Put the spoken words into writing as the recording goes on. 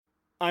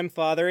I'm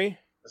Fathery.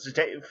 This is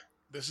Dave.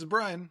 This is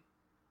Brian.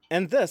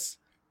 And this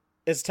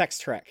is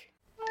Text Trek.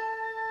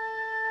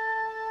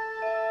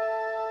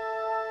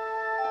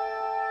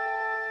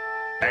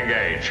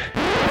 Engage.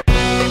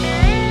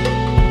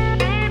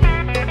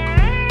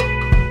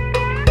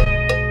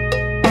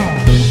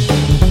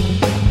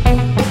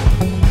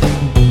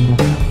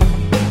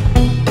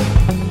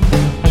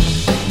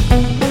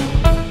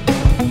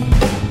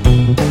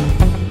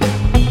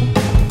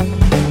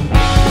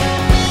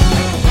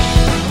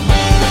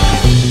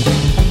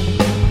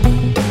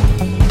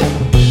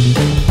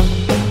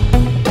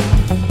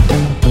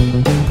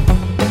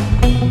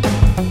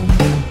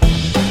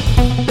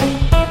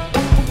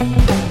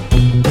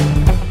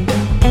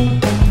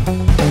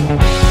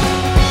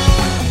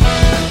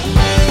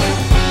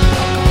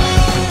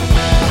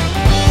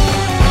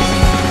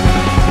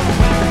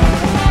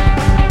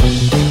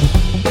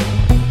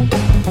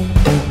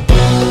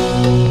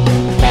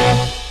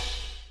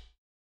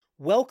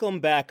 Welcome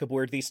back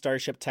aboard the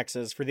Starship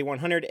Texas for the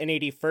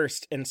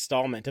 181st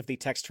installment of the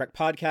Text Trek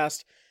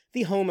podcast,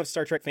 the home of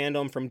Star Trek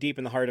fandom from deep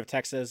in the heart of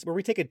Texas, where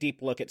we take a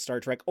deep look at Star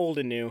Trek old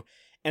and new,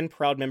 and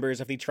proud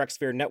members of the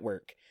TrekSphere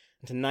network.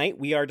 Tonight,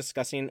 we are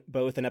discussing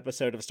both an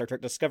episode of Star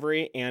Trek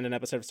Discovery and an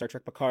episode of Star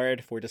Trek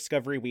Picard. For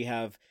Discovery, we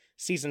have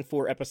Season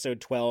 4, Episode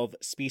 12,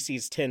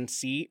 Species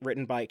 10C,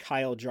 written by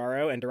Kyle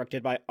Jarrow and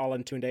directed by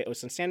Olatunde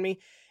Osunsanmi.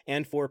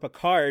 And for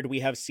Picard,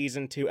 we have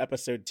Season 2,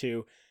 Episode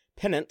 2,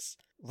 Penance,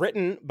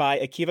 written by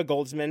Akiva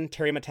Goldsman,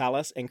 Terry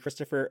Matalas, and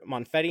Christopher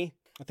Monfetti.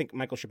 I think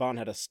Michael Chabon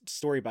had a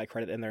story by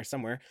credit in there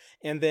somewhere.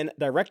 And then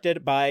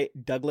directed by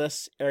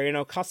Douglas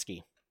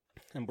Aronofsky.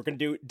 And we're going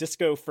to do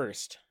Disco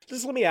first.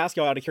 Just let me ask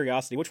y'all out of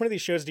curiosity, which one of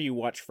these shows do you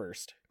watch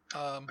first?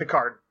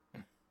 Picard.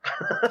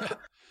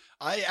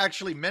 I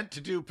actually meant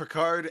to do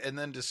Picard and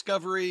then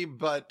Discovery,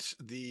 but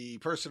the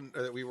person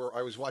that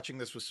I was watching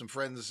this with some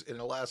friends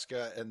in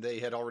Alaska, and they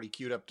had already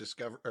queued up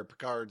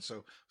Picard, so I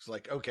was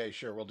like, okay,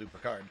 sure, we'll do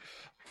Picard.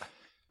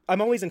 I'm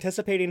always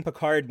anticipating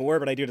Picard more,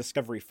 but I do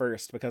Discovery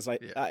first because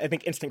I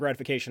think instant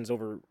gratification is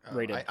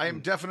overrated. I am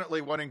definitely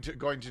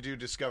going to do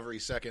Discovery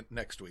second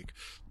next week.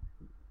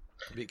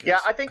 Because... Yeah,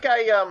 I think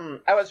I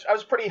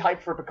was pretty hyped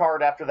for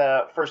Picard after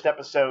the first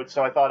episode,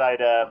 so I thought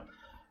I'd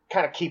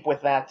kind of keep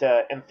with that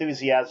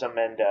enthusiasm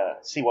and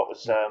see what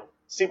was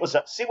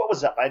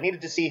up. I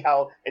needed to see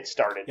how it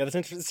started. Yeah, that's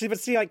interesting.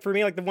 See, like for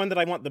me, like the one that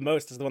I want the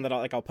most is the one that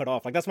I'll put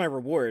off. Like that's my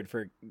reward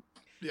for.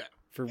 Yeah.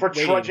 For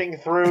trudging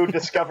through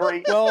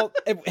Discovery. Well,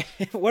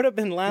 it would have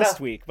been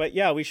last week, but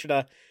yeah, we should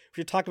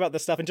talk about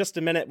this stuff in just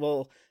a minute.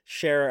 We'll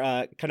share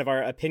kind of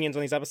our opinions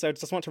on these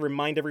episodes. Just want to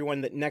remind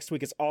everyone that next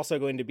week is also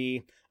going to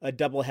be a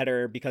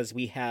doubleheader because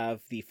we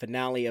have the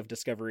finale of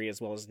Discovery as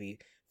well as the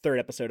third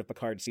episode of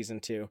Picard season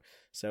 2.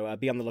 So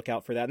be on the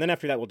lookout for that. And then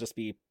after that, will just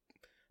be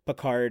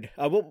Picard,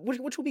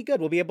 which will be good.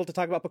 We'll be able to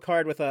talk about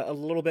Picard with a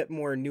little bit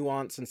more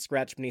nuance and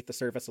scratch beneath the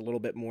surface a little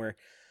bit more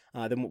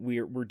than what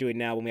we're doing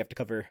now when we have to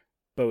cover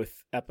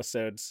both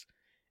episodes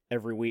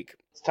every week.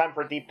 It's time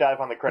for a deep dive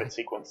on the credit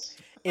sequence.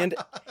 And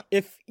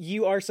if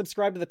you are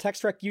subscribed to the Text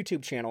Trek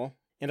YouTube channel,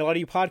 and a lot of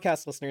you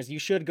podcast listeners, you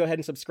should go ahead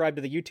and subscribe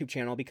to the YouTube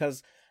channel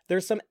because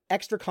there's some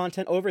extra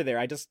content over there.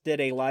 I just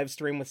did a live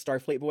stream with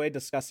Starfleet Boy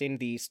discussing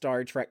the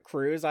Star Trek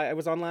cruise I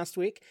was on last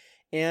week.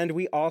 And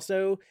we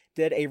also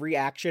did a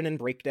reaction and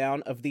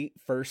breakdown of the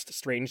first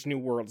Strange New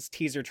Worlds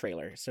teaser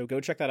trailer. So go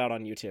check that out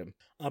on YouTube.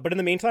 But in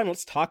the meantime,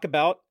 let's talk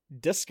about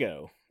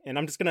Disco. And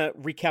I'm just going to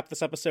recap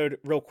this episode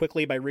real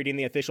quickly by reading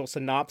the official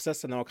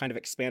synopsis, and then I'll kind of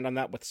expand on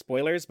that with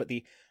spoilers. But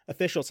the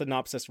official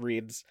synopsis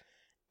reads,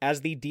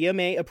 as the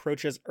DMA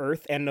approaches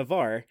Earth and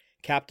Navarre,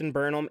 Captain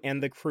Burnham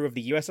and the crew of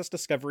the USS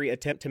Discovery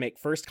attempt to make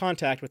first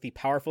contact with the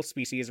powerful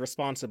species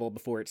responsible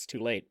before it's too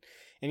late.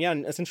 And yeah,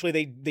 essentially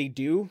they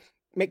do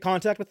make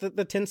contact with the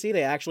 10C.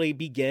 They actually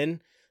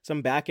begin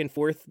some back and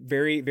forth,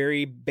 very,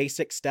 very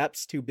basic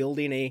steps to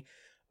building a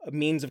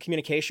means of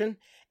communication.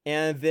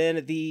 And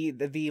then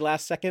the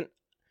last second,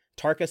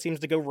 Tarka seems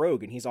to go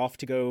rogue, and he's off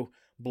to go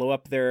blow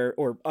up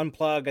or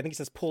unplug. I think he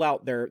says pull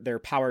out their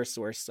power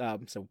source.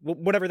 So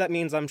whatever that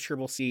means, I'm sure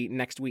we'll see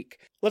next week.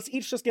 Let's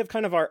each just give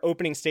kind of our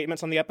opening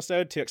statements on the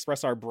episode to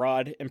express our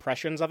broad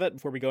impressions of it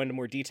before we go into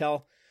more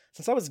detail.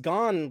 Since I was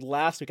gone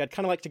last week, I'd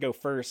kind of like to go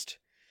first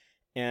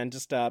and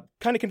just kind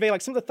of convey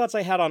like some of the thoughts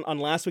I had on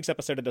last week's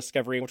episode of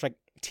Discovery, which I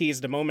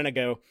teased a moment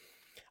ago.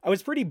 I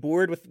was pretty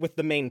bored with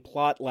the main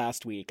plot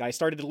last week. I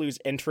started to lose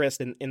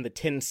interest in the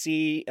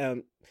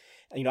 10C.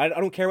 I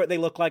don't care what they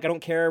look like. I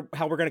don't care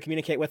how we're going to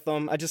communicate with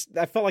them.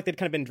 I felt like they'd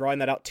kind of been drawing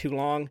that out too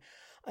long.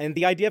 And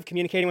the idea of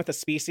communicating with a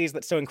species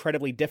that's so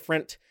incredibly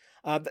different,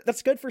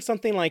 that's good for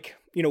something like,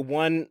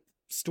 one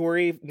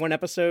story, one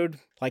episode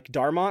like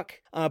Darmok.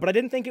 But I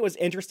didn't think it was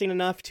interesting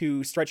enough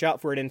to stretch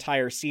out for an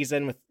entire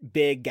season with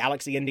big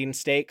galaxy-ending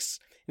stakes.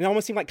 And it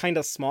almost seemed like kind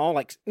of small.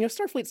 Like,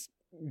 Starfleet's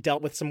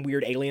dealt with some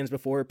weird aliens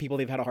before, people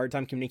they've had a hard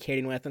time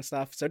communicating with and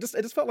stuff. So it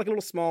just felt like a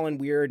little small and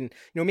weird and,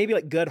 maybe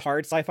like good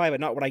hard sci-fi, but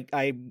not what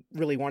I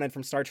really wanted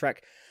from Star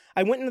Trek.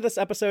 I went into this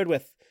episode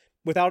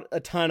without a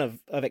ton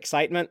of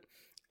excitement.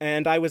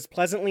 and I was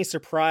pleasantly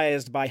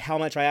surprised by how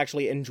much I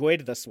actually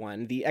enjoyed this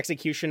one. The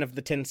execution of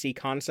the 10C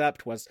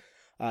concept was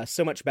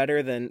so much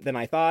better than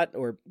I thought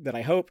or that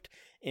I hoped,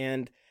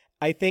 and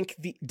I think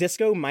the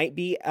Disco might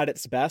be at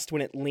its best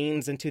when it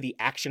leans into the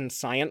action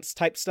science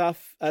type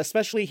stuff,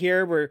 especially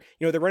here where,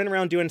 they're running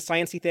around doing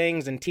sciencey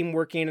things and team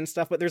working and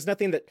stuff, but there's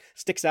nothing that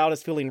sticks out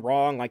as feeling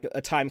wrong, like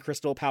a time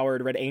crystal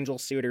powered Red Angel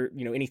suit or,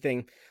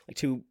 anything like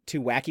too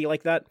wacky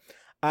like that.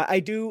 I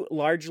do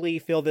largely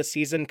feel this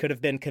season could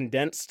have been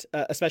condensed,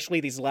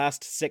 especially these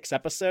last 6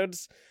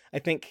 episodes. I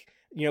think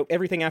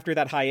everything after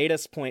that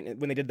hiatus point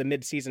when they did the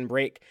mid-season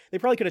break, they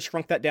probably could have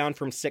shrunk that down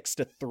from 6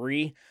 to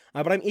 3.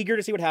 But I'm eager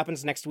to see what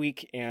happens next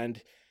week.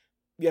 And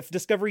if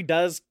Discovery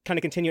does kind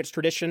of continue its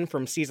tradition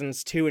from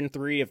seasons 2 and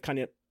 3 of kind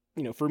of,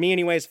 for me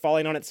anyways,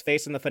 falling on its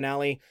face in the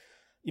finale,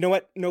 you know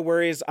what? No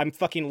worries. I'm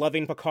fucking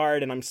loving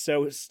Picard, and I'm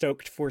so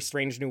stoked for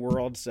Strange New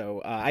World.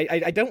 So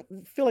I don't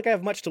feel like I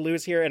have much to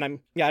lose here, and I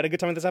had a good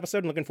time with this episode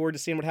and looking forward to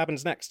seeing what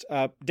happens next.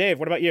 Dave,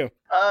 what about you?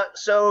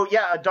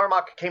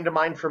 Darmok came to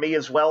mind for me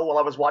as well while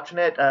I was watching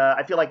it.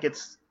 I feel like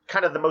it's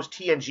kind of the most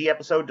TNG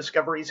episode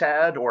Discovery's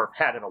had, or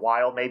had in a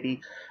while maybe,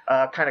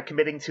 kind of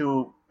committing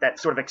to that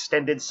sort of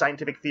extended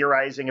scientific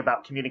theorizing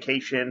about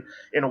communication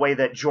in a way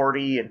that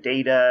Geordi and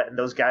Data and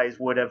those guys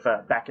would have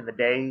back in the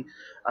day.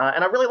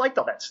 And I really liked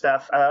all that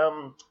stuff.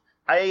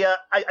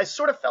 I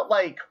sort of felt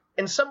like,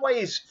 in some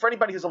ways, for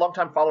anybody who's a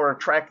longtime follower of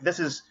Trek, this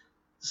is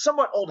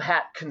somewhat old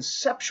hat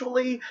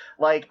conceptually.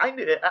 Like,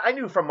 I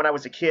knew from when I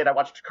was a kid, I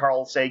watched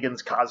Carl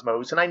Sagan's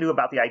Cosmos, and I knew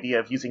about the idea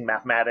of using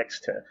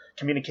mathematics to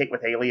communicate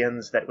with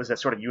aliens, that it was a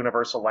sort of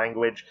universal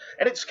language.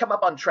 And it's come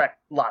up on Trek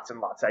lots and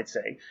lots, I'd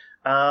say.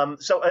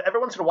 So every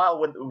once in a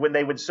while, when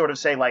they would sort of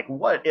say, like,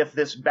 what if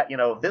this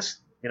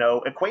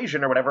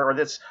equation or whatever, or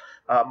this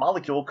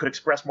molecule could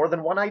express more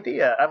than one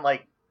idea? I'm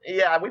like,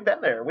 yeah, we've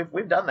been there.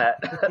 We've done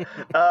that.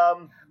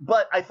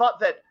 But I thought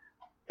that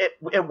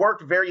it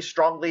worked very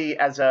strongly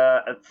as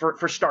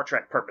for Star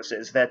Trek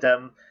purposes, that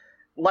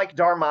like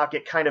Darmok,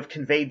 it kind of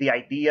conveyed the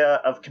idea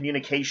of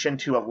communication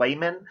to a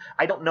layman.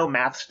 I don't know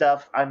math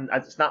stuff.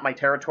 It's not my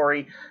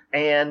territory.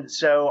 And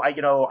so I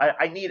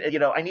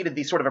needed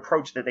the sort of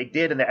approach that they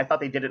did, and I thought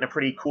they did it in a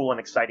pretty cool and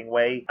exciting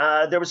way.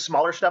 There was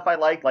smaller stuff I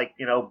liked, like,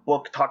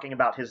 Book talking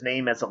about his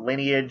name as a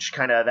lineage,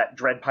 kind of that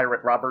Dread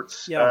Pirate Roberts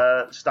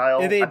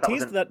style. They had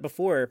teased that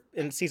before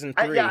in season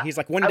 3. He's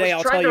like, one day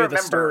I'll tell you the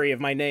story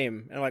of my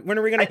name. And I'm like, when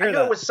are we going to hear that?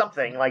 I knew it was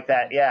something like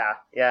that.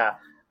 Yeah.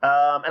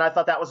 And I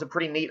thought that was a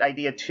pretty neat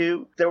idea,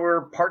 too. There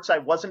were parts I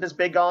wasn't as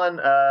big on.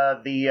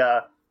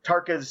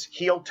 Tarka's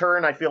heel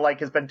turn, I feel like,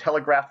 has been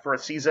telegraphed for a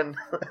season.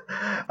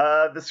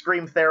 The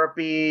scream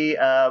therapy,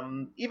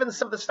 even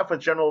some of the stuff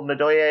with General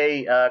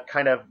Ndoye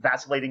kind of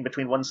vacillating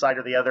between one side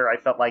or the other, I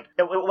felt like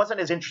it wasn't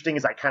as interesting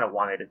as I kind of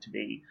wanted it to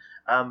be.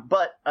 And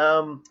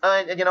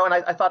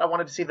I thought I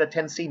wanted to see the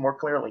 10C more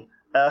clearly.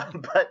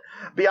 But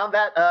beyond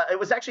that, it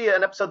was actually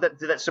an episode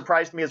that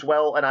surprised me as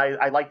well, and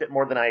I liked it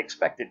more than I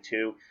expected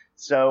to.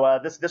 So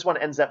this one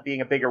ends up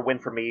being a bigger win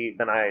for me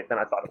than I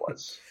thought it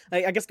was.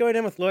 I guess going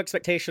in with low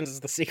expectations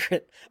is the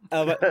secret.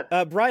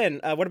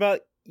 Brian, what about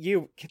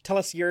you? Tell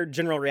us your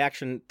general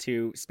reaction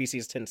to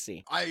Species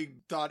 10C. I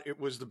thought it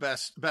was the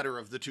better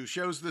of the 2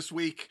 shows this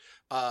week.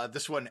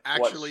 This one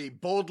actually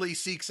boldly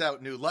seeks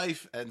out new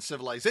life and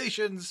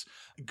civilizations.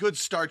 Good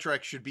Star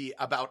Trek should be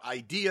about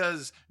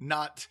ideas,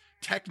 not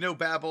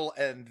technobabble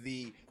and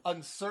the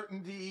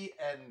uncertainty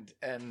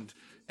and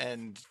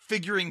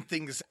figuring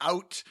things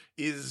out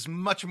is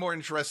much more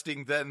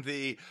interesting than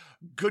the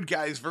good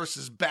guys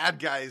versus bad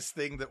guys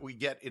thing that we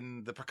get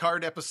in the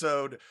Picard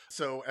episode.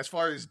 So as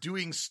far as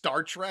doing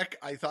Star Trek,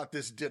 I thought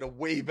this did a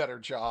way better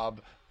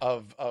job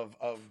of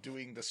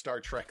doing the Star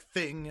Trek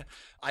thing.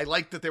 I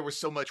liked that there was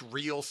so much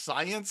real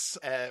science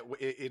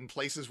in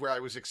places where I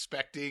was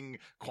expecting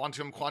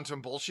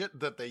quantum bullshit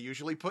that they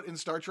usually put in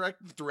Star Trek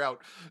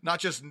throughout, not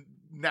just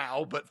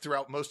now, but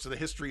throughout most of the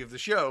history of the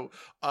show,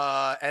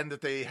 and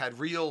that they had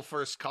real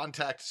first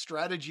contact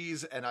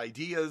strategies and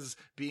ideas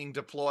being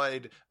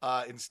deployed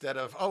instead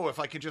of, if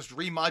I can just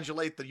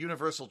remodulate the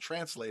universal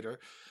translator.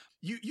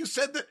 You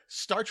said that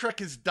Star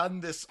Trek has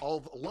done this a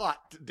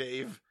lot,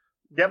 Dave.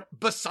 Yep.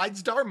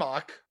 Besides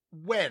Darmok,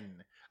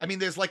 when? I mean,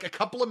 there's like a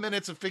couple of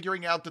minutes of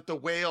figuring out that the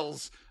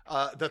whales,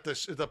 that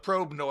the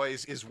probe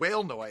noise is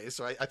whale noise.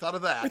 So I thought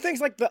of that. Or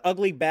things like the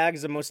Ugly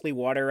Bags of Mostly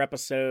Water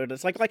episode.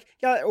 It's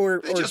or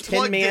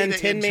Tin Man.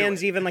 Tin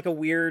Man's even like a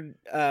weird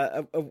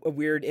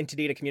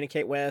entity to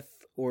communicate with.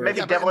 Or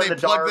maybe Devil in the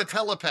Dark. They plug the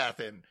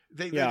telepath in.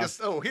 They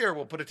just here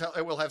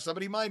we'll have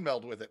somebody mind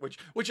meld with it,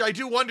 which I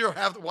do wonder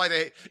why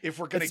they, if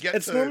we're going to get.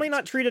 It's normally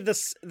not treated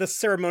this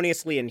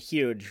ceremoniously and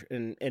huge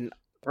and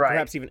right.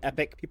 Perhaps even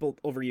epic. People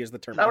overuse the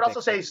term. I would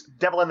also say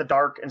Devil in the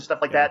Dark and stuff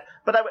like that.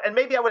 But I'm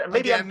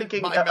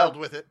thinking mind meld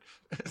with it.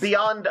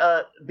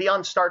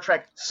 beyond Star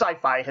Trek,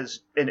 sci-fi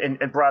has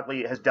and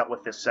broadly has dealt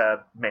with this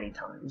many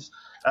times.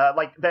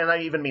 Then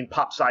I even mean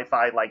pop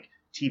sci-fi, like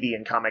TV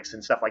and comics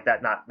and stuff like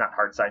that, not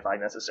hard sci-fi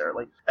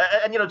necessarily.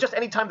 And just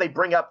anytime they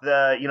bring up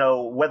the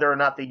whether or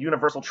not the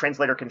universal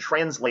translator can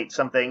translate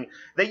something,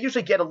 they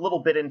usually get a little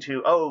bit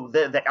into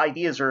the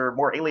ideas are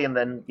more alien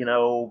than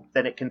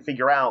it can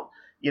figure out.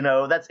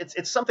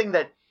 It's something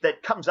that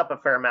comes up a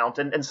fair amount,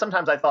 and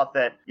sometimes I thought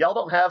that y'all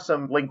don't have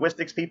some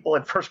linguistics people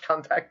and First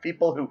Contact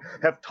people who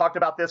have talked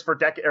about this for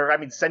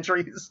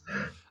centuries.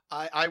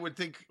 I would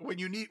think when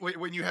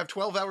you have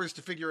 12 hours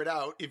to figure it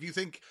out, if you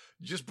think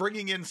just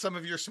bringing in some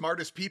of your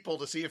smartest people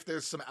to see if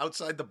there's some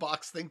outside the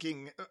box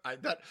thinking,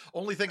 that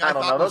only thing I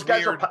thought was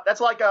weird. That's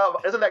like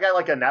isn't that guy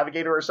like a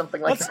navigator or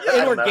something like that? Let's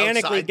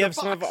inorganically give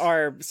some of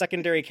our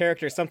secondary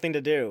characters something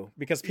to do,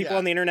 because people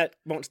on the internet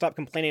won't stop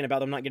complaining about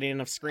them not getting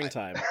enough screen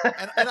time.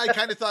 And I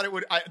kind of thought it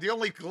would. The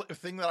only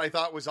thing that I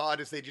thought was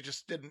odd is they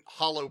just didn't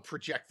holo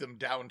project them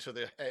down to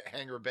the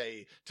hangar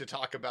bay to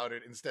talk about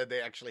it. Instead,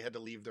 they actually had to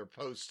leave their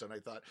post, and I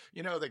thought,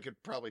 they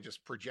could probably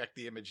just project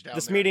the image down.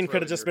 This meeting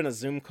could have just been a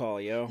Zoom call,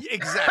 yo.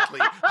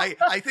 Exactly.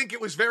 I think it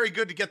was very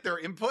good to get their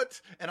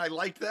input, and I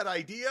liked that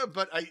idea,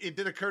 but it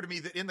did occur to me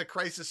that in the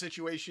crisis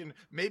situation,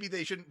 maybe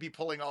they shouldn't be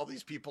pulling all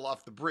these people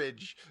off the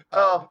bridge.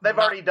 They've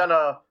already done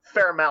a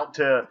fair amount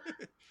to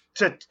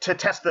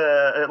test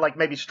the,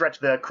 maybe stretch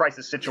the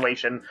crisis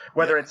situation,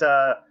 whether it's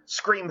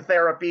scream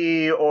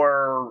therapy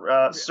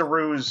or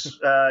Saru's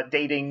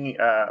dating,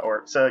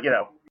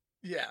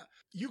 Yeah.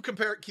 You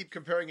keep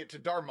comparing it to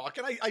Darmok,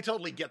 and I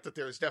totally get that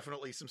there's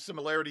definitely some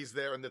similarities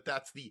there, and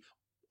that's the,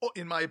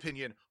 in my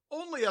opinion,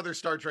 only other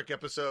Star Trek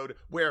episode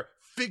where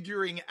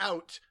figuring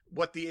out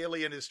what the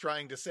alien is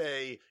trying to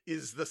say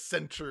is the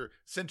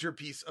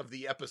centerpiece of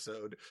the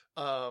episode,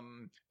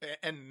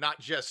 and not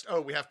just,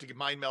 we have to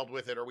mind meld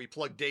with it, or we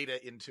plug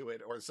data into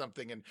it or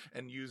something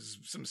and use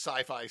some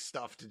sci-fi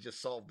stuff to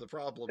just solve the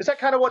problem. Is that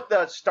kind of what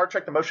the Star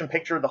Trek the motion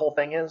picture, the whole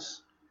thing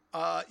is?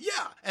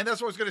 Yeah, and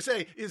that's what I was going to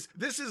say, is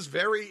this is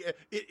very,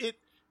 it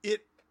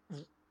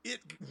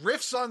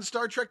riffs on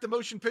Star Trek the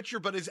motion picture,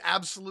 but is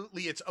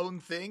absolutely its own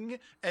thing,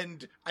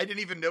 and I didn't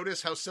even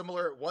notice how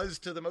similar it was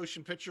to the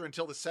motion picture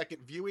until the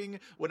second viewing,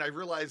 when I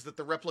realized that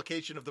the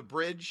replication of the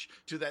bridge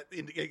to that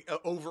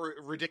over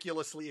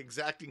ridiculously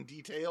exacting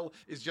detail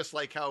is just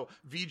like how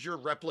V'ger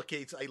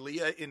replicates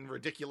Ilia in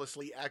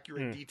ridiculously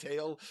accurate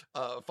detail,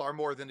 far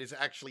more than is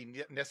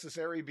actually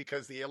necessary,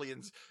 because the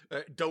aliens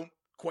don't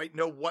quite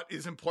know what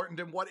is important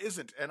and what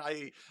isn't. And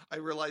I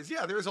realized,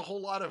 there's a whole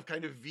lot of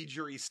kind of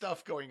V'ger-y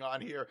stuff going on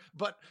here,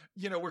 but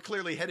we're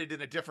clearly headed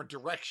in a different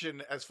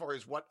direction as far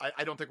as what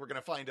I don't think we're going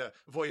to find a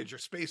Voyager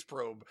space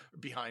probe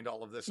behind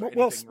all of this.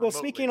 Well,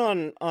 speaking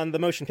on the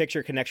motion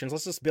picture connections,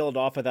 let's just build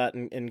off of that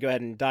and go ahead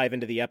and dive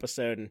into the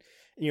episode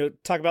and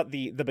talk about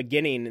the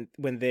beginning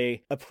when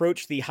they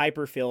approach the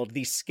hyperfield.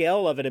 The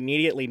scale of it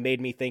immediately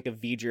made me think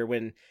of V'ger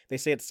when they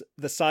say it's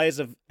the size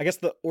of, I guess,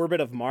 the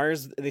orbit of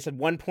Mars. They said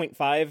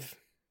 1.5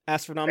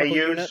 astronomical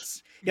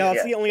units. Yeah,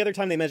 that's the only other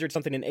time they measured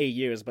something in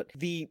AUs, but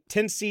the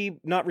 10C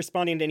not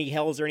responding to any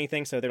hells or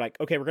anything, so they're like,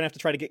 okay, we're gonna have to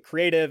try to get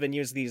creative and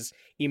use these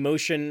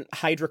emotion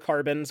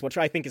hydrocarbons, which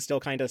I think is still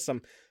kind of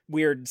some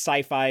weird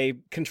sci-fi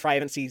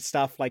contrivancy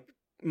stuff like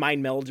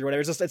mind melds or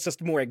whatever. It's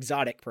just more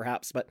exotic,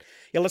 perhaps. But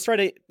yeah, let's try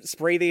to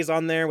spray these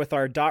on there with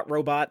our dot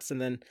robots,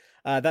 and then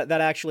that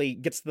actually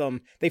gets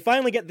them. They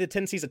finally get the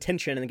 10C's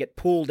attention and get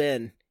pulled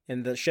in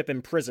and the ship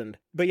imprisoned.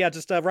 But yeah,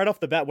 just right off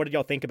the bat, what did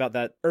y'all think about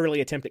that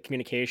early attempt at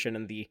communication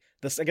and the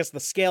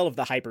scale of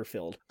the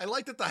hyperfield? I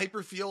like that the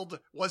hyperfield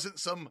wasn't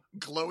some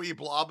glowy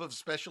blob of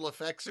special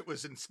effects. It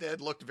was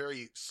instead looked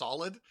very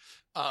solid.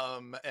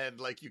 And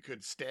like you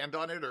could stand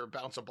on it or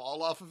bounce a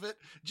ball off of it,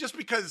 just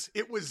because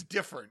it was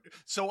different.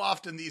 So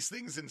often these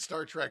things in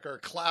Star Trek are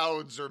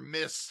clouds or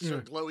mists or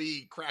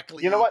glowy,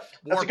 crackly. You know what?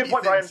 That's a good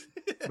point, Brian.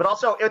 But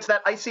also, it's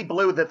that icy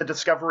blue that the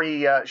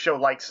Discovery show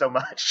likes so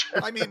much.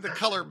 I mean, the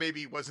color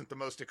maybe wasn't the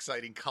most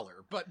exciting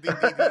color, but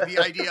the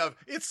idea of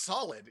it's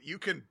solid. You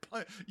could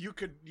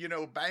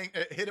bang,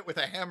 hit it with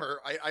a hammer.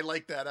 I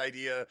like that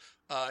idea.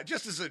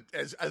 Just as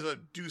a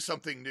do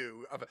something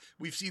new.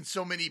 We've seen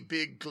so many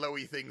big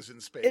glowy things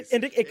in space,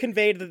 and it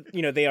conveyed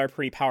that they are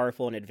pretty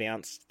powerful and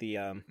advanced.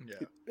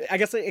 I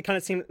guess it kind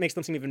of makes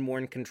them seem even more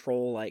in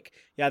control. Like,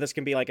 this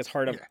can be like as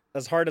hard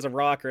as a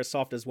rock or as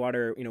soft as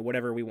water.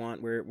 Whatever we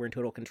want, we're in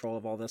total control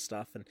of all this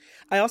stuff. And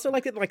I also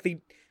like that, like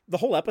the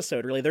whole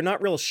episode, really, they're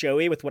not real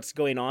showy with what's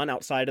going on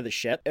outside of the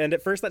ship. And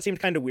at first that seemed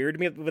kind of weird to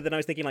me, but then I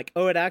was thinking like,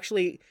 it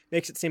actually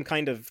makes it seem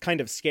kind of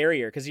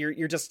scarier, because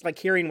you're just like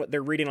hearing what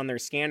they're reading on their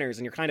scanners,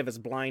 and you're kind of as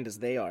blind as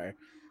they are.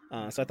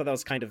 So I thought that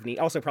was kind of neat.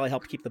 Also probably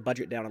helped keep the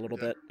budget down a little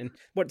bit. And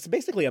what's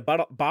basically a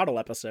bottle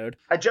episode.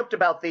 I joked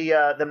about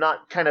them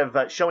not kind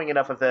of showing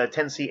enough of the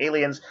 10C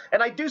aliens,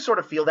 and I do sort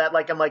of feel that.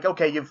 Like, I'm like,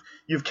 okay,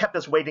 you've kept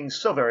us waiting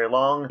so very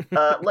long.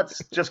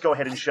 Let's just go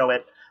ahead and show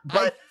it.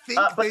 But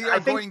I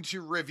think going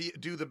to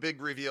do the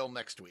big reveal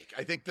next week.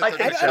 I think that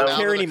I don't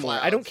care anymore.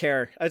 I don't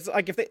care. It's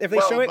like if they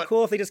show it,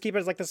 cool. If they just keep it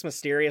as like this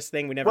mysterious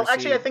thing we never see. Well,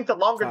 actually, I think the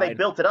longer they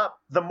built it up,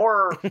 the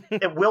more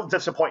it will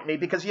disappoint me,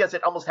 because yes,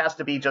 it almost has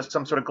to be just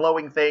some sort of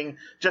glowing thing,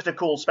 just a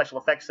cool special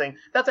effects thing.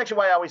 That's actually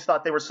why I always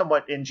thought they were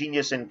somewhat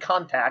ingenious in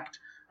Contact.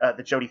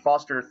 the Jodie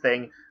Foster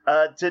thing,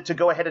 to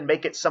go ahead and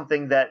make it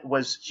something that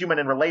was human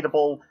and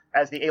relatable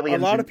as the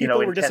aliens. A lot of people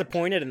were intent.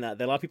 disappointed in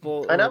that. A lot of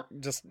people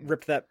just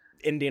ripped that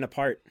ending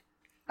apart.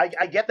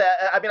 I get that.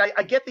 I mean,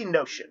 I get the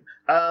notion,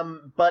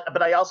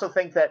 but I also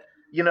think that,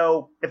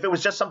 if it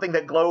was just something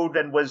that glowed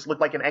and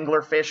looked like an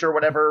anglerfish or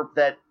whatever,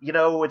 that,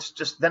 it's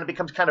just, then it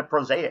becomes kind of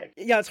prosaic.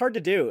 Yeah, it's hard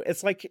to do.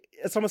 It's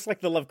almost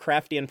like the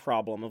Lovecraftian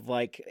problem of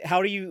like,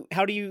 how do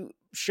you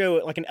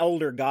show like an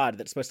elder god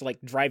that's supposed to like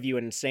drive you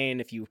insane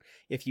if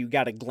you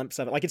got a glimpse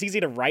of it. Like, it's easy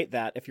to write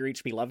that if you're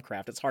H.P.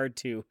 Lovecraft. It's hard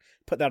to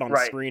put that on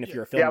screen if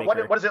you're a filmmaker.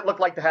 Yeah, what does it look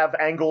like to have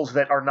angles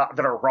that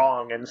are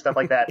wrong and stuff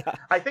like that? Yeah.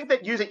 I think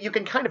that you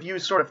can kind of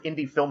use sort of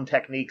indie film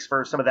techniques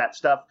for some of that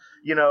stuff.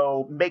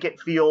 Make it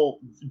feel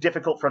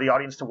difficult for the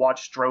audience to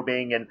watch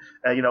strobing and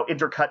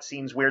intercut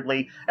scenes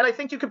weirdly. And I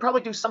think you could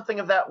probably do something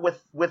of that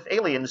with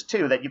Aliens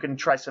too. That you can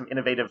try some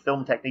innovative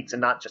film techniques and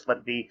not just let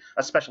it be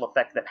a special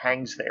effect that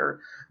hangs there.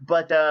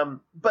 But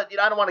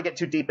I don't want to get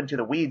too deep into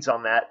the weeds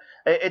on that.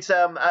 It's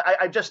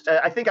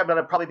I think I'm going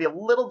to probably be a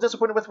little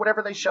disappointed with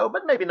whatever they show,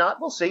 but maybe not.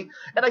 We'll see.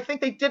 And I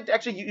think they did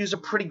actually use a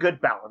pretty good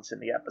balance in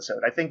the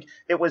episode. I think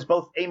it was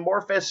both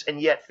amorphous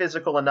and yet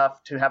physical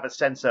enough to have a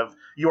sense of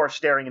you are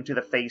staring into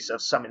the face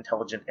of some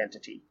intelligent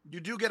entity. You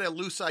do get a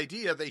loose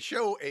idea. They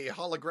show a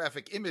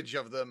holographic image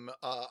of them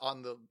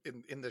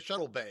in the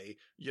shuttle bay,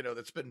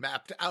 that's been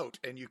mapped out,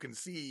 and you can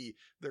see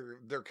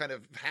they're kind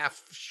of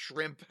half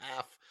shrimp,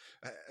 half.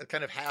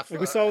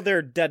 We saw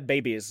their dead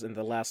babies in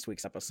the last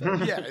week's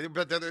episode. Yeah,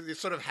 but they're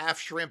sort of half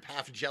shrimp,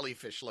 half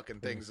jellyfish looking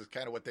things. Is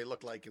kind of what they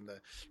look like in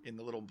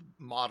the little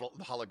model,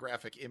 the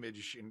holographic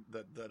image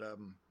that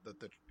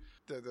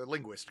the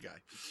linguist guy.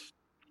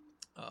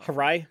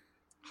 Harai,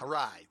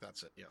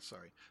 that's it. Yeah,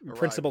 sorry. Harai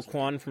Principal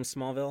Quan from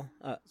Smallville.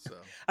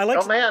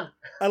 Oh man,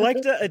 I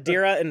liked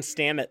Adira and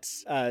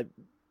Stamets.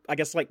 I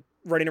guess like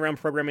running around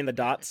programming the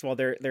dots while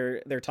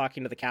they're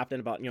talking to the captain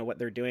about what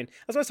they're doing.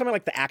 That's why something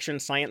like the action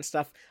science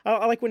stuff.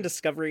 I like when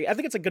Discovery. I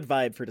think it's a good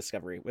vibe for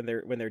Discovery when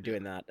they're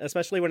doing that,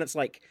 especially when it's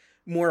like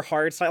more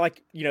hard. So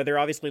like they're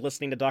obviously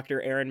listening to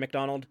Dr. Aaron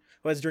McDonald,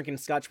 who I was drinking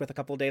scotch with a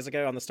couple of days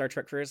ago on the Star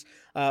Trek cruise.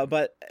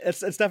 But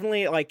it's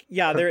definitely like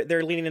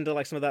they're leaning into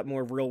like some of that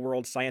more real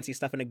world sciencey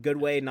stuff in a good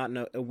way, not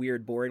in a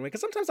weird boring way.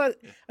 Because sometimes I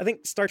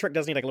think Star Trek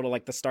does need like a little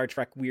like the Star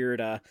Trek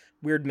weird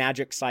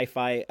magic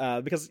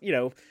sci-fi because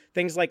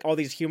things like all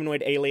these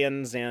humanoid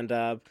aliens and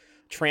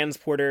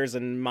transporters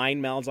and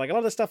mind melds, like a lot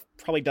of this stuff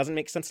probably doesn't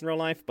make sense in real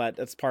life, but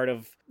it's part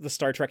of the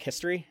Star Trek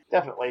history.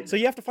 Definitely. So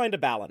you have to find a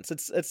balance.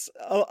 It's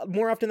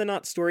more often than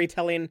not,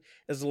 storytelling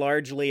is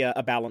largely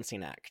a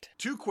balancing act.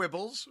 Two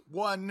quibbles.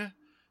 One,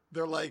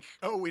 they're like,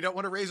 oh, we don't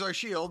want to raise our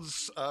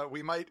shields.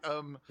 We might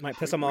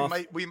piss them off.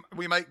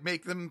 We might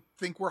make them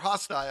think we're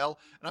hostile.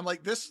 And I'm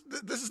like, this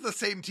is the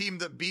same team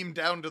that beamed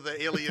down to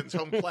the aliens'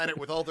 home planet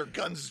with all their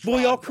guns drawn.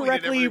 Well, y'all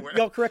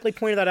correctly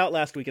pointed that out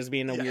in as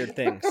being a weird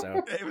thing.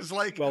 So it was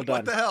like, well done.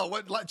 What the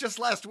hell? Just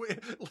last week,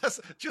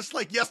 just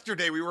like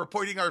yesterday, we were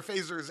pointing our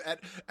phasers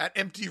at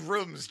empty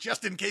rooms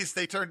just in case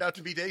they turned out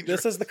to be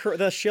dangerous. This is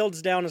the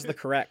shields down is the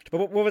correct. But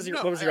what was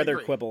your other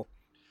quibble?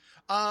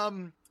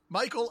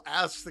 Michael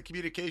asks the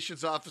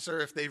communications officer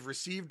if they've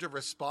received a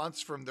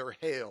response from their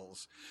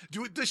hails.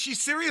 Does she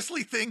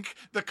seriously think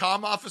the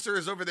comm officer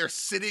is over there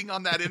sitting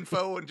on that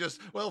info and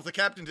just, well, the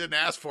captain didn't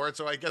ask for it,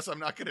 so I guess I'm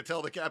not going to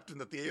tell the captain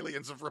that the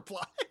aliens have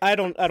replied? I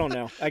don't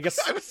know. I guess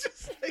I was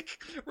just like,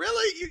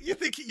 really? You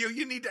think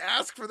you need to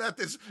ask for that?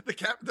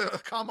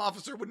 The comm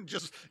officer wouldn't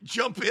just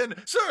jump in,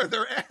 sir.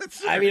 They're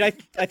answering. I mean,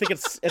 I think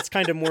it's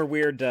kind of more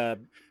weird to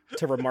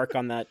remark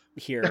on that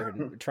here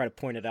and try to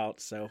point it out.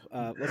 So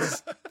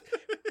let's.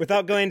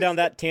 Without going down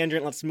that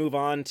tangent, let's move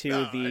on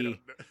to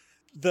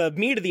the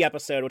meat of the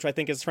episode, which I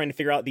think is trying to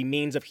figure out the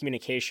means of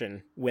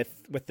communication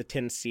with the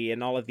 10C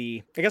and all of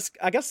the,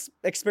 I guess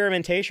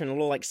experimentation, a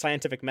little like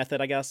scientific method,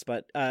 I guess.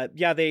 But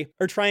they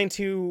are trying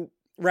to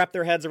wrap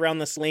their heads around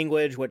this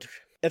language, which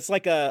it's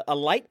like a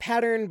light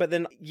pattern, but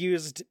then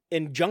used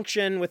in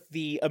junction with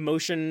the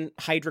emotion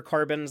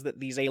hydrocarbons that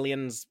these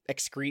aliens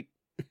excrete.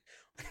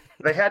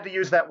 They had to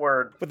use that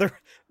word. But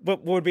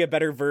what would be a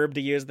better verb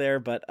to use there?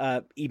 But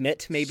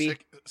emit, maybe?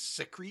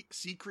 Secrete?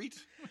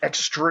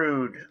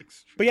 Extrude.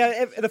 But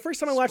yeah, the first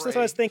time I watched this,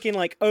 I was thinking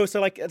like, oh, so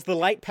like it's the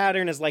light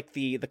pattern is like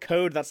the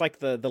code, that's like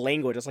the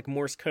language. It's like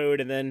Morse code,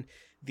 and then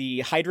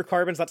the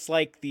hydrocarbons, that's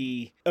like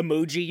the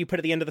emoji you put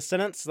at the end of the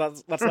sentence.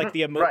 That's like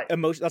the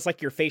emotion. That's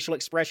like your facial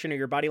expression or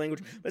your body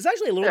language. But it's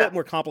actually a little bit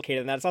more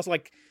complicated than that. It's also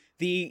like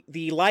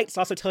the lights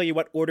also tell you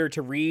what order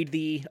to read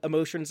the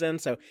emotions in.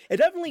 So it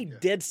definitely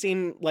did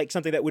seem like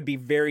something that would be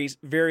very,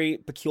 very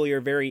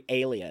peculiar, very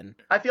alien.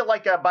 I feel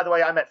like, by the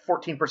way, I'm at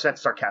 14%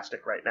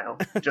 sarcastic right now.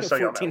 Just so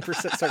you know.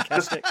 14%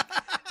 sarcastic.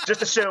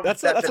 Just assume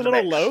that's a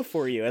little low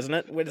for you, isn't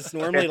it? It's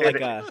normally like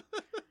a.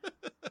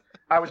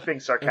 I was being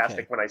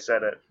sarcastic when I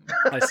said it.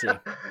 I see.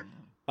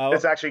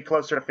 It's actually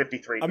closer to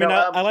 53. I mean,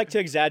 I like to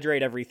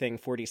exaggerate everything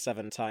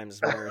 47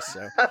 times more,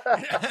 so.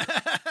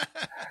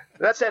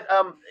 That said,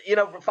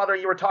 Father,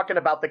 you were talking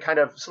about the kind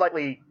of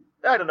slightly,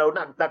 I don't know,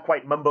 not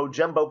quite mumbo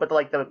jumbo, but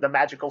like the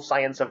magical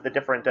science of the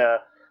different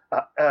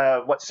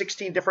what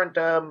 16 different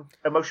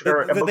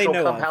emotional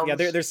compounds. Yeah,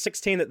 there's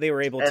 16 that they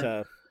were able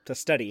to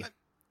study.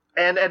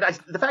 And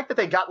the fact that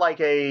they got like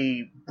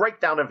a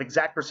breakdown of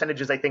exact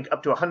percentages, I think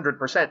up to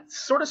 100%,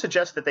 sort of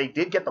suggests that they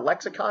did get the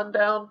lexicon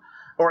down,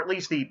 or at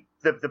least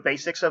the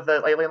basics of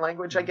the alien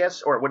language, I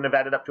guess, or it wouldn't have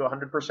added up to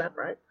 100%,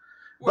 right?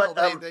 Well,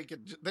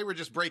 they were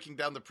just breaking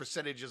down the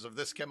percentages of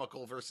this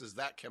chemical versus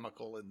that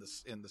chemical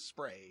in the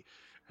spray.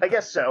 I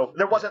guess so.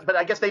 There wasn't, but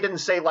I guess they didn't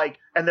say like,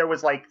 and there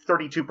was like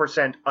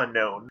 32%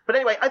 unknown. But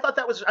anyway, I thought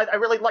that was, I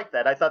really liked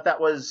that. I thought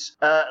that was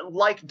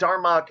like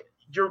Darmok.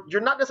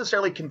 You're not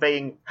necessarily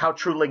conveying how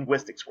true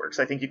linguistics works.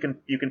 I think you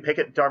can pick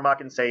at Darmok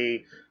and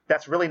say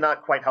that's really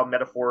not quite how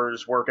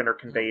metaphors work and are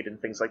conveyed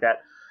and things like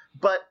that.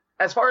 But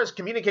as far as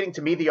communicating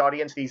to me, the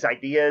audience, these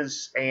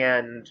ideas,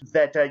 and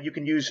that you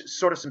can use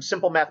sort of some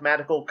simple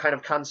mathematical kind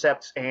of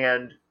concepts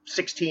and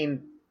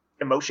 16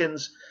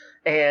 emotions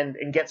and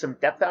get some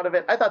depth out of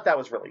it, I thought that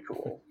was really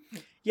cool.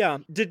 Yeah.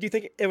 Did you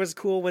think it was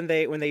cool when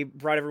they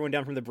brought everyone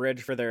down from the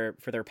bridge for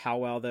their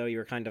powwow, though? You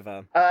were kind of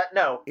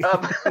no,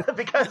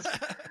 because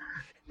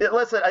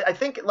listen, I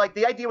think like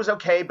the idea was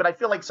okay, but I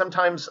feel like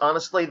sometimes,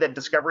 honestly, that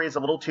Discovery is a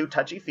little too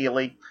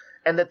touchy-feely.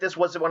 And that this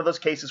wasn't one of those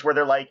cases where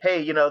they're like,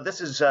 hey, this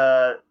is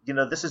a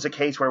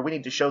case where we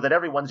need to show that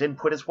everyone's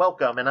input is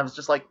welcome. And I was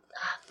just like,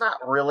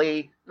 not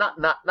really, not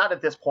at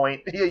this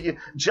point.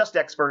 Just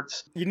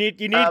experts. You need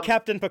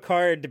Captain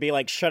Picard to be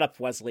like, shut up,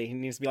 Wesley. He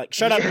needs to be like,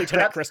 shut up,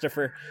 Lieutenant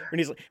Christopher. And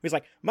he's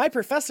like, my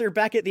professor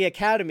back at the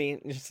academy.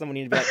 Someone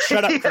needs to be like,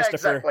 shut up,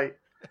 Christopher. Exactly.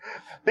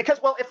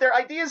 Because, well, if their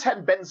ideas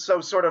hadn't been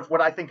so sort of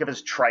what I think of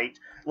as trite,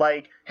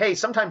 like, hey,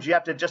 sometimes you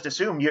have to just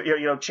assume,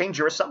 change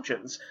your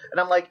assumptions. And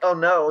I'm like, oh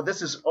no,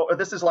 this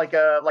is like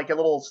a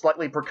little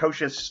slightly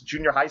precocious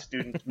junior high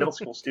student, middle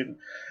school student.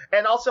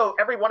 And also,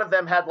 every one of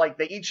them had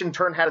they each in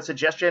turn had a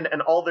suggestion,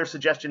 and all their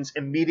suggestions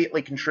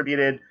immediately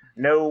contributed.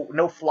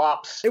 No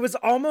flops. It was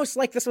almost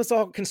like this was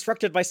all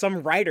constructed by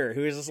some writer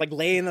who was just like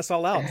laying this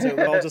all out, so it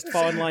would all just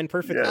fall in line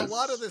perfectly. Yes. A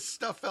lot of this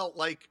stuff felt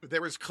like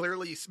there was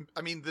clearly,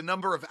 the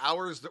number of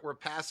hours that were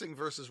passing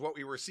versus what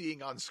we were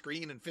seeing on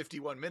screen in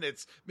 51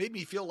 minutes made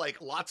me feel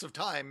like lots of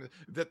time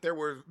that there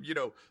were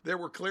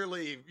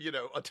clearly,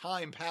 a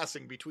time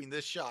passing between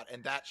this shot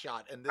and that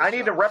shot and this I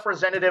need a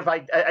representative. I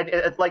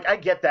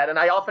get that, and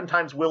I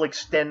oftentimes will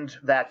extend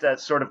that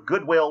sort of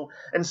goodwill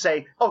and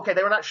say, okay,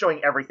 they were not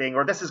showing everything,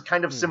 or this is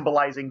kind of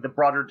symbolizing the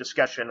broader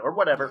discussion, or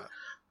whatever.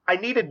 Yeah. I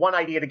needed one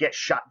idea to get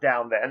shot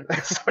down then.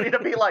 Somebody to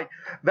be like,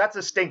 that's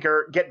a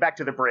stinker, get back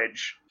to the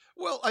bridge.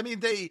 Well,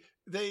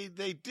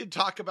 they did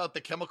talk about the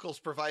chemicals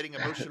providing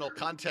emotional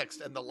context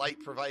and the light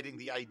providing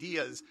the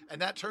ideas,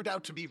 and that turned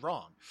out to be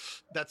wrong.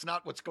 That's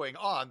not what's going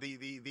on.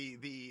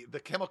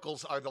 The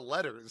chemicals are the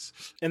letters,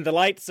 and the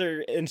lights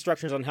are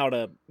instructions on how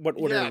to what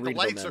order to read them. The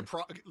lights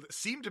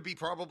seem to be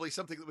probably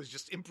something that was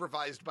just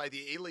improvised by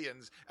the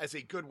aliens as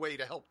a good way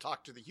to help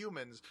talk to the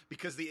humans,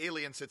 because the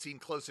aliens had seen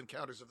Close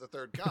Encounters of the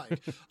Third Kind,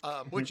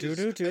 which is.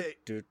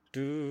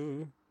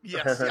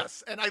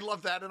 Yes, and I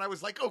love that, and I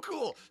was like, "Oh,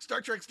 cool!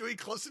 Star Trek's doing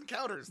Close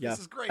Encounters. Yeah.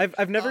 This is great."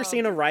 I've never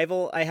seen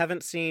Arrival. I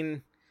haven't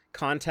seen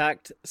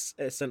Contact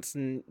since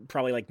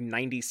probably like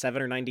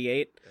 97 or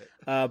 98.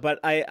 But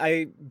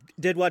I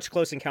did watch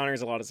Close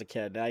Encounters a lot as a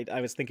kid.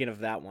 I was thinking of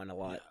that one a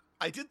lot. Yeah.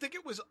 I did think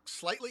it was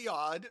slightly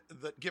odd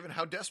that, given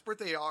how desperate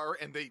they are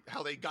and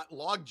how they got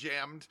log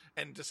jammed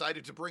and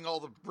decided to bring all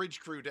the bridge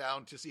crew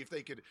down to see if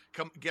they could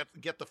come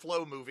get the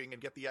flow moving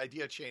and get the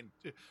idea chain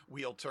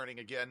wheel turning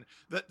again,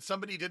 that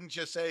somebody didn't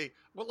just say,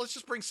 well, let's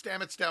just bring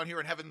Stamets down here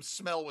and have him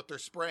smell what they're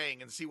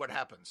spraying and see what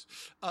happens.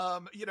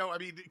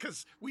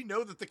 Because we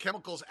know that the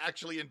chemicals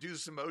actually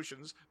induce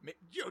emotions.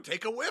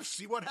 Take a whiff,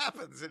 see what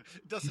happens.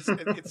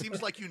 It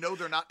seems like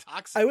they're not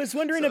toxic. I was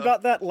wondering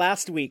about that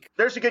last week.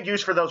 There's a good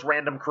use for those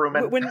random crewmen.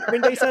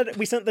 When they said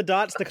we sent the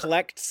dots to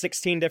collect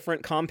 16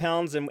 different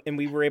compounds and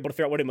we were able to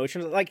figure out what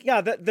emotions,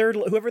 they're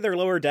whoever their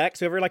lower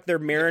decks, whoever like their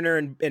Mariner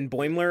and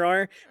Boimler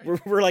are,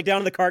 we're like down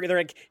in the cargo. They're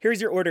like,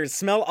 here's your orders,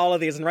 smell all of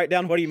these and write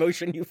down what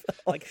emotion you felt.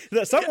 Like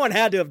someone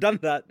had to have done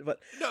that. But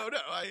no,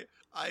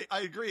 I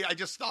agree. I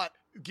just thought,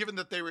 given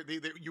that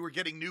you were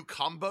getting new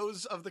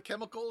combos of the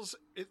chemicals,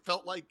 it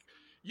felt like,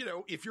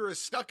 if you're as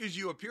stuck as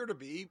you appear to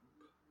be,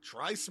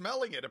 try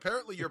smelling it.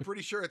 Apparently, you're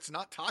pretty sure it's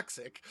not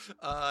toxic,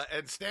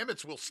 and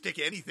Stamets will stick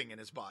anything in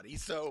his body.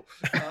 So,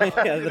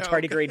 the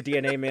tardigrade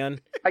DNA man.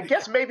 I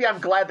guess maybe I'm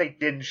glad they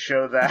did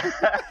show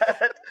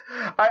that.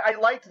 I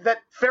liked that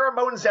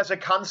pheromones as a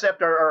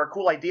concept are a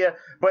cool idea,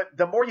 but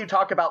the more you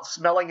talk about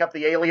smelling up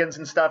the aliens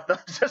and stuff,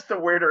 just the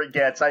weirder it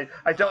gets. I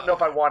don't know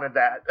if I wanted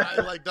that.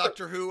 I like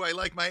Doctor Who. I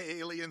like my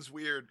aliens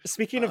weird.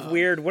 Speaking of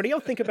weird, what do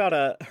y'all think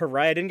about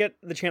Harai? I didn't get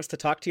the chance to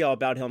talk to y'all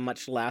about him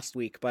much last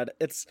week, but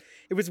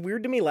it was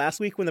weird to me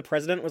last week when the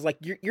president was like,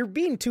 you're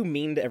being too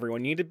mean to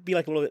everyone. You need to be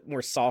like a little bit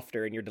more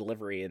softer in your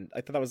delivery. And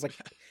I thought that was like,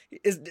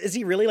 is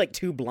he really like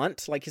too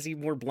blunt? Like, is he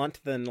more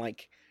blunt than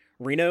like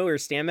Reno or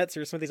Stamets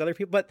or some of these other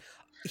people? But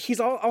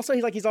he's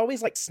always like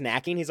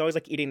snacking. He's always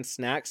like eating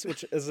snacks,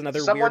 which is another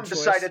Someone weird choice.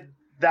 Decided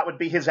that would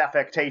be his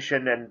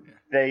affectation, and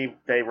they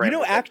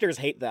ran. Actors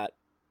hate that.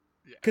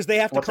 because they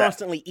have to What's that?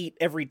 constantly eat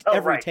every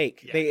right.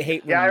 take. Yeah. They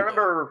hate. When Yeah, I you-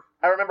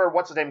 remember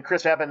what's his name,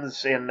 Chris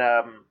Evans in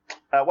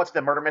what's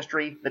the murder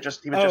mystery that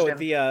he was just in?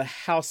 the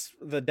house,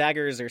 the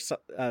daggers, or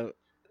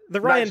the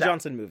Ryan Knives Out.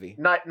 Johnson movie.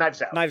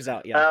 Knives Out. Knives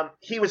Out. Yeah.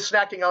 He was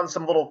snacking on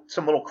some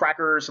little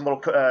crackers, some little.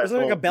 It was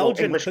like little a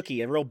Belgian English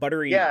cookie, a real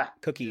buttery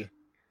cookie.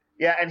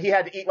 Yeah, and he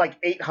had to eat like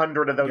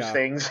 800 of those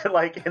things,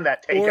 like in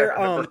that take.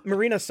 Or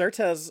Marina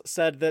Sirtis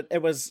said that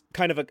it was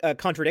kind of a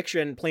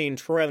contradiction playing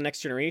Troy on The Next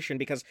Generation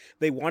because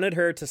they wanted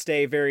her to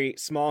stay very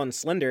small and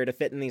slender to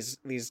fit in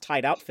these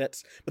tight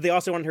outfits, but they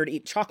also wanted her to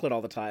eat chocolate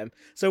all the time.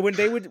 So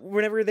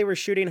whenever they were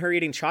shooting her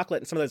eating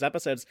chocolate in some of those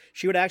episodes,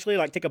 she would actually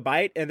like take a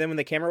bite, and then when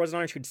the camera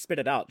wasn't on, she would spit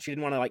it out. She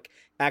didn't want to like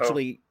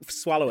actually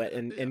swallow it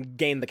and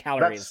gain the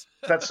calories.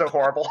 That's so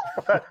horrible.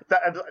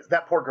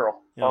 that poor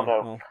girl. Yeah, oh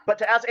no. well. But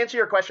to answer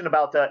your question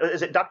about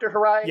is it Dr.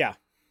 Harai? Yeah.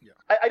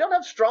 I don't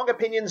have strong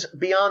opinions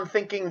beyond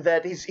thinking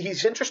that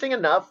he's interesting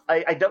enough.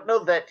 I don't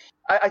know that.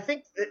 I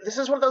think this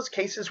is one of those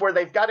cases where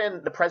they've got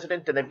in the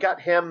president and they've got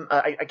him.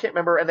 I can't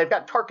remember, and they've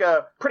got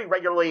Tarka pretty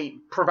regularly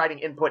providing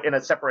input in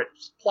a separate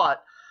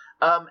plot.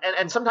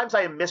 And sometimes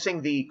I am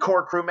missing the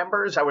core crew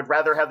members. I would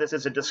rather have this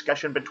as a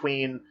discussion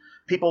between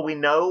people we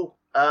know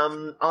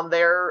on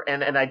there,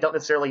 and I don't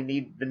necessarily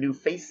need the new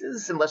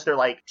faces unless they're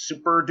like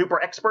super duper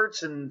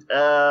experts. And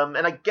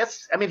I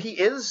guess, I mean, he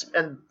is,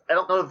 and I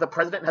don't know if the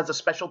president has a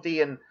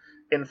specialty in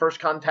first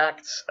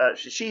contacts.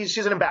 She's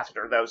an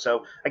ambassador though,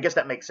 so I guess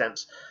that makes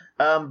sense.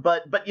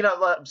 But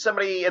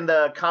somebody in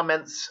the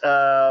comments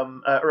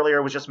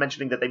earlier was just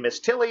mentioning that they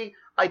miss Tilly.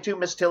 I too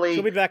miss Tilly.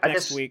 She'll be back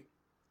next week.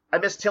 I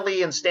miss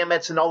Tilly and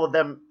Stamets and all of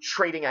them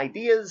trading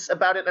ideas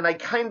about it, and I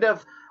kind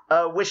of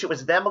wish it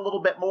was them a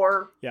little bit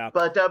more. Yeah.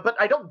 But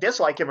I don't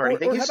dislike him or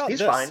anything.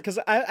 He's fine. Because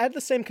I had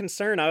the same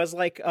concern. I was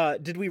like,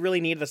 did we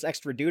really need this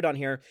extra dude on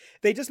here?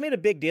 They just made a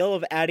big deal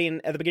of adding,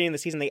 at the beginning of the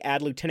season, they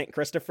add Lieutenant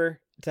Christopher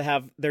to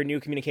have their new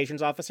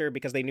communications officer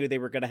because they knew they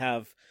were going to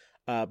have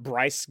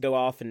Bryce go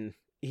off, and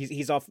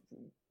he's off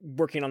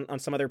working on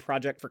some other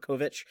project for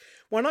Kovich.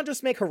 Why not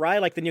just make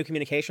Harai like the new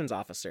communications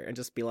officer and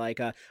just be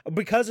like,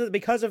 because of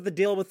the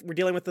deal we're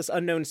dealing with this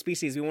unknown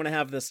species, we want to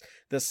have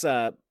this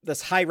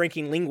high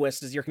ranking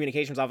linguist as your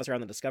communications officer on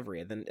the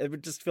Discovery. And then it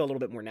would just feel a little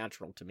bit more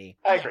natural to me.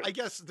 I agree. I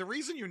guess the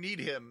reason you need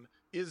him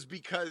is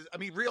because, I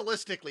mean,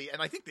 realistically,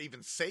 and I think they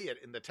even say it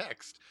in the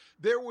text,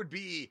 there would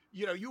be,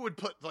 you would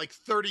put like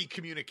 30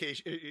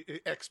 communication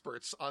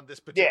experts on this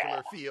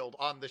particular field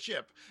on the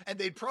ship,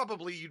 and you'd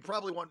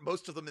probably want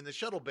most of them in the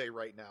shuttle bay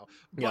right now.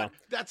 But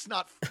that's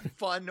not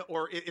fun,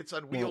 or it's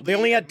unwieldy. Well, they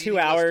only had 2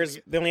 hours.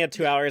 They only had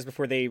 2 hours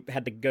before they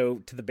had to go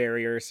to the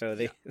barrier, so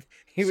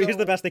he was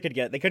the best they could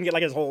get. They couldn't get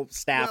like his whole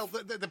staff.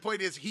 Well, the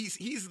point is,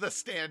 he's the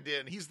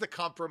stand-in. He's the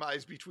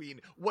compromise between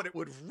what it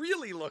would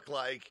really look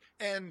like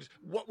and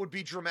what would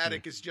be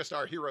dramatic is just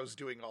our heroes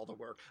doing all the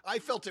work. I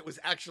felt it was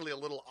actually a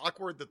little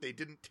awkward that they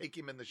didn't take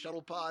him in the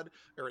shuttle pod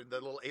or in the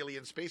little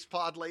alien space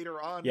pod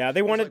later on. Yeah,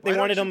 they wanted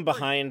him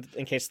behind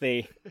in case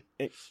they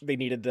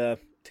needed to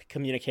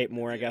communicate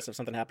more, I guess, if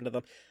something happened to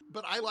them.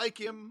 But I like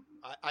him.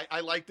 I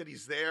like that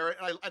he's there,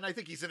 and I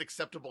think he's an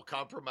acceptable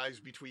compromise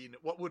between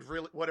what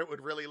it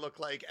would really look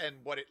like and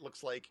what it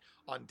looks like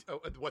on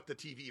what the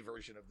TV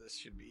version of this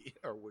should be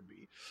or would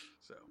be.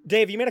 So,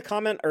 Dave, you made a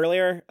comment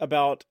earlier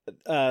about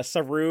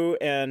Saru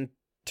and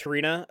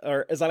Tarina,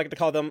 or as I like to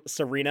call them,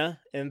 Serena,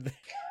 and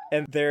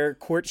their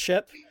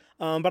courtship.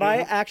 But I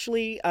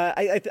actually,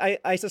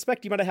 I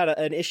suspect you might have had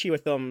an issue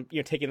with them,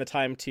 taking the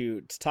time to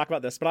talk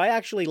about this. But I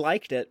actually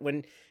liked it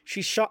when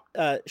she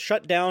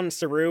shut down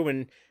Saru,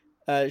 and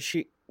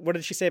what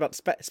did she say about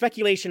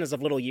speculation is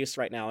of little use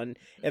right now? And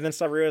then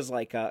Saru is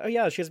like, oh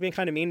yeah, she was being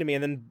kind of mean to me.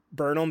 And then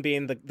Burnham,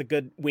 being the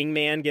good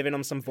wingman, giving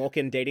him some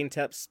Vulcan dating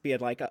tips, being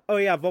like, oh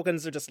yeah,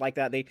 Vulcans are just like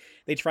that. They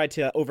try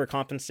to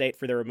overcompensate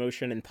for their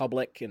emotion in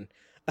public, and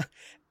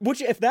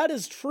which, if that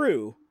is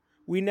true,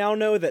 we now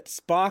know that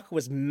Spock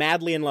was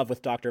madly in love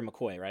with Dr.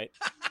 McCoy, right?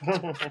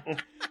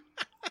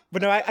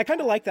 But no, I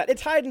kind of like that. It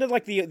tied into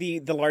like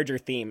the larger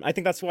theme. I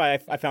think that's why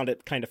I found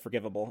it kind of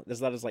forgivable.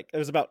 It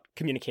was about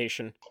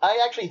communication.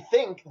 I actually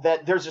think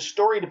that there's a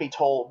story to be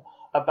told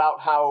about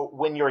how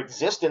when your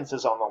existence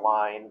is on the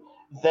line,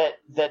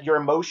 that your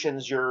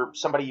emotions,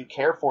 somebody you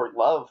care for,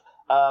 love,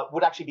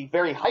 would actually be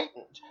very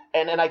heightened.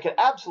 And I could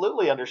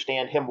absolutely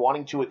understand him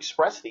wanting to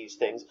express these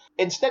things.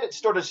 Instead, it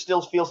sort of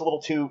still feels a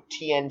little too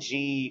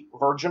TNG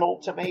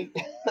virginal to me.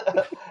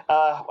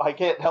 I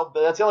can't help it.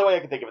 That's the only way I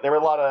can think of it. There were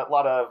a lot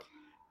of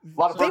they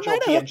virtual might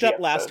have TNG hooked up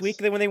episodes. last week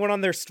when they went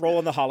on their stroll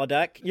on the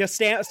holodeck.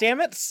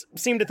 Stamets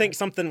seemed to think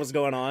something was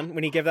going on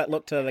when he gave that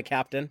look to the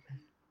captain.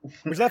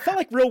 Which that felt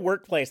like real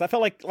workplace. That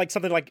felt like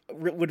something like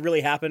would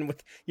really happen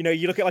with,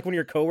 you look at like one of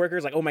your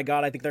coworkers, like, oh my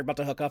god, I think they're about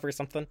to hook up or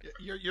something.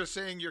 You're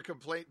saying your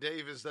complaint,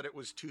 Dave, is that it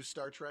was too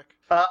Star Trek?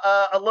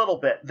 A little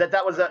bit.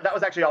 That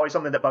was actually always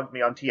something that bugged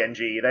me on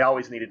TNG. They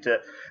always needed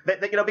to,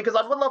 because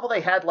on one level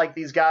they had like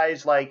these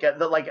guys like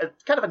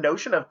kind of a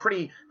notion of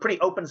pretty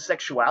open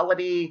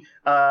sexuality.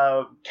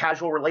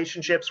 Casual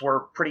relationships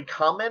were pretty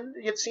common,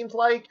 it seemed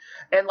like,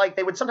 and like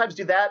they would sometimes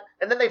do that,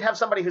 and then they'd have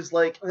somebody who's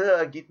like,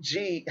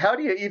 gee, how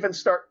do you even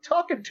start start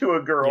talking to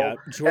a girl. Yeah,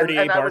 Jordy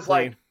and I was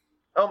Barkley. like,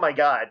 oh my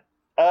god.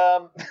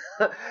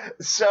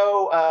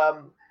 So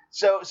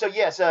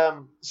yes,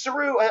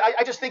 Saru.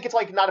 I just think it's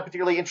like not a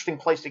particularly interesting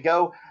place to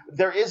go.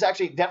 There is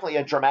actually definitely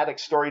a dramatic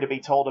story to be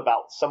told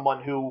about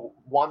someone who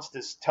wants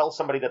to tell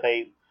somebody that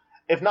they,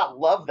 if not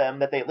love them,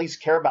 that they at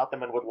least care about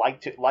them and would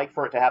like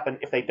for it to happen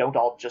if they don't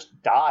all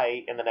just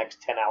die in the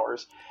next 10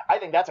 hours. I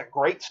think that's a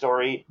great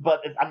story,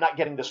 but I'm not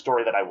getting the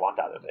story that I want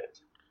out of it.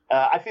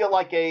 I feel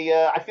like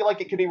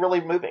it could be really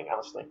moving,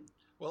 honestly.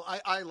 Well,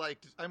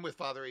 I'm with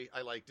Fathery.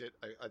 I liked it.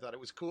 I thought it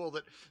was cool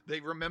that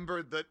they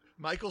remembered that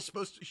Michael's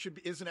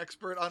is an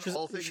expert on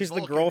all things. She's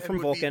Vulcan, the girl from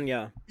Vulcan,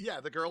 yeah. Yeah,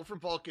 the girl from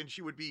Vulcan.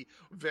 She would be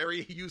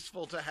very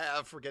useful to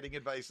have for getting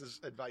advice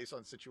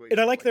on situations. And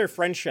I like their this.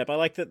 friendship. I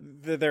like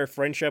their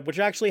friendship, which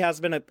actually has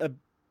been a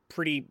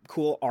pretty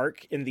cool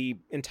arc in the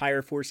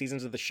entire 4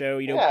 seasons of the show.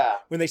 You know,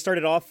 when they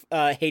started off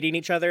hating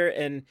each other,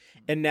 and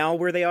now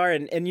where they are,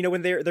 and you know,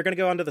 when they're going to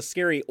go onto the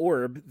scary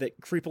orb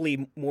that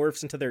creepily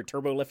morphs into their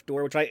turbo lift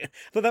door, which I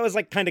thought that was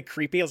like kind of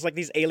creepy. It was like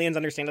these aliens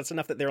understand us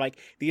enough that they're like,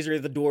 these are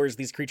the doors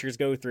these creatures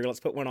go through.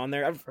 Let's put one on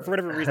there. For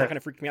whatever reason, that kind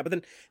of freaked me out. But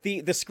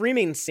then the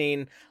screaming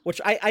scene,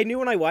 which I knew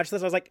when I watched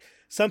this, I was like,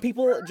 some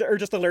people are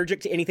just allergic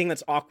to anything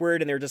that's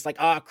awkward, and they're just like,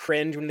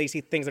 cringe when they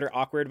see things that are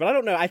awkward. But I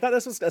don't know. I thought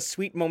this was a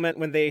sweet moment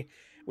when they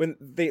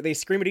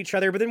scream at each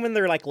other, but then when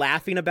they're like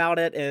laughing about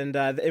it and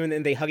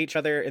they hug each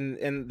other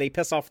and they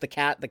piss off the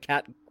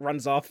cat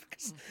runs off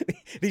because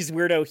these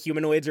weirdo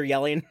humanoids are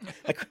yelling.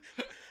 Like,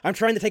 I'm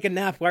trying to take a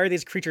nap. Why are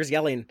these creatures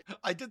yelling?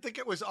 I did think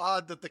it was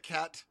odd that the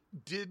cat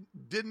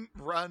didn't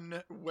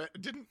run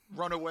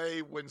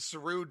away when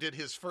Saru did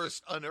his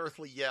first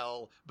unearthly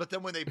yell, but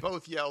then when they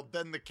both yelled,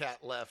 then the cat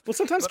left. Well,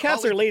 sometimes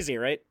cats are lazy,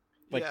 right?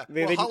 Like,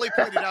 yeah. Holly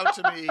pointed out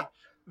to me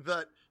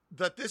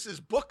that this is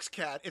Book's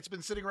cat. It's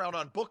been sitting around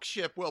on Book's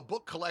ship. Well,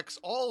 Book collects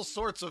all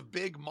sorts of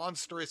big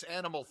monstrous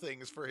animal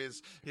things for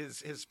his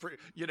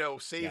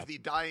save the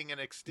dying and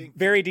extinct.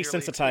 Very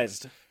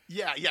desensitized.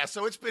 Yeah.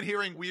 So it's been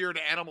hearing weird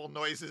animal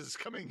noises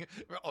coming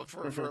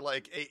for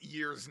like 8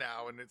 years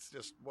now, and it's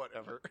just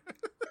whatever.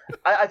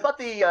 I thought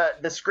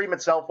the scream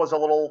itself was a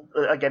little,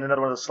 again,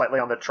 another one of those slightly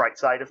on the trite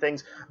side of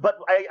things. But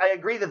I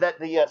agree that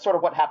the sort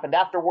of what happened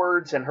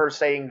afterwards, and her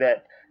saying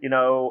that,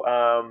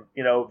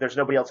 there's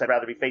nobody else I'd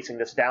rather be facing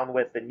this down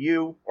with than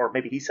you, or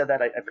maybe he said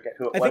that. I forget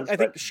who it was. I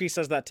think she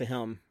says that to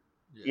him.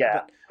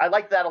 Yeah, I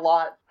like that a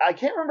lot. I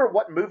can't remember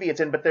what movie it's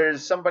in, but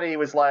there's somebody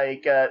was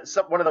like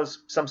some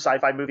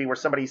sci-fi movie where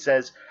somebody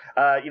says,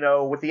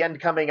 with the end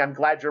coming, I'm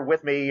glad you're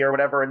with me or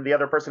whatever, and the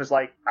other person is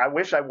like, I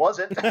wish I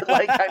wasn't.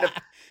 Like, kind of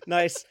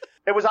nice.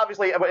 It was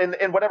obviously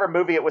in whatever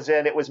movie it was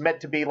in. It was meant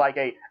to be like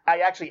I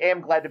actually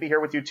am glad to be here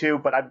with you too,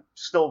 but I'm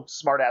still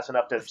smart ass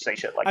enough to say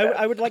shit like that.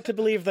 I would like to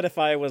believe that if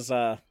I was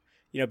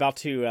about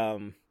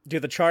to do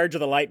the charge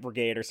of the Light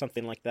Brigade or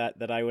something like that,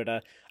 that I would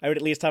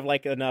at least have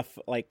like enough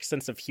like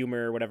sense of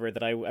humor or whatever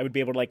that I would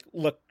be able to like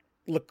look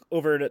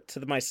over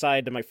to my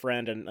side to my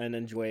friend and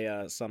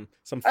enjoy some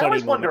funny. I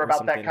always wonder moment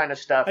about that kind of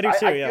stuff. I do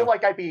too.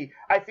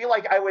 I feel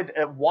like I would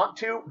want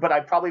to, but I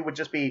probably would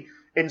just be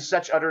in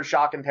such utter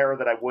shock and terror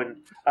that I wouldn't.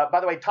 By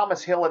the way,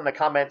 Thomas Hill in the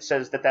comments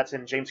says that's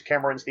in James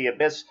Cameron's The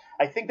Abyss.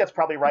 I think that's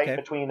probably right,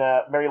 between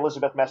Mary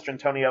Elizabeth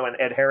Mastrantonio and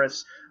Ed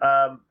Harris.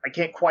 I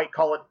can't quite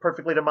call it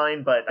perfectly to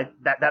mind, but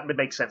that would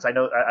make sense. I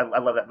know I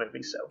love that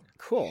movie. So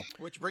cool.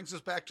 Which brings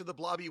us back to the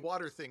blobby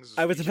water things.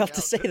 I was about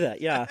to say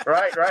that. Yeah.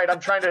 Right.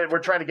 We're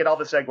trying to get all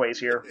the segues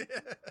here.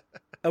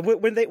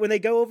 When they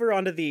go over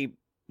onto the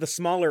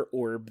smaller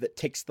orb that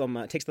takes them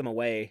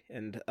away,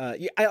 and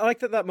I like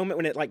that moment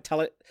when it like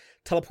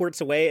teleports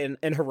away, and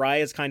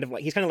Harai is kind of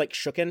like, he's kind of like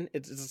shooken.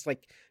 It's just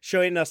like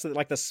showing us that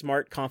like the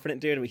smart,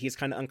 confident dude, he's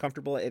kind of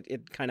uncomfortable.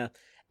 It kind of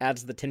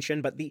adds the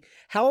tension. But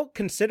how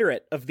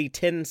considerate of the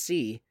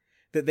 10C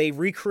that they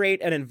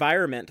recreate an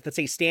environment that's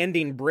a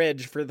standing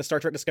bridge for the Star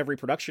Trek Discovery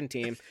production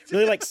team.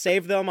 Really like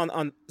save them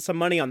on some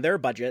money on their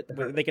budget.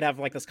 They could have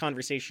like this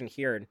conversation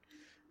here.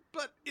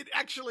 But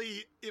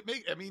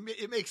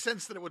it makes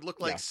sense that it would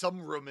look like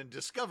some room in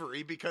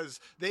Discovery,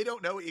 because they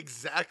don't know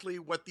exactly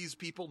what these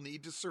people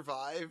need to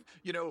survive.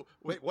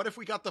 What if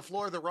we got the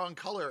floor the wrong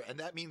color, and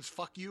that means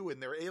fuck you in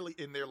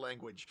their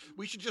language?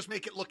 We should just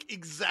make it look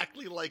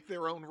exactly like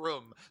their own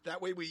room.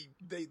 That way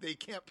they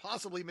can't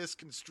possibly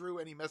misconstrue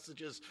any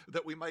messages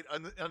that we might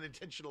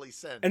unintentionally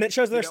send. And it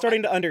shows they're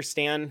starting to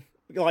understand.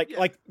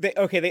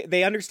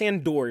 They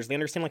understand doors. They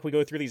understand like we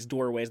go through these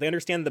doorways. They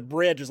understand the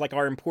bridge is like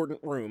our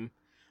important room.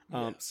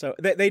 So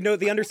they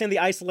understand the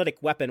isolytic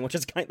weapon, which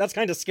is that's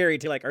kind of scary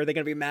too. Like, are they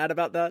going to be mad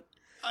about that?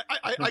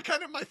 I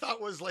kind of, my thought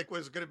was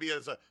going to be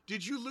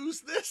did you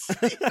lose this?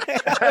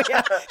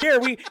 Yeah. Here,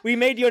 we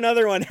made you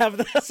another one. Have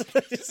this.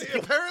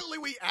 Apparently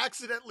we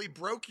accidentally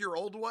broke your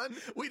old one.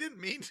 We didn't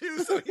mean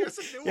to, so here's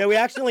a new one. Yeah, we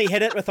accidentally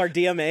hit it with our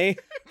DMA.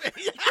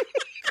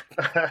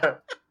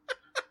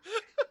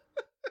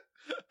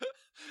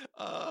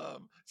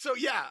 So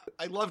yeah,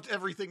 I loved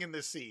everything in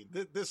this scene.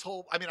 This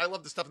whole, I mean, I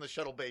love the stuff in the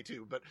shuttle bay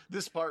too, but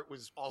this part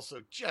was also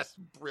just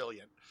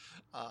brilliant.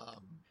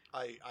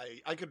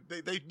 I could,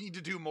 they need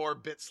to do more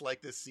bits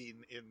like this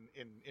scene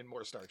in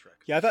more Star Trek.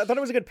 Yeah, I thought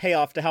it was a good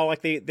payoff to how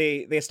like they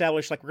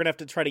established like we're gonna have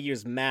to try to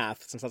use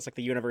math since that's like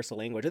the universal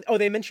language. Oh,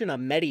 they mention a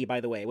METI,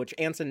 by the way, which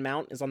Anson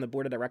Mount is on the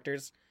board of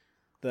directors.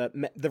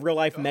 The real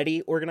life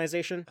METI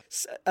organization.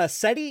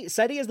 SETI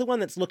is the one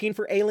that's looking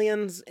for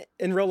aliens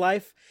in real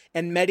life,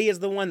 and METI is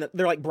the one that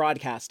they're like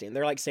broadcasting.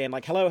 They're like saying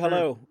like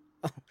hello,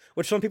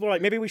 which some people are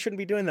like maybe we shouldn't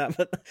be doing that.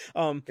 But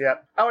yeah,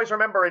 I always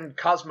remember in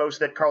Cosmos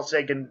that Carl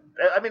Sagan.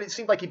 I mean, it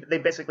seemed like they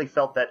basically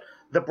felt that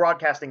the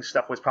broadcasting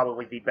stuff was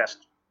probably the best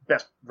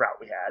route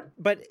we had.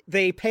 But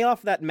they pay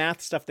off that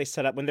math stuff they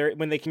set up when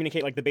they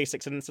communicate like the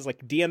basic sentences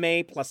like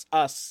DMA plus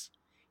us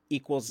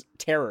equals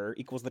terror,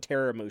 equals the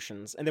terror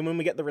emotions. And then when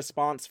we get the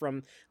response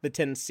from the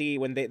 10C,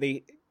 when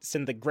they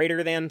send the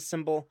greater than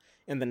symbol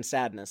and then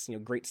sadness,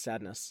 great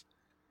sadness.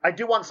 I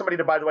do want somebody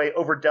to, by the way,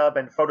 overdub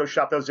and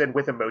Photoshop those in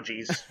with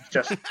emojis.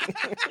 Just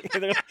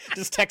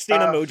texting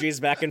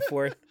emojis back and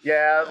forth.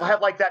 Yeah, I'll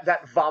have like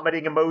that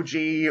vomiting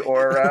emoji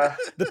or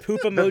the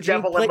poop emoji, the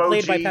devil emoji.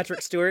 Played by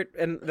Patrick Stewart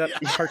and that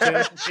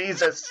cartoon.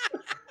 Jesus.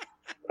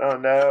 Oh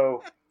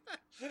no.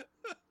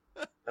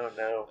 Oh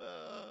no.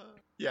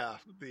 Yeah,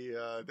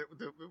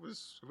 it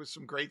was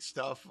some great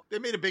stuff. They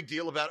made a big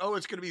deal about,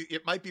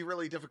 it might be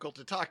really difficult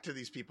to talk to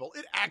these people.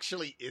 It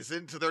actually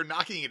isn't. They're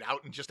knocking it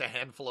out in just a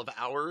handful of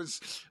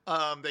hours.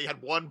 They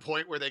had one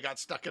point where they got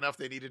stuck enough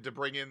they needed to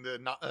bring in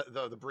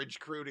the bridge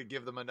crew to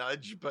give them a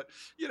nudge. But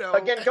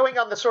again, going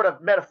on the sort of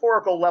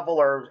metaphorical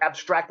level or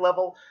abstract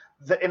level.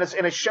 In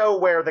a show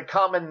where the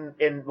common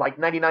in like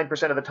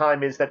 99% of the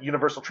time is that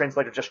Universal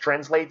Translator just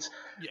translates,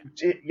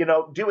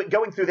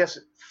 going through this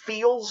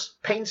feels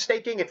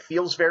painstaking. It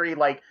feels very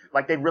like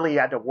they really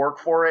had to work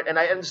for it,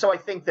 and so I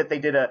think that they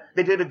did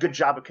a good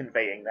job of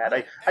conveying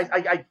that.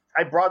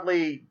 I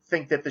broadly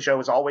think that the show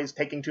is always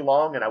taking too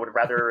long, and I would have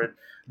rather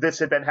this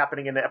had been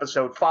happening in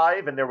episode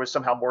 5, and there was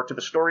somehow more to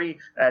the story,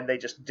 and they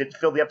just did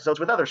fill the episodes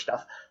with other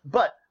stuff.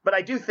 But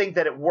I do think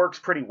that it works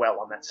pretty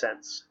well on that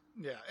sense.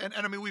 Yeah, and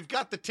I mean we've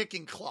got the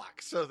ticking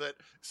clock so that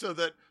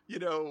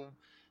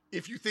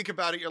if you think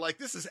about it, you're like,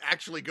 this is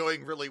actually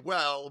going really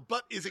well,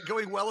 but is it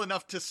going well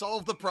enough to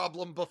solve the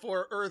problem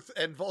before Earth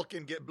and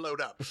Vulcan get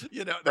blown up?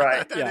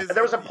 Right.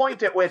 There was a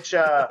point at which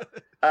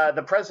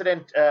the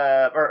president,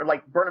 or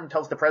like Burnham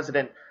tells the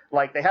president,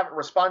 like they haven't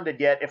responded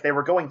yet. If they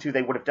were going to,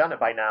 they would have done it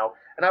by now.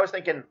 And I was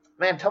thinking,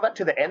 man, tell that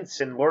to the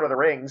Ents in Lord of the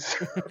Rings.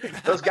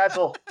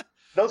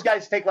 Those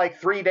guys take like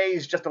 3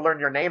 days just to learn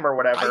your name or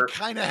whatever. I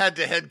kind of had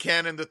to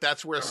headcanon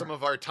that's where some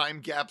of our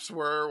time gaps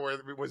were, where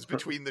it was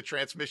between the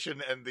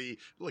transmission and the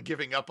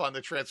giving up on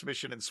the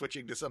transmission and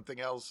switching to something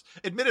else.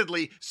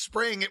 Admittedly,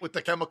 spraying it with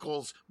the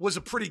chemicals was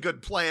a pretty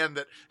good plan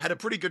that had a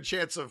pretty good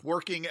chance of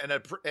working and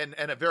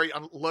a very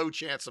low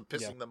chance of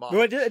pissing them off.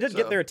 Well, it did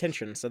get their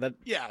attention, so that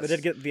they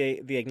did get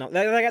the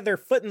acknowledgement. They got their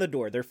foot in the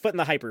door, their foot in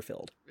the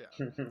hyperfield.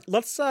 Yeah.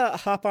 Let's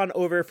hop on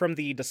over from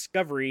the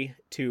Discovery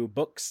to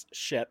Book's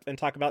ship and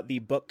talk about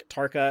the Book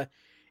Tarka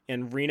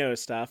and Reno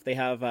stuff. They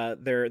have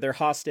their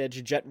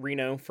hostage Jet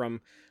Reno from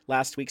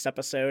last week's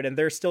episode, and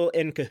they're still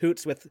in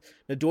cahoots with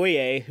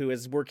Ndoye, who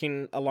is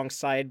working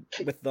alongside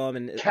with them.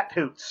 And cat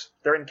hoots.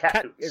 They're in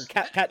cat hoots.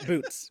 Cat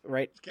boots,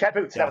 right? Cat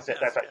boots. That was it.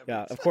 That's right.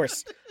 Yeah, of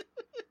course.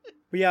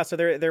 But yeah, so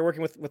they're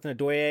working with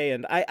Ndoye,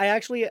 and I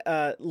actually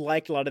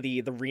liked a lot of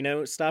the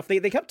Reno stuff. They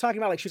kept talking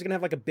about like she was gonna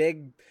have like a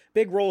big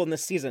role in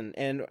this season,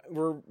 and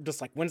we're just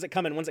like, when's it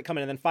coming?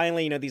 And then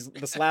finally,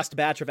 this last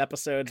batch of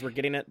episodes, we're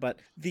getting it. But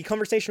the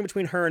conversation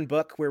between her and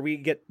Book, where we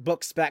get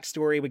Book's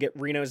backstory, we get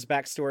Reno's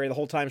backstory. The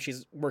whole time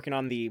she's working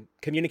on the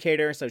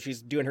communicator, so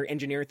she's doing her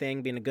engineer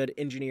thing, being a good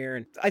engineer.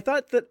 And I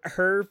thought that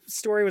her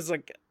story was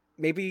like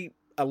maybe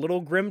a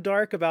little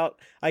grimdark about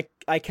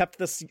I kept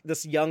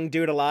this young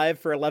dude alive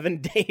for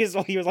 11 days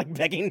while he was like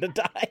begging to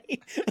die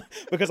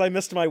because I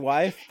missed my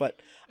wife.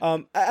 But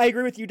I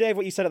agree with you, Dave,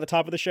 what you said at the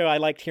top of the show. I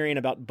liked hearing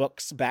about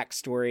Book's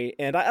backstory,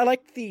 and I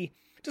liked the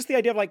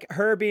idea of like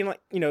her being like,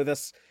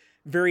 this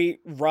very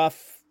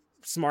rough,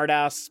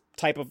 smartass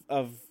type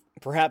of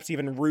perhaps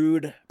even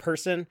rude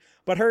person,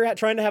 but her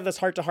trying to have this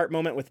heart-to-heart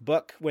moment with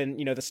Book when,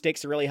 the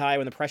stakes are really high,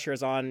 when the pressure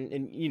is on,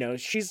 and,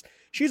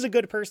 she's a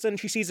good person.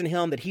 She sees in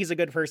him that he's a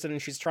good person,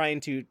 and she's trying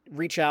to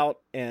reach out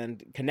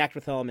and connect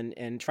with him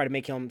and try to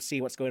make him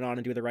see what's going on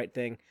and do the right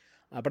thing.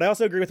 But I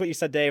also agree with what you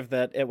said, Dave,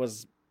 that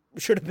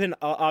should have been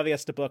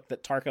obvious to Book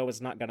that Tarka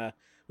was not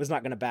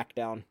gonna back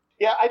down.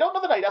 Yeah, I don't know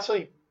that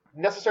I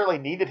necessarily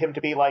needed him to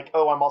be like,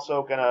 oh, I'm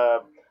also gonna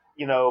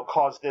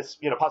cause this,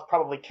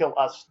 probably kill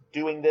us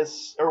doing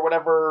this or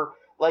whatever.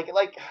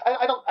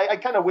 I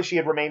kind of wish he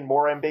had remained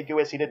more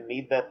ambiguous. He didn't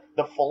need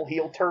the full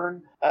heel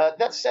turn.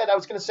 That said, I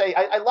was going to say,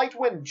 I liked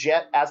when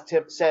Jet asked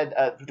him, said,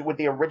 would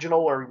the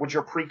original or would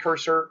your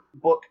precursor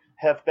book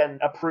have been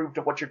approved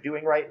of what you're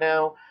doing right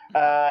now?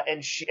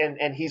 And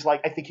he's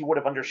like, I think he would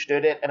have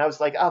understood it. And I was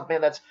like, oh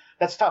man,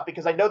 that's tough,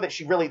 because I know that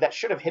that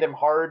should have hit him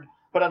hard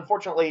but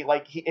unfortunately,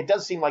 like it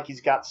does seem like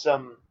he's got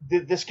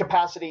this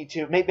capacity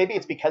to maybe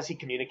it's because he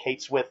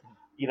communicates with,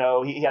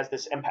 he has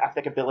this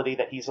empathic ability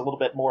that he's a little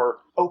bit more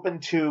open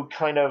to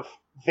kind of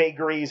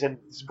vagaries and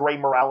gray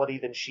morality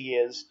than she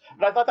is.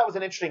 But I thought that was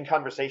an interesting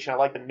conversation. I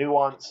like the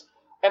nuance.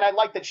 And I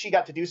like that she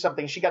got to do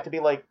something. She got to be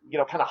like,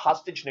 kind of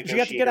hostage negotiator. She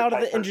got to get out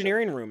of the person.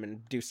 engineering room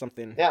and do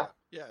something. Yeah.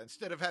 Yeah,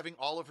 instead of having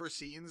all of her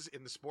scenes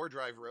in the Spore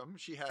Drive room,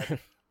 she had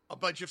a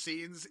bunch of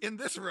scenes in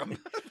this room.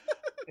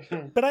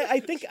 But I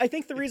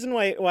think the reason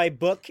why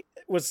Book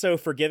was so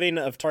forgiving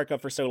of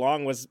Tarka for so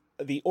long was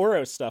the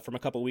Oro stuff from a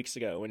couple weeks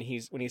ago when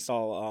he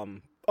saw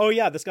oh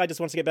yeah, this guy just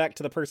wants to get back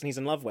to the person he's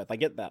in love with. I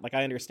get that. Like,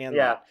 I understand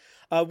that.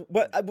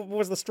 What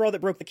was the straw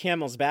that broke the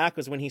camel's back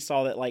was when he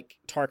saw that, like,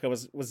 Tarka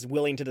was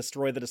willing to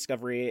destroy the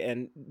Discovery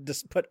and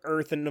just put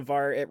Earth and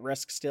Navarre at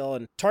risk still.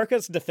 And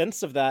Tarka's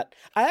defense of that,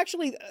 I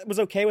actually was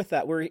okay with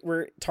that,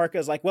 where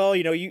Tarka's like, well,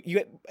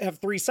 you have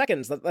 3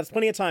 seconds. That's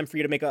plenty of time for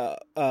you to make a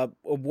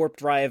warp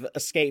drive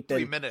escape.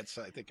 3 minutes,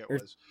 I think it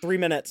was. 3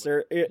 minutes.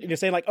 Or you're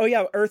saying, like, oh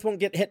yeah, Earth won't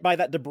get hit by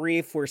that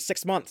debris for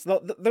 6 months.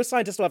 Those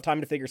scientists will have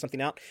time to figure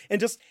something out. And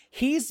just,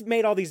 he's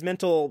made all these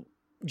mental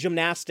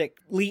gymnastic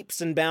leaps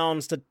and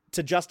bounds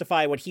to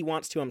justify what he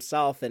wants to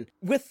himself. And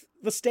with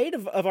the state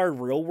of our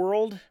real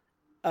world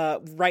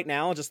right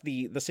now, just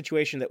the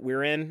situation that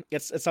we're in,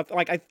 it's something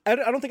like, I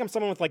don't think I'm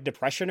someone with like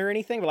depression or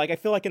anything, but like I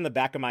feel like in the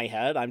back of my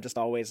head I'm just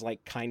always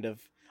like kind of,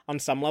 on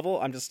some level,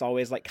 I'm just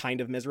always like kind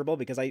of miserable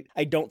because I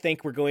don't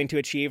think we're going to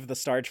achieve the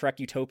Star Trek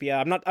utopia.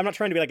 I'm not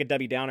trying to be like a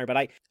Debbie Downer, but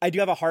I do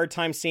have a hard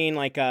time seeing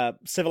like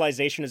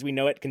civilization as we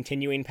know it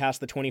continuing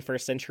past the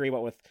 21st century.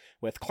 What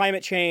with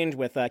climate change,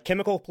 with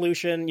chemical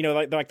pollution,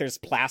 like there's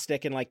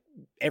plastic in like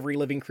every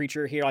living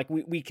creature here. Like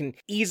we can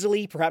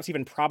easily, perhaps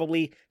even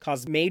probably,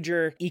 cause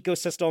major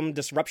ecosystem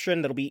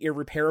disruption that'll be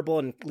irreparable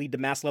and lead to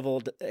mass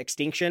level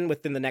extinction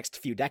within the next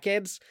few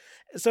decades.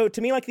 So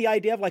to me, like the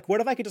idea of like, what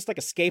if I could just like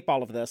escape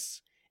all of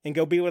this and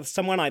go be with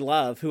someone I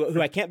love who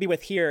I can't be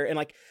with here. And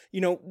like,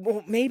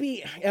 well,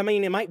 maybe, I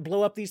mean, it might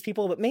blow up these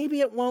people, but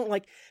maybe it won't.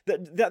 Like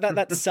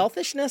that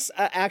selfishness,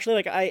 actually,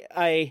 like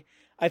I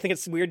think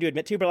it's weird to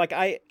admit to, but like,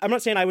 I'm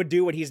not saying I would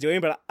do what he's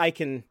doing, but I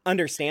can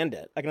understand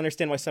it. I can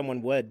understand why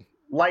someone would.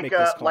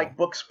 Like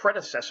Book's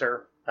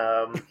predecessor,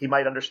 he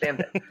might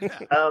understand it.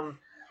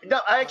 No,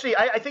 I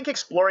think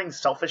exploring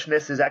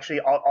selfishness is actually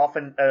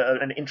often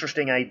an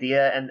interesting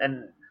idea,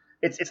 and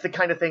it's the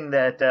kind of thing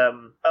that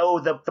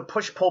the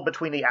push-pull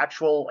between the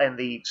actual and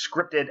the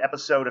scripted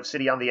episode of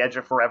City on the Edge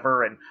of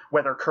Forever, and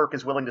whether Kirk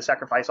is willing to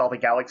sacrifice all the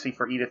galaxy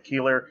for Edith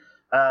Keeler,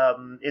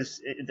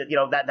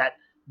 that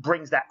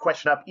brings that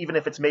question up, even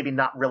if it's maybe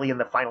not really in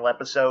the final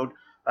episode.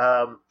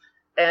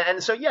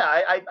 And so yeah,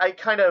 I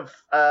kind of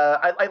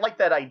I like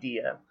that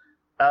idea.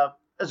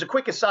 As a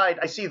quick aside,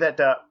 I see that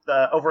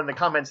over in the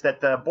comments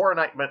that the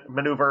Boronite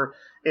maneuver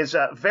is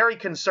very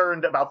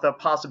concerned about the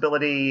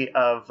possibility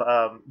of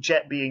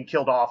Jet being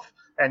killed off,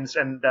 and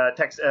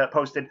text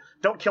posted,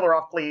 "Don't kill her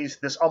off, please.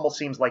 This almost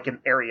seems like an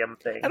Arium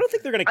thing." I don't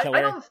think they're going to kill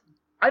her.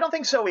 I don't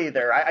think so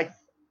either.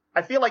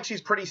 I feel like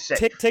she's pretty safe.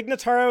 Tig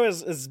Notaro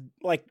is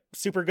like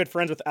super good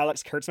friends with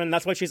Alex Kurtzman.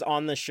 That's why she's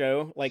on the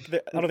show. Like, I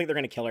don't think they're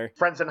going to kill her.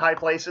 Friends in high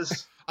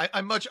places.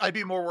 I'd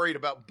be more worried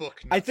about Book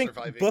not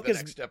surviving the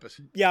next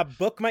episode. Yeah,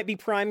 Book might be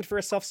primed for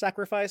a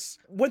self-sacrifice.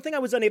 One thing I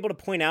was unable to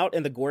point out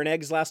in the Gorn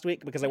eggs last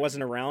week because I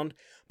wasn't around,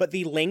 but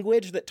the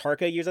language that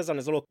Tarka uses on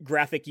his little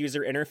graphic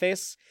user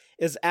interface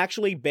is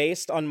actually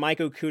based on Mike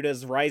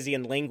Okuda's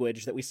Ryzian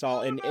language that we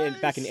saw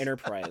back in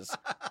Enterprise.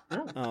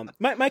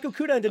 Mike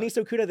Okuda and Denise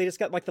Okuda, they just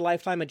got like the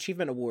Lifetime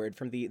Achievement Award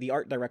from the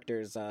art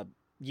directors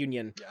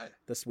union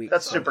this week.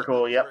 That's super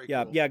cool. Yep.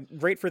 Yeah,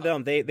 great for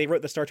them. They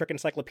wrote the Star Trek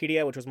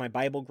Encyclopedia, which was my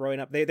Bible growing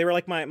up. They were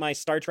like my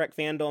Star Trek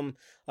fandom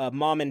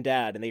mom and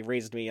dad, and they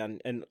raised me on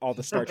all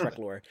the Star Trek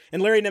lore.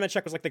 And Larry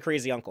Nemechek was like the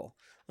crazy uncle.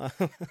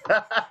 It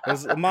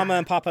was Mama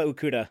and Papa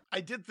Okuda.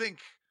 I did think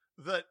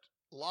that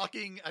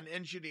locking an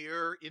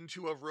engineer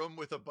into a room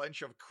with a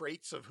bunch of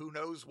crates of who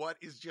knows what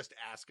is just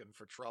asking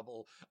for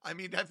trouble. I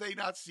mean, have they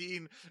not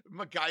seen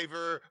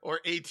MacGyver or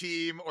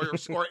A-Team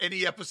or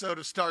any episode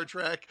of Star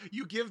Trek?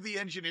 You give the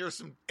engineer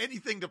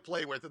anything to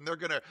play with, and they're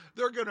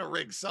gonna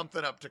rig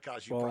something up to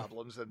cause you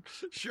problems. And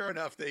sure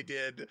enough, they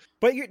did.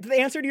 But the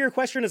answer to your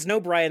question is no,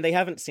 Brian. They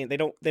haven't seen. They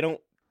don't know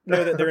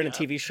that they're in a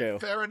TV show.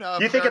 Fair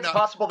enough. You think it's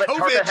possible that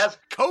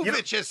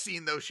Kovich has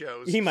seen those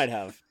shows? He might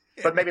have.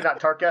 But maybe not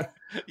Tarka.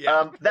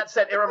 Yeah. That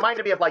said, it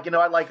reminded me of I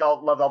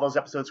love all those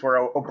episodes where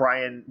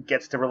O'Brien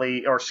gets to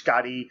really, or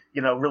Scotty,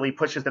 really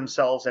pushes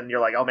themselves, and you're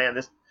like, oh man,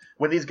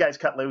 when these guys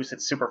cut loose,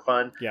 it's super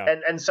fun. Yeah.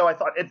 And so I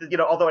thought,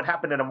 although it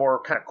happened in a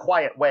more kind of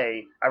quiet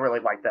way, I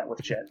really liked that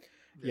with Jet.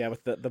 Yeah,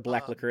 with the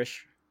black licorice.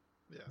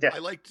 Yeah. I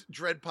liked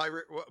Dread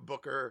Pirate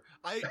Booker.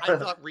 I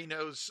thought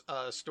Reno's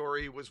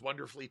story was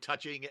wonderfully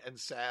touching and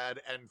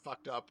sad and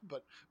fucked up,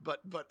 but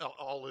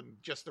all in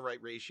just the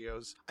right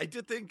ratios. I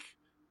did think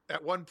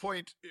at one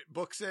point,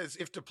 Book says,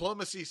 if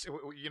diplomacy,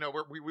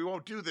 we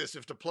won't do this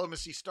if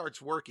diplomacy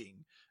starts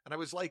working. And I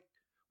was like,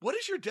 what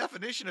is your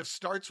definition of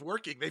starts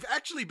working? They've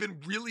actually been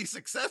really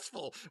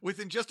successful.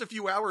 Within just a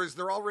few hours,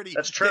 they're already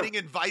getting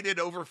invited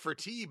over for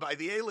tea by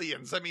the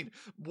aliens. I mean,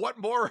 what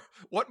more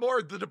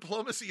the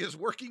diplomacy is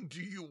working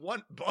do you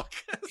want, Book?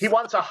 He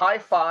wants a high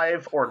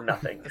five or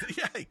nothing.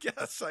 Yeah, I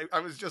guess. I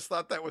was just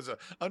thought that was an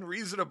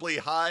unreasonably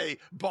high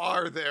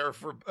bar there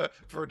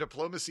for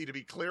diplomacy to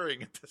be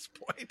clearing at this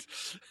point.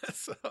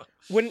 So.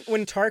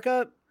 When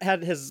Tarka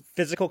had his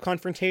physical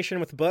confrontation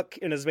with Book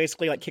and is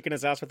basically like kicking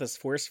his ass with his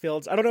force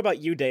fields, I don't know about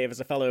you, Dave, as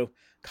a fellow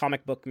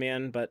comic book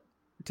man, but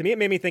to me it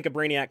made me think of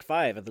Brainiac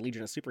 5 of the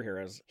Legion of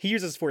Superheroes. He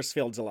uses force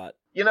fields a lot.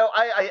 You know,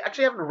 I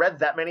actually haven't read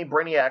that many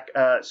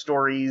Brainiac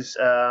stories.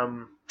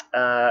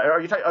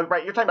 Are you talking?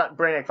 Right, you're talking about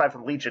Brainiac 5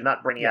 from Legion,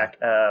 not Brainiac,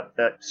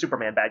 the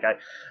Superman bad guy.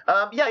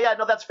 Yeah,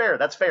 no, that's fair.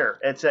 That's fair.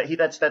 It's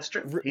that's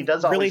true. He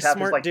does always really have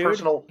his smart like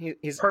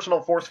dude.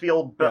 personal force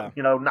field,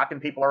 knocking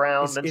people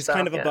around. He's stuff.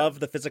 kind of above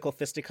the physical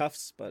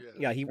fisticuffs, but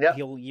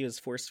he'll use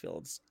force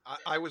fields.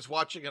 I was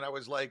watching and I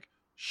was like,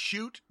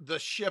 shoot the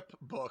ship,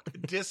 Book.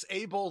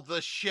 Disable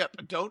the ship.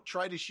 Don't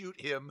try to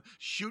shoot him.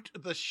 Shoot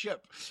the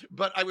ship.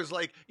 But I was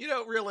like,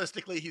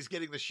 realistically, he's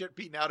getting the shit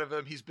beaten out of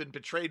him. He's been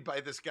betrayed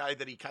by this guy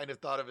that he kind of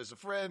thought of as a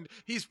friend.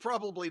 He's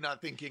probably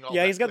not thinking all that.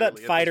 Yeah, he's got that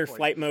fight or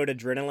flight mode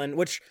adrenaline,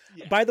 which,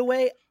 by the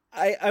way,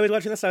 I was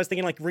watching this, I was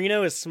thinking, like,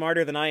 Reno is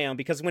smarter than I am,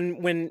 because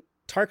when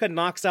Tarka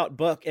knocks out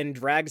Book and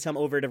drags him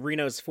over to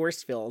Reno's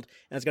force field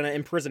and is going to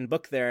imprison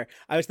Book there,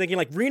 I was thinking,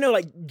 like, Reno,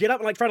 like, get up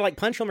and, like, try to, like,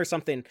 punch him or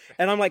something.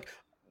 And I'm like,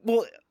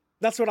 well,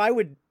 that's what I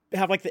would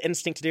have like the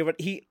instinct to do, but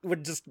he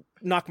would just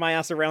knock my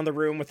ass around the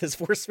room with his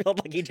force field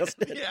like he just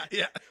did.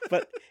 Yeah.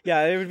 But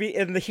yeah, it would be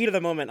in the heat of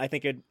the moment. I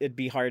think it'd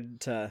be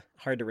hard to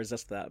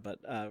resist that. But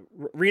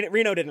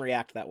Reno didn't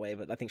react that way,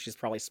 but I think she's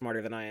probably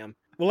smarter than I am.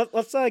 Well,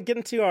 let's get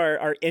into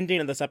our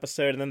ending of this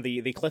episode and then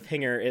the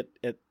cliffhanger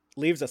it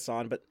leaves us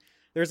on. But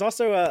there's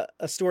also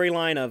a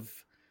storyline of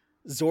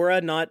Zora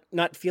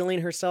not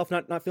feeling herself,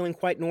 not feeling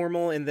quite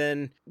normal, and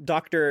then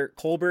Dr.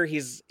 Culber,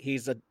 he's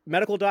a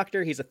medical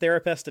doctor, he's a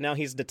therapist, and now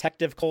he's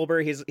Detective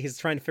Culber. He's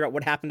trying to figure out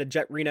what happened to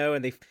Jet Reno,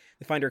 and they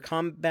find her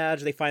comm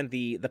badge, they find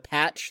the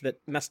patch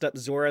that messed up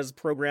Zora's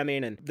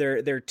programming, and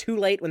they're too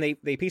late when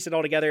they piece it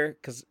all together,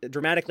 because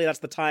dramatically that's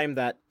the time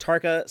that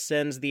Tarka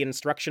sends the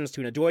instructions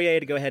to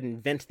Nadoye to go ahead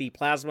and vent the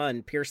plasma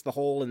and pierce the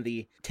hole in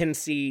the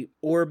 10C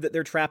orb that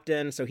they're trapped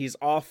in, so he's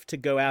off to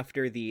go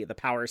after the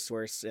power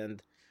source,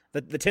 and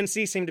the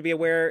 10C seem to be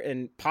aware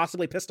and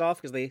possibly pissed off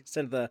because they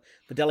send the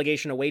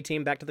delegation away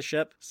team back to the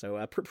ship.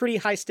 So pretty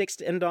high stakes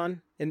to end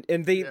on, and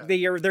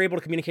they're able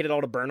to communicate it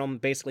all to Burnham.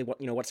 Basically,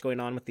 what's going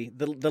on with the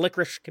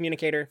licorice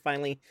communicator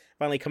finally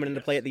coming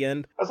into play at the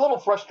end. I was a little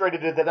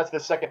frustrated that that's the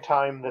second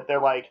time that they're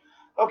like,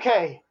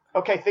 okay,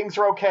 things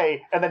are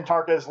okay, and then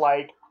Tarka's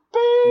like,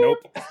 beep.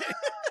 Nope.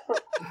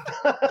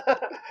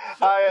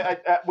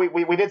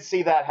 We did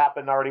see that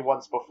happen already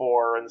once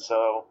before, and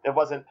so it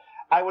wasn't.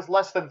 I was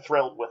less than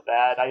thrilled with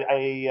that.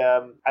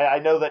 I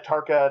know that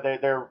Tarka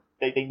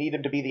they need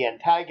him to be the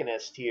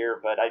antagonist here,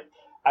 but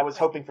I was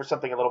hoping for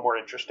something a little more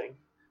interesting.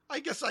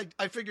 I guess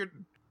I figured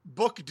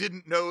Book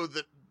didn't know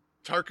that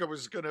Tarka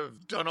was going to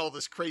have done all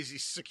this crazy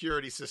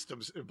security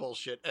systems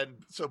bullshit, and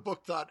so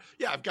Book thought,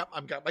 yeah, I've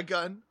got my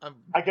gun.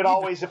 I could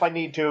always, if I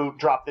need to,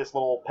 drop this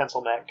little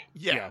pencil neck.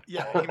 Yeah. He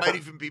might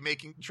even be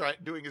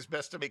doing his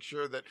best to make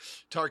sure that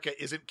Tarka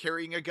isn't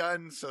carrying a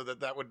gun, so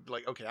that would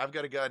like, okay, I've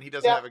got a gun. He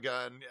doesn't have a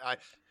gun. I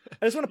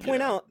just want to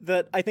point out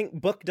that I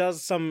think Book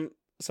does some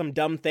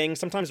dumb things.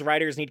 Sometimes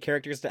writers need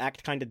characters to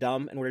act kind of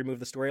dumb in order to move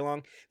the story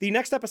along. The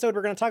next episode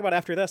we're going to talk about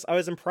after this, I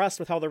was impressed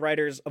with how the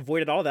writers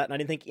avoided all that, and I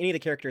didn't think any of the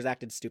characters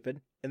acted stupid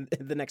in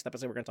the next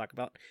episode we're going to talk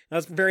about. And I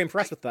was very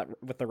impressed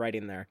with the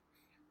writing there.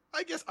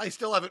 I guess I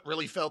still haven't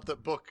really felt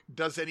that Book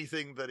does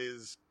anything that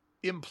is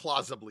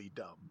implausibly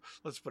dumb.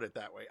 Let's put it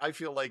that way. I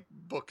feel like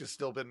Book has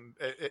still been,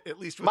 at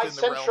least within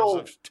the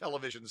realms of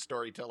television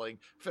storytelling.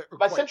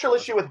 My central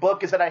issue with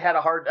Book is that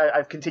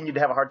I've continued to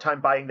have a hard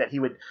time buying that he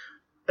would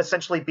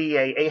essentially be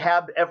a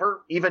Ahab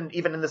even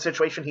in the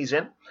situation he's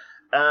in.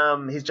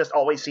 He's just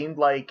always seemed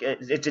like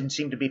it didn't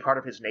seem to be part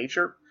of his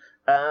nature.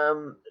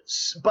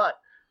 But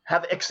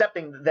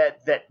accepting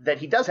that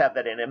he does have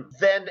that in him,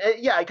 then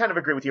I kind of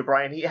agree with you,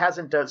 Brian. He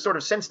hasn't sort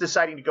of since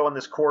deciding to go on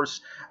this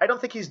course. I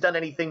don't think he's done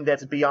anything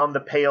that's beyond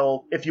the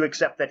pale if you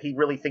accept that he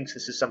really thinks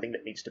this is something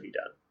that needs to be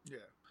done.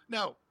 Yeah.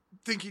 Now,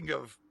 thinking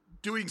of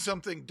doing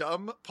something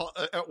dumb,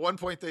 at one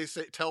point they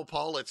tell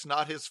Paul it's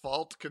not his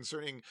fault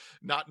concerning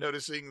not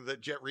noticing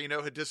that Jet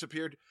Reno had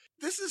disappeared.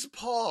 This is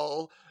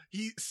Paul.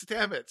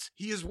 Stamets.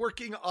 He is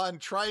working on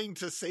trying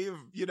to save,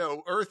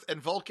 Earth and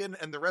Vulcan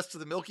and the rest of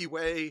the Milky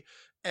Way.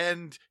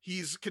 And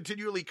he's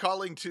continually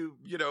calling to,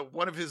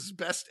 one of his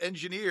best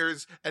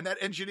engineers, and that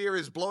engineer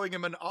is blowing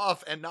him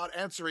off and not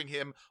answering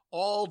him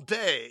all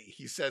day.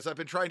 He says, I've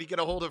been trying to get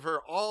a hold of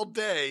her all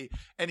day,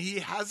 and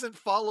he hasn't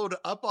followed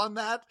up on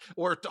that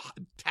or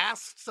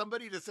tasked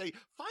somebody to say,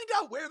 find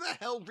out where the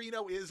hell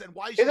Reno is and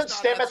why she's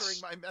not answering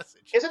my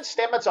message. Isn't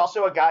Stamets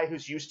also a guy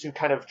who's used to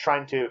kind of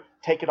trying to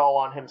take it all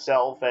on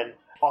himself and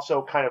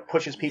also kind of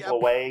pushes people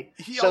away?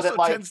 He also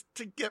tends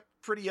to get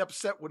pretty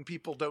upset when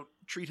people don't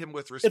treat him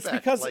with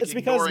respect. It's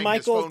because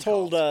Michael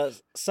told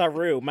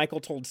Saru,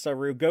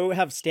 go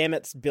have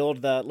Stamets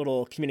build the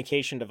little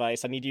communication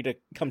device. I need you to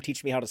come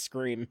teach me how to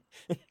scream.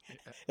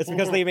 It's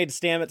because they made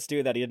Stamets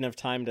do that. He didn't have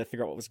time to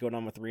figure out what was going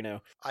on with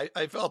Reno.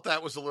 I felt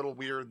that was a little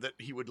weird that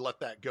he would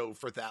let that go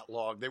for that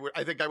long.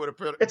 I think I would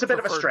have It's a bit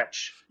of a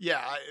stretch. Yeah,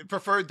 I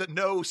preferred that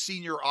no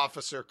senior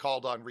officer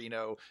called on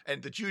Reno,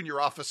 and the junior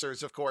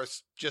officers, of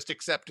course, just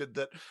accepted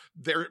that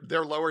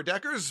they're lower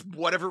deckers.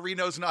 Whatever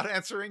Reno's not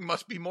answering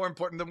must be more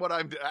important than what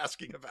I'm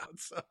asking about.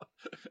 So.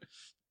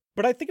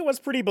 But I think it was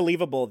pretty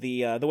believable,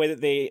 the way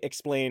that they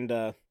explained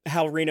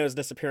how Reno's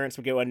disappearance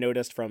would go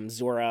unnoticed from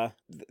Zora.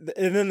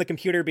 And then the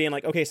computer being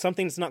like, okay,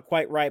 something's not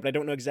quite right, but I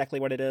don't know exactly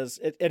what it is.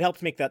 It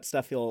helped make that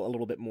stuff feel a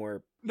little bit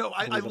more No,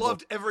 I believable.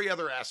 loved every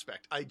other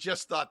aspect. I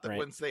just thought that Right.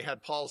 once they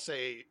had Paul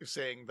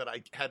saying that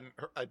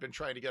I'd been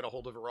trying to get a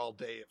hold of her all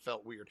day, it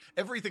felt weird.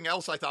 Everything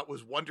else I thought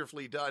was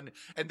wonderfully done.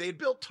 And they had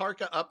built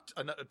Tarka up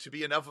to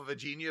be enough of a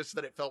genius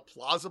that it felt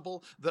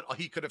plausible that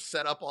he could have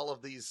set up all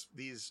of these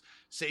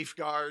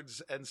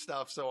safeguards and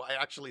stuff. So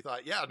I actually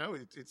thought, yeah, no,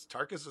 it's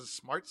Tarka's a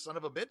smart son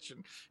of a bitch.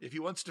 And if he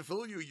wants to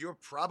fool you, you're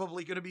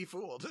probably going to be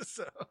fooled.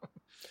 So.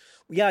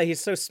 Yeah,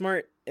 he's so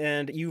smart,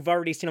 and you've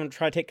already seen him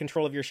try to take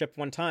control of your ship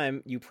one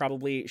time. You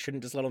probably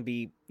shouldn't just let him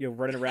be,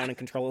 running around and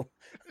control.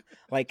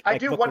 I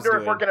do wonder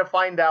if we're going to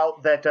find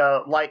out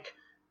that,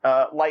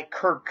 like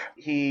Kirk,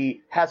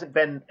 he hasn't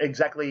been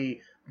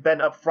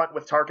upfront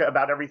with Tarka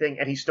about everything,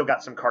 and he's still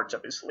got some cards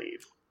up his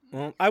sleeve.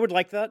 Well, I would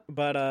like that,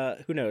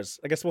 but who knows?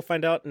 I guess we'll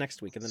find out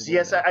next week. And then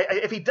Yes,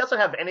 if he doesn't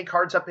have any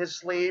cards up his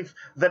sleeve,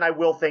 then I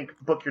will think,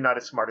 Book, you're not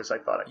as smart as I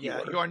thought you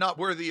were. You are not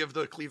worthy of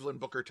the Cleveland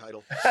Booker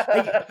title.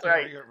 That's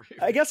right.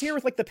 I guess here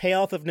with the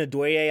payoff of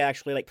Ndoye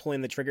actually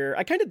pulling the trigger,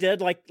 I kind of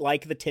did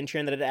like the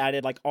tension that it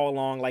added all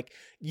along.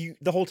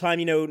 The whole time,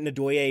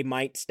 Ndoye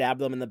might stab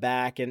them in the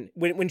back, and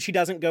when she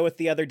doesn't go with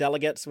the other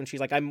delegates, when she's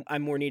like, I'm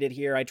more needed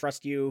here. I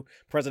trust you,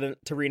 President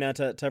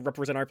Tarina, to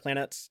represent our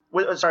planets.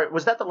 Was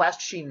that the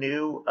last she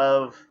knew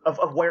of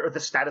where the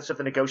status of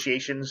the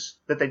negotiations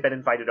that they'd been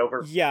invited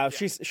over? Yeah.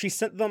 She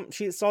sent them.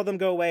 She saw them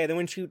go away. And then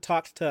when she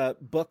talked to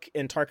Book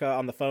and Tarka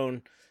on the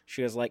phone,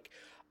 she was like,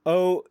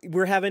 "Oh,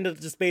 we're having to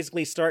just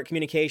basically start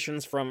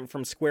communications from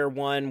square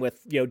one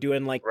with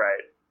doing right.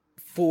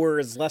 4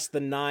 is less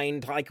than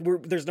 9.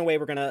 There's no way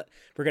we're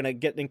gonna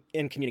get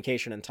in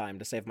communication in time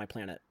to save my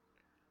planet."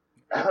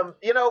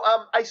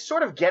 I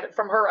sort of get it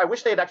from her. I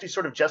wish they had actually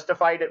sort of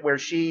justified it, where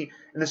she,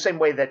 in the same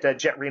way that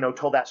Jet Reno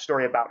told that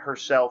story about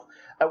herself,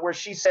 where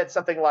she said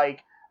something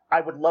like, I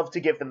would love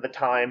to give them the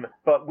time,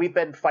 but we've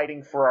been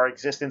fighting for our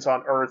existence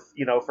on Earth,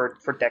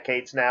 for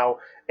decades now.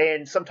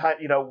 And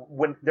sometimes,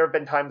 when there have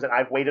been times that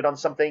I've waited on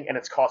something and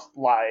it's cost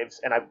lives,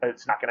 and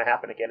it's not going to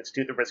happen again.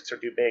 The risks are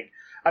too big.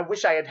 I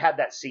wish I had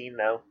that scene,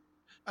 though.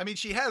 I mean,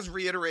 she has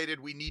reiterated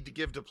we need to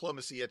give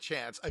diplomacy a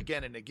chance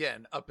again and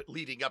again,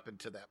 leading up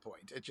into that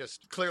point. It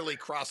just clearly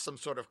crossed some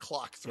sort of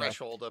clock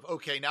threshold of,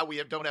 okay, now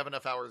we don't have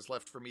enough hours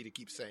left for me to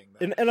keep saying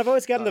that. And I've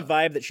always gotten the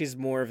vibe that she's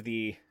more of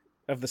the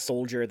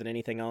soldier than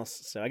anything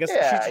else. So I guess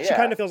she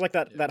kind of feels like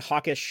that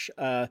hawkish,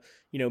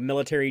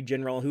 military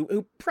general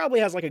who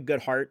probably has a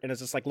good heart and is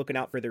just looking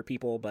out for their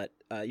people, but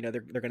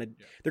they're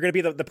gonna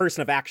be the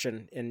person of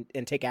action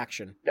and take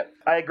action. Yeah,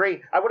 I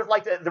agree. I would have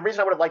liked the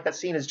reason I would have liked that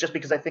scene is just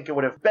because I think it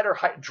would have better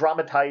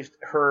dramatized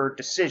her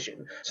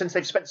decision. Since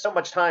they've spent so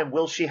much time,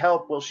 will she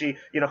help? Will she?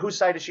 Whose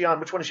side is she on?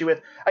 Which one is she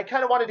with? I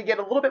kind of wanted to get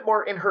a little bit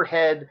more in her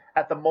head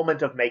at the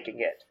moment of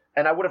making it.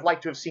 And I would have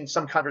liked to have seen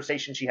some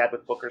conversation she had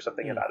with Book or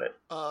something about it.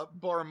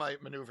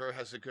 Boromite Maneuver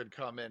has a good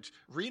comment.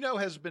 Reno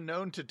has been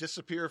known to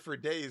disappear for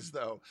days,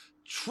 though.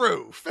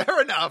 True.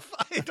 Fair enough.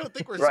 I don't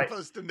think we're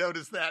supposed to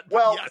notice that.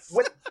 Well, yes.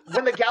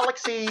 when the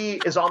galaxy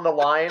is on the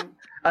line,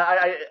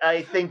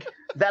 I think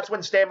that's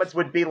when Stamets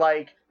would be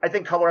like, I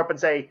think, color up and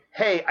say,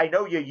 hey, I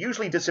know you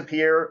usually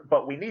disappear,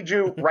 but we need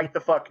you right the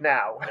fuck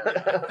now.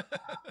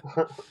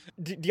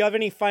 Do you have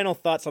any final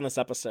thoughts on this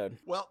episode?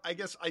 Well, I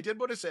guess I did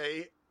want to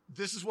say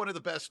this is one of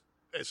the best,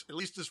 at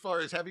least as far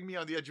as having me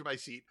on the edge of my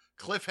seat,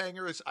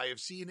 cliffhangers I have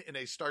seen in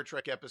a Star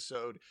Trek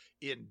episode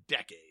in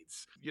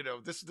decades.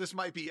 This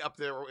might be up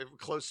there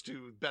close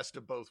to best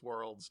of both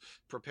worlds.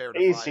 Prepare to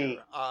Easy.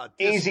 fire.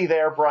 Easy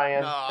there,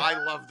 Brian. No, I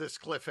love this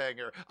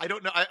cliffhanger. I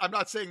don't know. I'm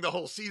not saying the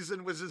whole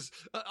season was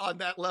on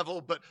that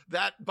level, but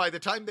that by the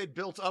time they'd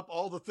built up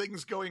all the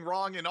things going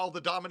wrong and all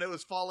the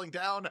dominoes falling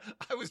down,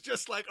 I was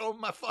just like, oh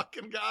my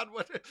fucking God,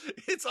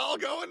 it's all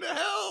going to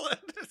hell.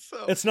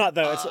 So, it's not,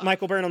 though. It's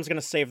Michael Burnham's going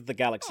to save the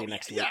galaxy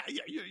next week.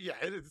 Yeah,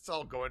 it's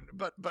all going.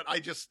 But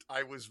I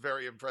was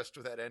very impressed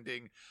with that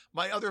ending.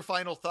 My other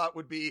final thought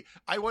would be,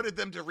 I wanted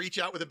them to reach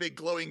out with a big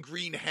glowing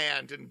green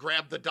hand and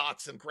grab the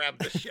dots and grab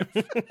the ship.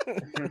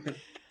 That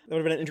would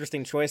have been an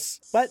interesting choice.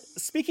 But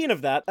speaking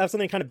of that, I have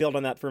something to kind of build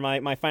on that for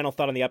my final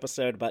thought on the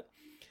episode. But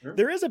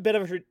there is a bit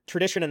of a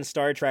tradition in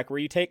Star Trek where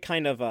you take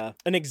kind of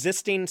an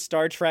existing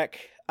Star Trek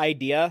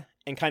idea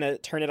and kind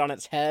of turn it on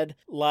its head.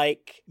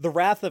 Like The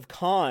Wrath of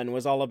Khan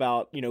was all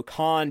about,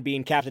 Khan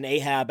being Captain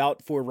Ahab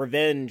out for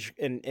revenge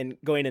and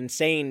going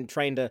insane,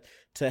 trying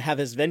to have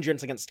his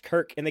vengeance against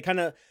Kirk. And they kind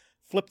of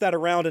flip that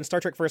around in Star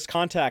Trek First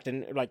Contact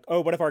and like,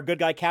 oh, what if our good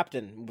guy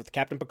captain with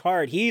Captain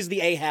Picard, he's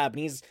the Ahab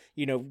and he's,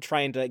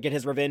 trying to get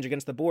his revenge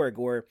against the Borg,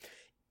 or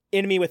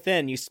Enemy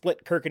Within, you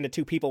split Kirk into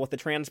two people with the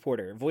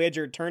transporter.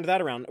 Voyager turned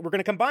that around. We're going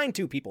to combine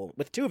two people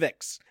with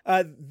Tuvix.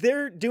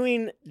 They're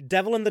doing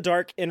Devil in the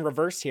Dark in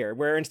reverse here,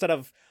 where instead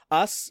of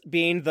us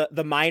being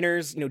the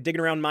miners, digging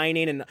around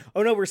mining and,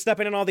 oh no, we're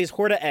stepping in all these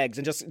Horta eggs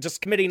and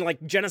just committing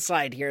like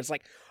genocide here. It's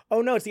like,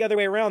 oh no, it's the other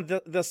way around.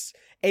 This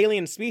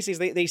alien species,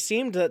 they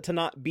seem to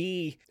not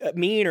be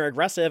mean or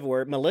aggressive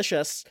or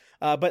malicious,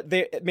 but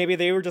maybe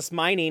they were just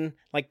mining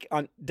like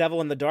on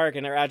Devil in the Dark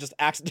and are just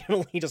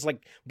accidentally just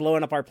like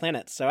blowing up our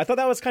planet. So I thought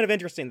that was kind of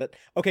interesting that,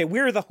 okay,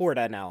 we're the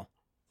Horta now.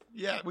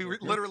 Yeah, we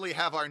literally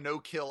have our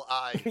no-kill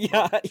eye.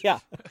 Yeah.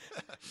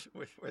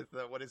 with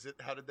what is it?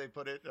 How did they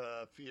put it?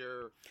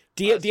 Fear.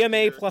 DMA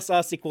fear. plus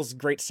us equals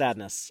great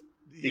sadness.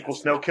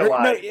 Equals no-kill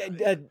eye.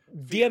 No,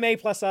 DMA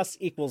plus us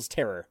equals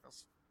terror.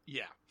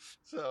 Yeah.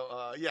 So,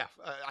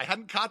 I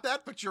hadn't caught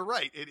that, but you're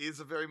right. It is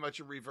very much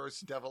a reverse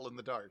Devil in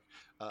the Dark.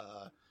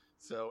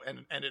 So,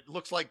 and it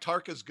looks like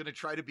Tarka's going to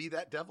try to be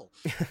that devil.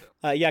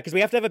 So. Yeah, because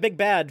we have to have a big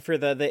bad for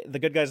the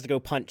good guys to go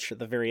punch at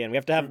the very end. We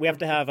have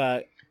to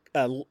have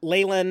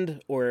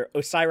Leyland or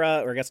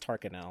Osira, or I guess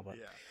Tarka now. But.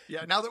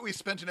 Yeah. Now that we've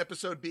spent an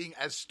episode being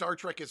as Star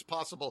Trek as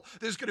possible,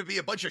 there's going to be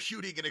a bunch of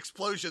shooting and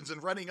explosions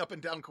and running up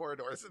and down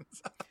corridors.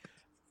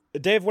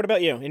 Dave, what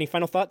about you? Any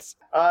final thoughts?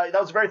 That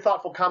was a very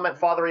thoughtful comment,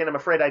 Fathery, and I'm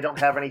afraid I don't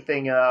have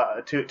anything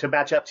to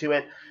match up to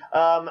it.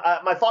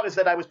 My thought is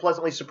that I was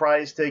pleasantly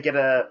surprised to get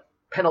a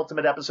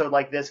penultimate episode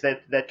like this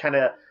that kind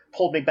of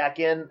pulled me back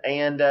in,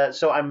 and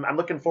so I'm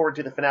looking forward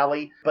to the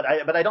finale. But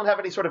I don't have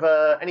any sort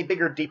of any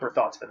bigger, deeper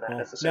thoughts than that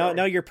necessarily.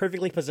 No, you're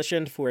perfectly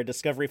positioned for a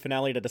Discovery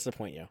finale to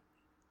disappoint you.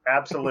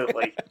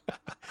 Absolutely.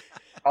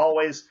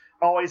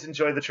 Always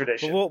enjoy the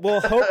tradition.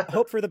 We'll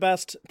hope for the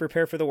best,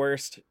 prepare for the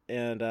worst,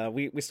 and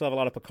we still have a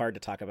lot of Picard to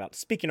talk about.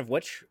 Speaking of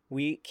which,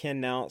 we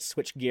can now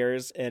switch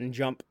gears and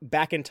jump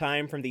back in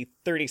time from the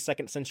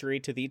 32nd century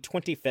to the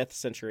 25th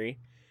century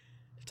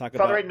to talk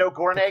about no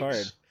Gorn Picard.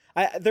 eggs?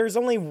 There's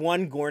only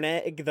one Gorn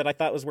egg that I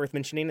thought was worth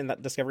mentioning in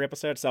that Discovery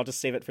episode, so I'll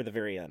just save it for the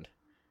very end.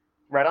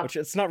 Right on. Which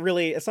it's not a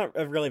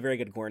really very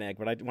good Gorn egg,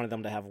 but I wanted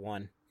them to have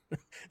one.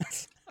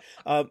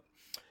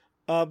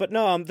 But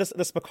no,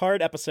 this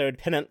Picard episode,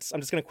 Penance, I'm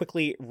just going to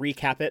quickly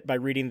recap it by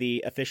reading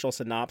the official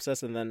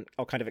synopsis, and then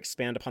I'll kind of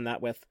expand upon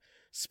that with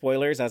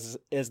spoilers, as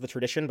is the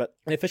tradition. But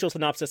the official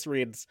synopsis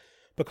reads,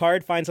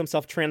 Picard finds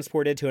himself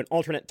transported to an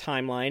alternate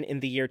timeline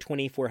in the year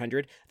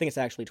 2400. I think it's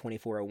actually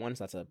 2401,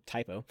 so that's a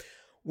typo.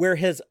 Where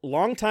his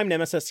longtime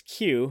nemesis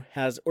Q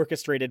has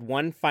orchestrated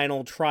one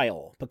final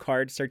trial.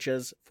 Picard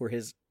searches for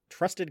his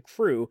trusted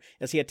crew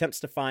as he attempts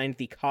to find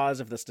the cause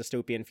of this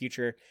dystopian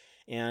future.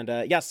 And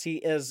yes, he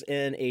is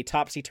in a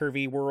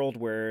topsy-turvy world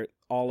where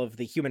all of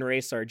the human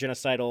race are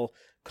genocidal,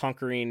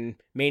 conquering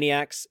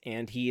maniacs,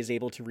 and he is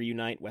able to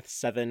reunite with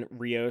Seven,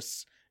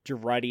 Rios,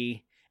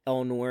 Jurati,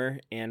 Elnor,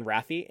 and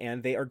Raffi,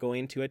 and they are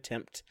going to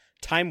attempt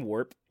time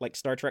warp, like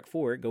Star Trek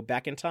IV, go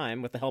back in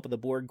time with the help of the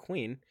Borg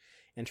Queen,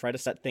 and try to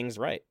set things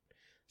right.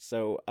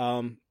 So,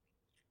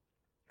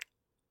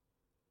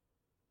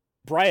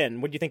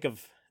 Brian, what do you think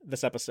of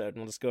this episode? And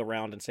we'll just go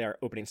around and say our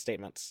opening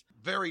statements.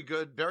 Very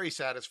good, very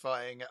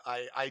satisfying.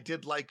 I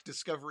did like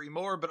Discovery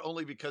more, but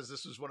only because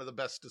this was one of the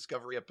best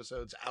Discovery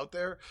episodes out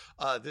there.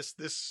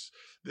 This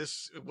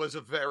was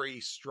a very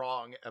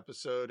strong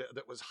episode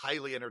that was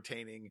highly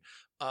entertaining.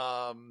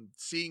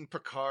 Seeing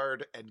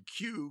Picard and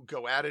Q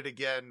go at it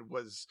again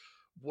was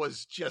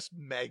just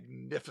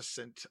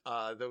magnificent.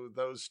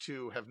 Those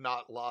two have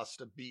not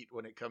lost a beat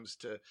when it comes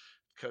to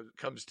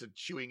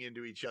chewing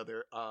into each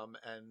other,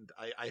 and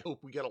I hope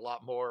we get a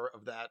lot more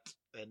of that,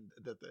 and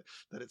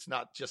that it's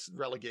not just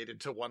relegated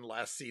to one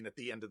last scene at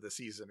the end of the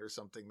season or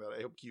something. That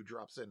I hope Q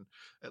drops in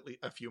at least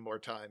a few more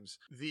times.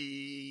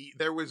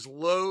 There was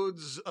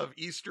loads of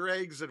Easter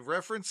eggs and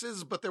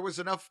references, but there was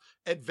enough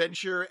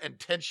adventure and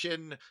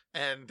tension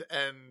and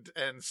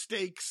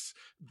stakes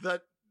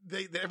that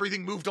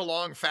everything moved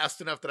along fast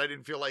enough that I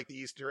didn't feel like the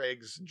Easter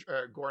eggs,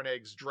 Gorn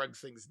eggs, drug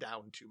things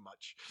down too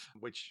much,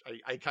 which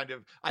I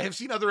have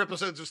seen other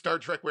episodes of Star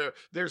Trek where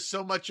there's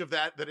so much of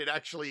that it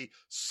actually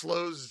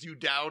slows you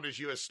down as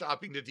you are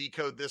stopping to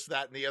decode this,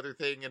 that, and the other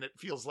thing. And it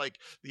feels like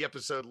the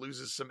episode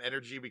loses some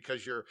energy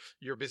because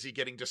you're busy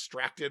getting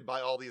distracted by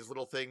all these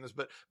little things.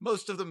 But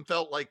most of them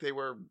felt like they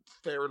were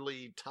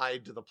fairly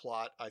tied to the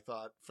plot, I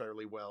thought,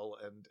 fairly well.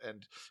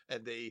 And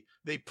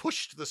they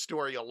pushed the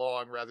story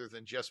along rather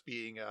than just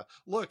being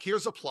look,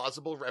 here's a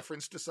plausible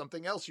reference to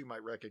something else you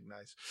might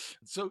recognize.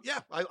 So yeah,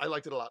 I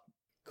liked it a lot.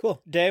 Cool.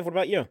 Dave, what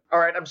about you? All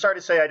right, I'm sorry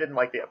to say I didn't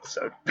like the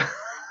episode.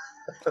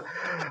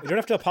 You don't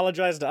have to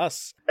apologize to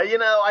us.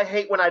 I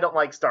hate when I don't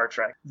like Star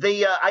Trek.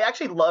 I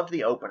actually loved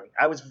the opening.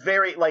 I was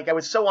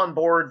so on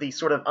board the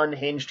sort of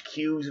unhinged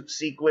Q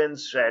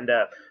sequence, and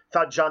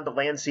thought John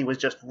Delancey was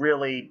just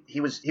really,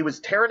 he was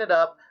tearing it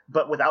up,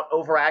 but without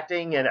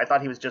overacting, and I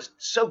thought he was just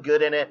so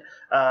good in it.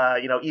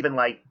 Even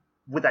like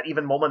with that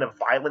even moment of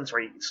violence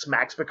where he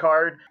smacks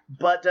Picard.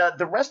 But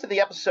the rest of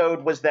the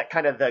episode was that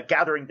kind of the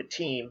gathering the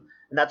team.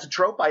 and that's a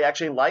trope I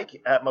actually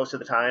like most of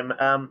the time.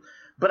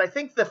 But I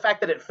think the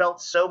fact that it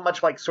felt so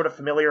much like sort of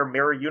familiar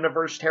Mirror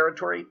Universe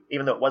territory,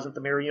 even though it wasn't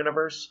the Mirror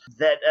Universe,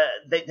 that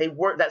they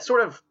were that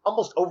sort of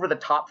almost over the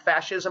top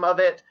fascism of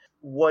it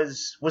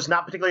was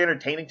not particularly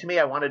entertaining to me.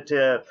 I wanted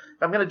to,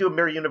 if I'm going to do a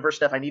Mirror Universe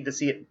stuff, I need to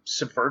see it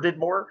subverted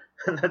more,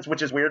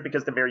 which is weird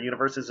because the Mirror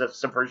Universe is a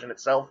subversion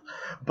itself.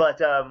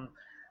 But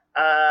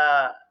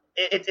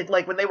it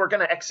like when they were going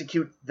to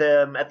execute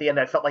them at the end,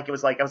 I felt like I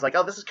was like,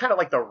 oh, this is kind of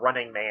like The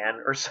Running Man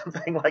or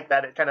something like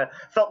that. It kind of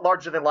felt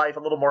larger than life, a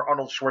little more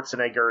Arnold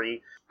Schwarzenegger-y.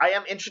 I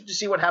am interested to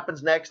see what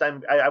happens next.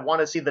 I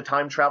want to see the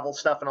time travel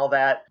stuff and all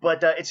that.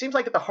 But it seems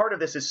like at the heart of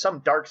this is some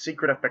dark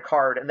secret of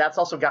Picard, and that's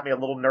also got me a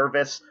little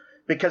nervous.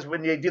 Because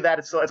when you do that,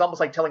 it's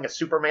almost like telling a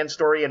Superman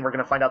story, and we're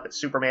going to find out that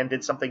Superman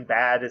did something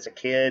bad as a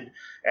kid,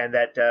 and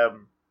that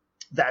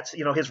that's,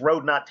 his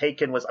road not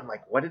taken was. I'm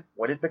like, what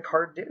did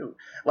Picard do?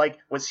 Like,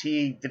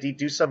 did he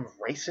do some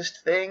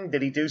racist thing?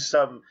 Did he do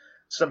some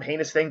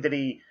heinous thing? Did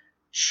he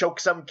choke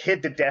some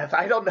kid to death?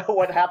 I don't know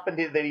what happened.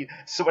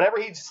 So whatever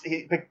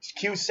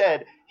Q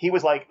said, he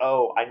was like,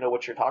 oh, I know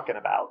what you're talking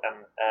about,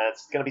 and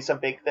it's going to be some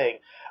big thing.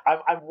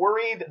 I'm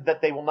worried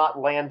that they will not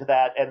land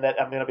that, and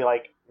that I'm going to be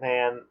like,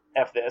 man,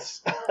 F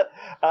this.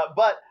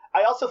 But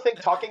I also think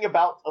talking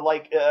about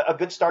like a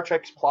good Star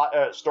Trek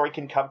plot story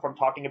can come from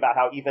talking about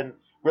how even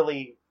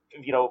really,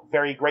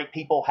 very great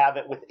people have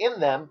it within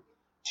them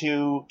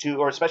to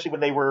or especially when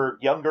they were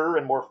younger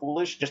and more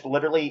foolish, just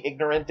literally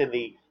ignorant in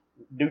the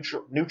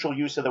neutral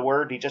use of the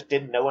word. He just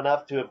didn't know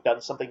enough to have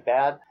done something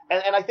bad.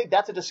 And I think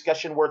that's a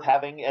discussion worth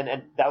having. And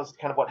that was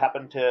kind of what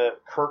happened to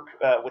Kirk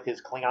with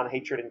his Klingon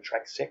hatred in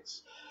Trek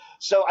 6.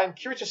 So I'm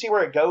curious to see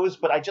where it goes,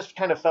 but I just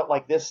kind of felt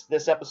like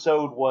this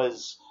episode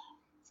was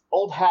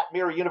old hat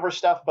Mirror Universe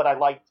stuff, but I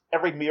liked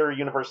every Mirror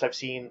Universe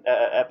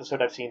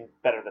episode I've seen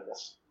better than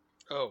this.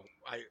 Oh,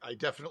 I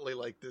definitely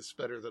like this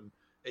better than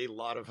a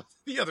lot of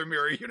the other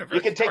Mirror Universe.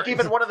 You can take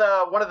even one of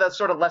the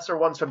sort of lesser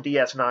ones from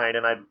DS9,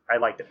 and I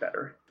liked it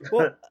better.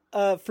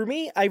 Well, for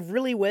me, I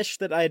really wish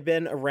that I had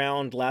been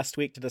around last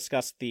week to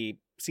discuss the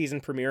season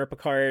premiere of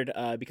Picard,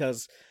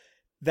 because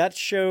that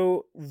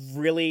show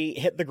really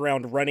hit the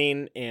ground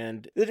running,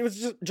 and it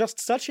was just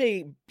such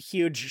a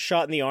huge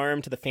shot in the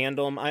arm to the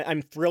fandom.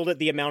 I'm thrilled at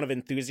the amount of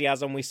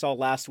enthusiasm we saw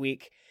last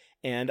week.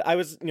 And I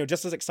was,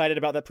 just as excited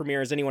about that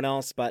premiere as anyone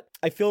else, but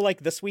I feel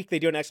like this week they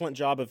do an excellent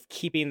job of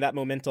keeping that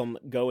momentum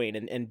going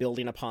and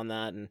building upon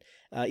that. And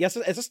yes,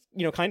 it's just,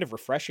 kind of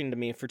refreshing to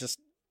me for just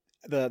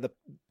the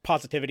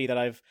positivity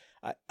that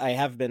I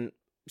have been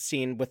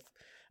seeing with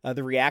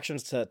the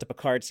reactions to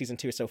Picard season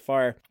 2 so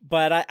far.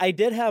 But I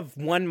did have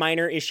one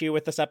minor issue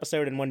with this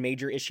episode and one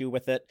major issue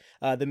with it.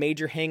 The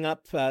major hang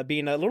up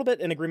being a little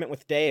bit in agreement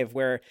with Dave,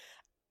 where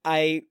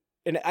I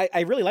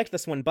really liked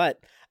this one,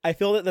 but I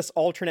feel that this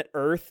alternate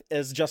Earth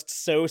is just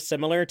so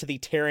similar to the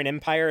Terran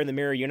Empire in the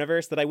Mirror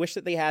Universe that I wish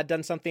that they had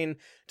done something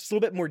just a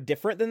little bit more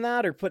different than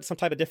that, or put some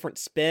type of different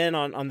spin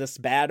on this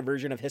bad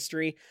version of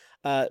history.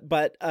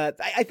 But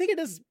I think it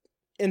is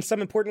in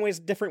some important ways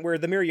different, where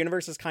the Mirror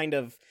Universe is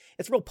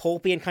it's real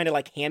pulpy and kind of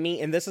like hammy,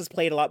 and this is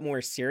played a lot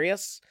more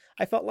serious,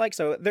 I felt like.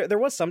 So there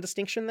was some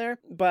distinction there,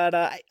 but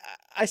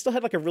I still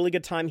had like a really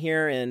good time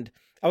here, and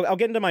I'll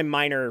get into my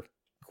minor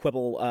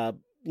quibble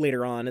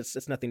later on.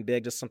 It's nothing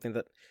big, just something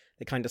that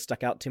kind of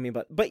stuck out to me.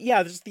 But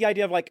yeah, just the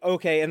idea of like,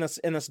 okay, in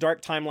this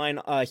dark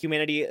timeline,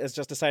 humanity has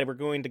just decided we're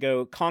going to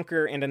go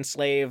conquer and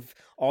enslave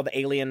all the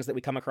aliens that we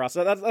come across.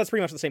 So that's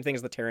pretty much the same thing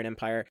as the Terran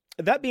Empire.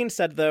 That being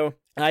said, though,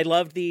 I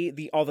loved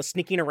all the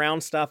sneaking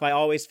around stuff. I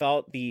always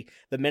felt the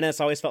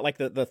menace. I always felt like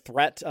the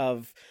threat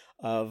of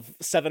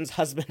Seven's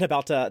husband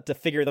about to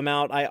figure them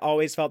out. I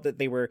always felt that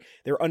they were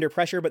under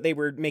pressure, but they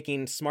were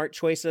making smart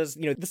choices.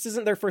 This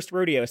isn't their first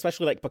rodeo,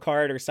 especially like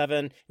Picard or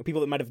Seven,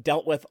 people that might have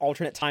dealt with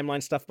alternate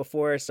timeline stuff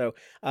before. So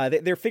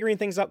they're figuring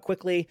things out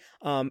quickly.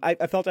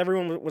 I felt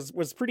everyone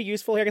was pretty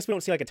useful here. I guess we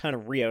don't see like a ton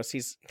of Rios.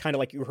 He's kind of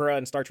like Uhura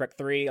in Star Trek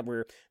 3,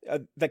 where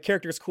the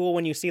character's cool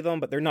when you see them,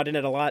 but they're not in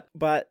it a lot.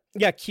 But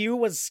yeah, Q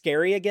was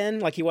scary again,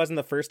 like he was in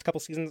the first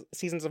couple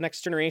seasons of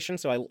Next Generation.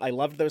 So I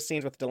loved those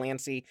scenes with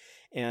Delancey,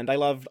 and I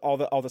loved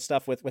all the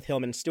stuff with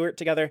Hillman and Stewart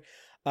together.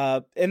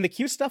 And the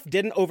Q stuff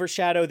didn't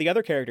overshadow the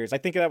other characters. I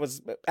think that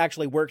was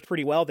actually worked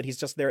pretty well, that he's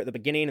just there at the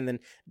beginning and then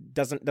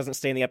doesn't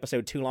stay in the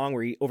episode too long,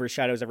 where he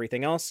overshadows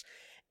everything else.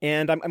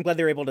 And I'm glad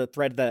they were able to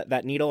thread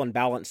that needle and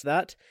balance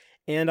that.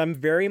 And I'm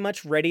very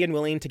much ready and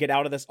willing to get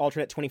out of this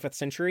alternate 25th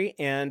century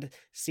and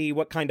see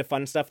what kind of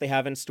fun stuff they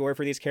have in store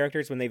for these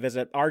characters when they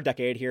visit our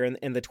decade here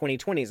in the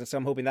 2020s. And so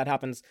I'm hoping that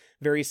happens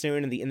very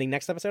soon in the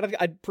next episode.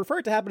 I'd prefer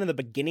it to happen in the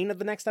beginning of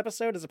the next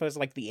episode as opposed to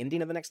like the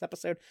ending of the next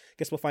episode.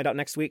 Guess we'll find out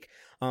next week.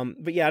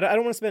 But yeah, I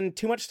don't want to spend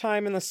too much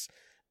time in this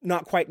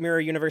not quite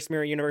Mirror Universe.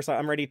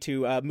 I'm ready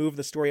to move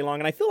the story along,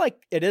 and I feel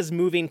like it is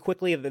moving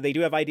quickly. They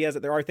do have ideas, that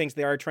there are things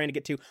they are trying to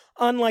get to,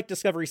 unlike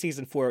Discovery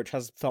Season 4, which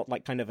has felt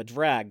like kind of a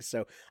drag.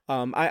 So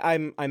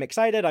I'm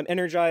excited, I'm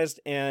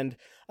energized, and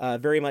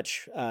very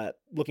much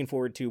looking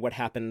forward to what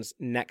happens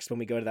next when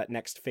we go to that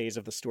next phase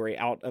of the story,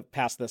 out of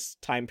past this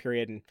time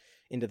period and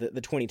into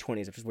the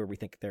 2020s, which is where we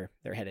think they're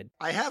headed.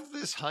 I have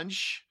this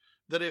hunch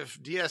that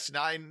if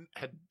DS9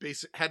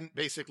 hadn't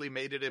basically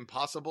made it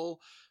impossible,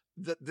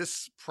 that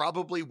this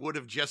probably would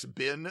have just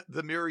been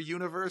the mirror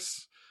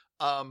universe.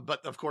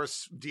 But of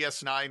course,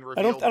 DS9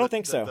 revealed. I don't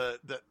think so.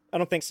 I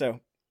don't think so.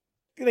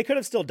 They could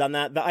have still done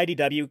that. The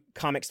IDW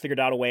comics figured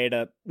out a way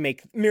to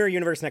make Mirror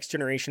Universe Next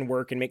Generation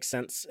work and make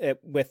sense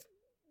with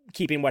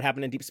keeping what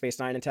happened in Deep Space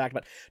Nine intact.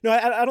 But no,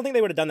 I don't think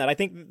they would have done that. I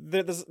think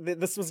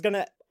this was going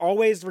to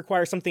always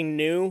require something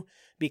new,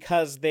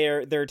 because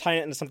they're tying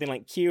it into something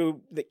like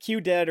Q that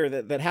Q did,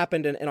 or that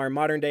happened in our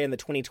modern day in the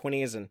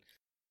 2020s. And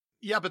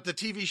yeah, but the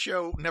TV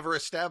show never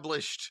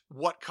established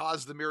what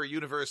caused the mirror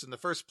universe in the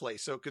first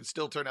place, so it could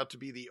still turn out to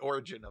be the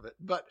origin of it.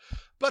 But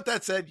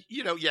that said,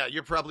 yeah,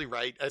 you're probably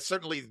right.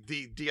 Certainly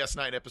the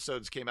DS9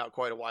 episodes came out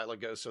quite a while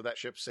ago, so that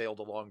ship sailed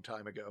a long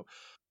time ago.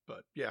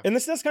 But yeah. And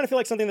this does kind of feel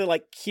like something that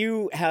like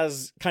Q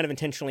has kind of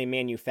intentionally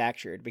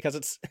manufactured, because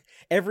it's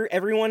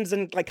everyone's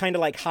in like kind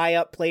of like high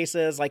up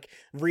places. Like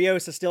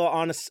Rios is still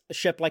on a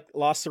ship like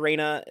La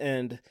Serena,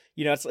 and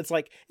it's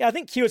like, yeah, I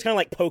think Q is kind of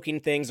like poking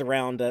things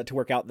around to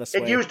work out this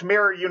way. It used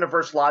mirror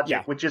universe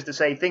logic, which is to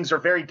say things are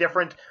very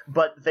different,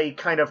 but they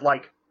kind of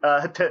like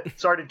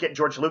sorry to get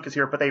George Lucas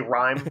here, but they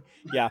rhyme.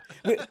 Yeah,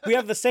 we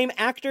have the same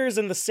actors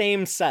and the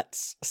same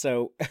sets,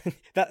 so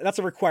that's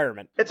a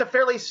requirement. It's a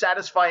fairly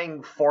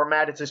satisfying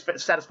format. It's a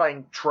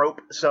satisfying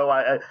trope, so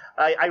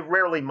I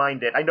rarely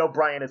mind it. I know,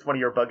 Brian, it's one of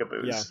your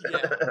bugaboos. Yeah.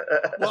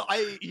 Well,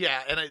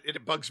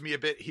 it bugs me a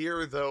bit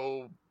here,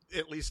 though.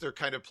 At least they're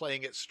kind of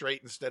playing it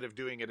straight instead of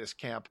doing it as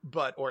camp,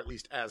 or at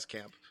least as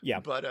camp. Yeah,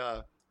 but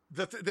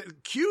the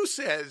Q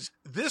says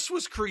this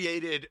was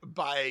created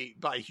by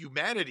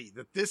humanity,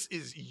 that this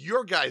is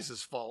your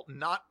guys' fault,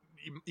 not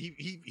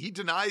he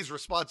denies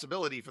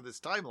responsibility for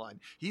this timeline.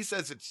 He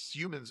says it's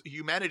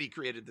humanity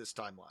created this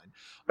timeline.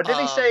 But did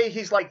he say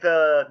he's like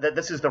that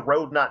this is the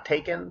road not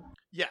taken?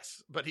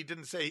 Yes, but he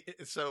didn't say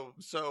so.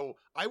 So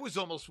I was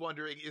almost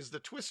wondering, is the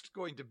twist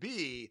going to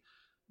be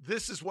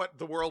this is what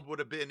the world would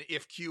have been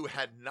if Q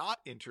had not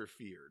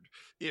interfered?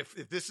 If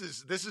this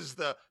is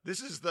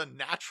the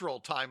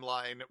natural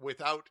timeline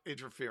without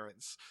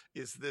interference,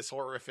 is this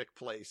horrific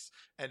place?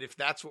 And if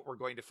that's what we're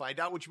going to find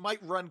out, which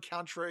might run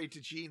contrary to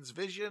Gene's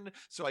vision,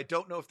 so I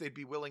don't know if they'd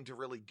be willing to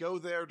really go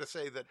there. To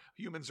say that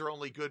humans are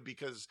only good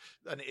because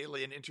an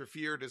alien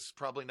interfered is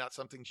probably not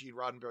something Gene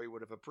Roddenberry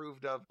would have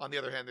approved of. On the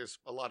other hand, there's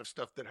a lot of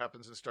stuff that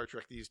happens in Star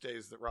Trek these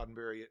days that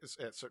Roddenberry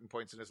at certain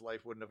points in his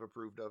life wouldn't have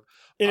approved of.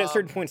 And at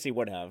certain points he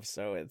would have.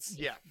 So it's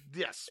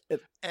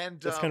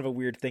and that's kind of a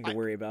weird thing to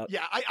worry about.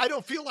 Yeah, I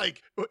don't feel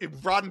like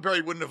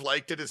Roddenberry wouldn't have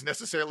liked it is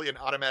necessarily an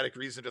automatic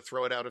reason to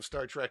throw it out of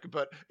Star Trek,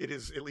 but it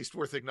is at least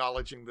worth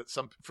acknowledging that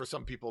for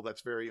some people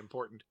that's very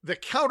important. The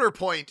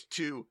counterpoint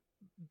to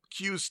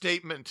Q's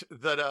statement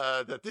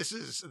that this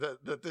is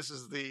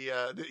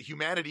the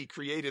humanity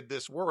created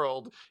this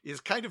world is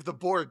kind of the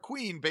Borg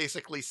Queen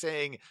basically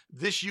saying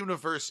this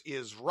universe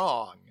is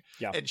wrong.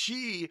 Yeah. And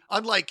she,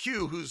 unlike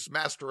Q, who's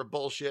master of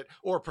bullshit,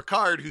 or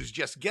Picard, who's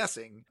just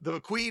guessing, the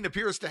Queen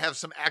appears to have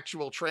some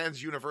actual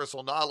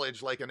trans-universal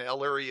knowledge, like an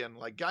Ellurian,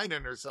 like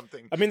Guinan or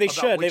something. I mean, they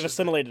should. They've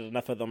assimilated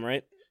enough of them,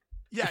 right?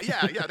 Yeah,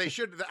 they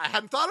should. I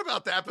hadn't thought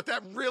about that, but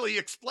that really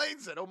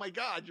explains it. Oh my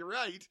God, you're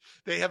right.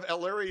 They have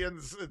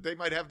Ellurians. They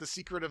might have the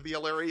secret of the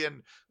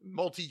Ellurian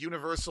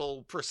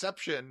multi-universal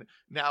perception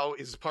now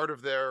is part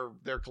of their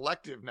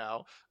collective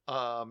now.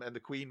 And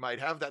the Queen might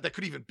have that. That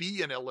could even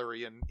be an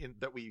Ellurian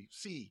that we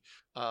see.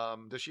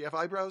 Does she have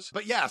eyebrows?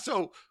 But yeah,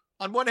 so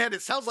on one hand,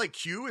 it sounds like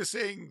Q is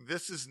saying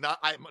this is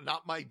not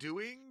my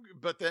doing,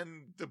 but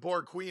then the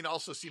Borg Queen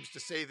also seems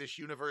to say this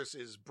universe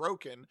is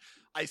broken.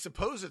 I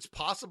suppose it's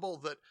possible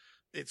that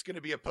it's going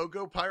to be a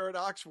Pogo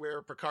paradox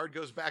where Picard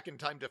goes back in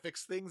time to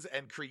fix things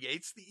and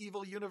creates the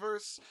evil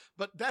universe.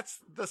 But that's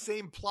the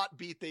same plot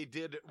beat they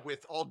did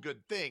with All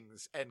Good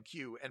Things and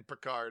Q and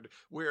Picard,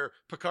 where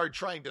Picard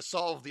trying to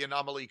solve the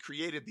anomaly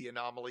created the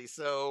anomaly.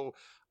 So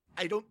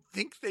I don't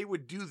think they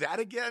would do that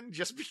again,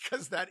 just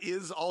because that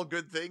is All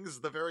Good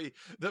Things,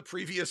 the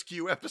previous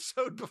Q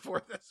episode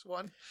before this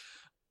one.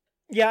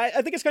 Yeah,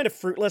 I think it's kind of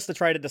fruitless to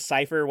try to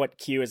decipher what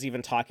Q is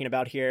even talking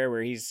about here,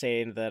 where he's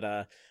saying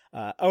that,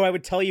 I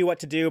would tell you what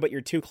to do, but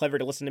you're too clever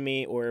to listen to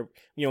me. Or,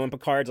 when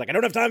Picard's like, I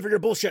don't have time for your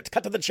bullshit,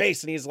 cut to the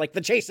chase. And he's like, the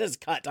chase is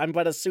cut. I'm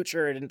but a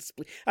suture. And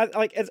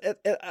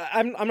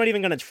I'm not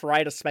even going to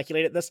try to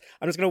speculate at this.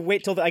 I'm just going to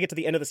wait till I get to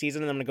the end of the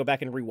season, and I'm going to go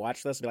back and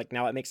rewatch this and be like,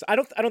 now it makes, I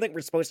don't think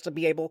we're supposed to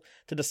be able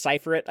to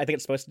decipher it. I think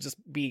it's supposed to just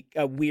be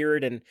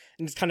weird and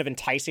just kind of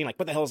enticing. Like,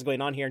 what the hell is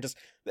going on here? And just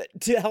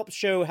to help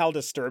show how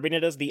disturbing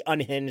it is, the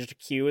unhinged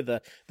Q,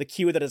 the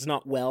Q that is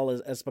not well,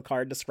 as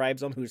Picard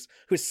describes him, who's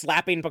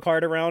slapping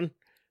Picard around.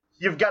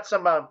 You've got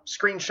some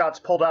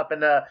screenshots pulled up,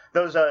 and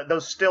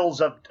those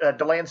stills of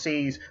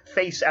Delancey's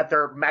face at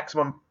their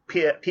maximum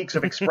peaks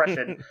of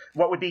expression,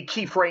 what would be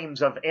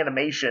keyframes of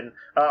animation,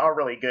 are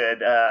really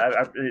good.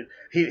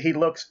 He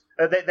looks.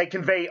 They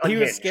convey unhinged. He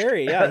was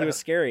scary. Yeah, he was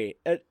scary.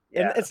 And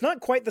it's not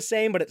quite the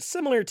same, but it's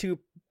similar to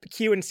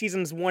Q in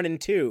seasons 1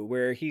 and 2,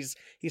 where he's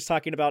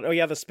talking about, oh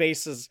yeah, the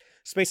space is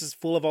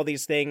full of all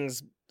these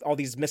things, all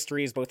these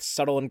mysteries, both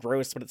subtle and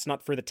gross, but it's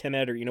not for the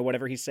timid, or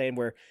whatever he's saying.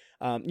 Where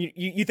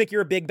you think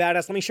you're a big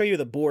badass, let me show you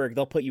the Borg.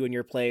 They'll put you in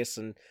your place.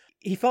 And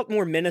he felt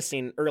more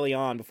menacing early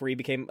on before he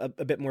became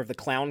a bit more of the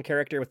clown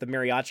character with the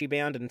mariachi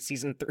band in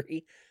season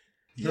 3.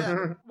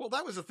 Yeah, well,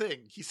 that was the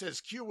thing. He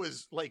says Q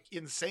was like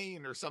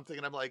insane or something,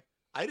 and I'm like,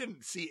 I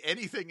didn't see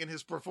anything in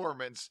his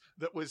performance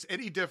that was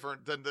any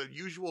different than the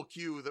usual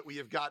Q that we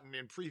have gotten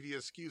in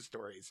previous Q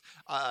stories.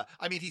 I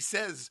mean,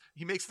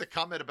 he makes the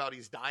comment about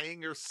he's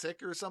dying or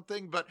sick or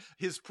something, but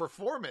his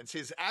performance,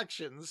 his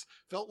actions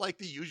felt like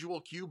the usual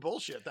Q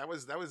bullshit.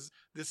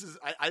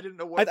 I didn't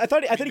know what. I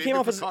thought he came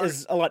off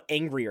as a lot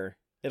angrier.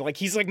 Like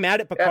he's like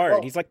mad at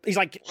Picard. He's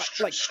like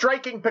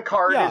striking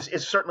Picard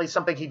is certainly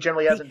something he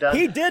generally hasn't done.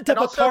 He did to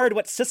Picard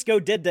what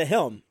Sisko did to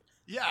him.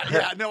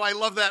 Yeah, no, I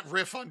love that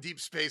riff on Deep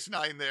Space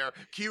Nine there.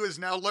 Q has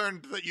now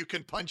learned that you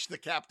can punch the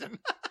captain.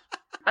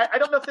 I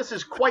don't know if this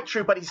is quite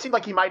true, but he seemed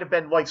like he might have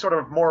been like sort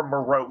of more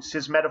morose.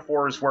 His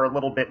metaphors were a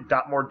little bit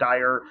more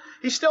dire.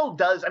 He still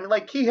does. I mean,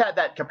 like he had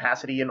that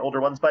capacity in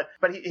older ones, but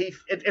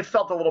it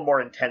felt a little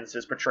more intense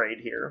as portrayed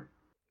here.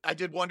 I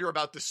did wonder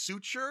about the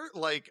suture.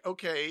 Like,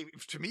 okay,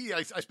 to me,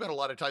 I spent a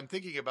lot of time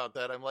thinking about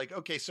that. I'm like,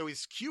 okay, so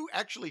is Q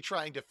actually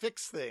trying to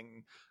fix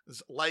things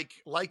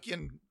like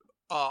in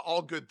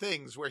All Good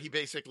Things, where he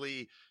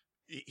basically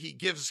he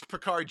gives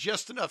Picard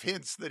just enough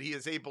hints that he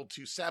is able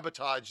to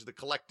sabotage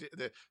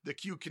the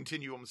Q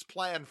Continuum's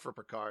plan for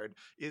Picard.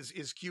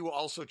 Is Q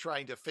also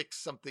trying to fix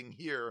something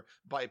here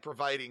by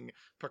providing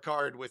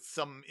Picard with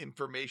some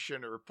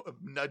information or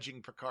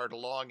nudging Picard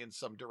along in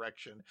some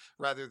direction,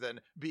 rather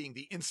than being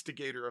the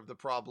instigator of the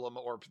problem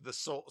or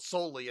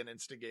solely an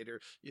instigator?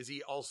 Is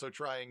he also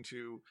trying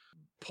to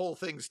pull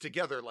things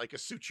together like a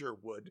suture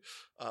would,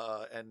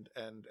 and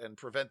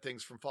prevent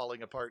things from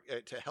falling apart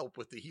to help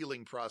with the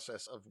healing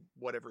process of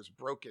whatever's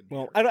broken?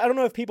 Well, I don't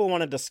know if people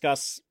want to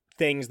discuss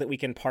things that we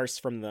can parse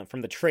from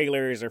the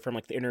trailers or from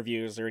like the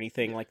interviews or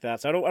anything like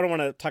that. So I don't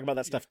want to talk about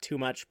that stuff too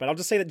much, but I'll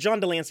just say that John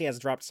Delancey has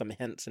dropped some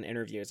hints in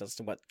interviews as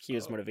to what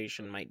Q's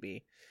motivation might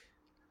be.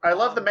 I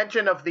love the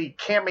mention of the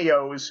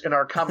cameos in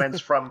our comments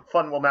from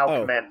Fun Will Now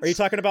Commence. Are you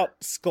talking about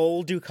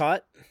Skull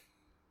Dukat?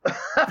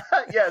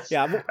 Yes,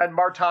 yeah, and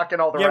Martok and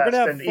all the rest, we're gonna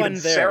have and fun even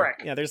there.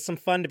 Sarek. Yeah, there's some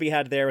fun to be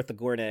had there with the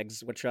Gorn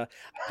eggs, which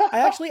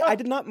I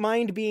did not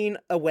mind being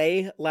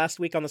away last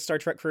week on the Star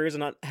Trek cruise and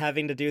not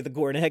having to do the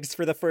Gorn eggs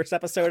for the first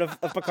episode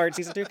of Picard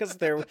season 2, because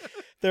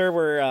there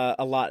were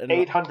a lot.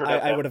 800.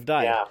 I would have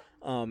died. Yeah.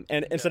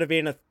 And instead of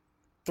being a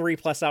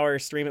 3+ hour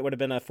stream, it would have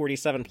been a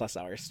 47+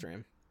 hour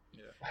stream.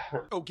 Yeah.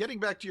 Oh, getting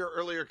back to your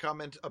earlier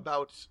comment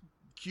about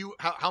Q,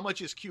 how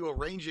much is Q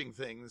arranging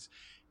things?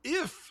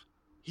 If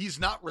he's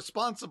not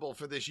responsible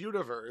for this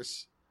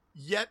universe,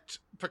 yet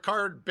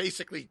Picard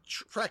basically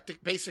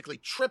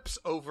trips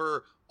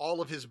over all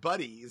of his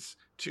buddies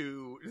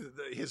to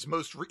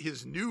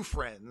his new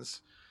friends.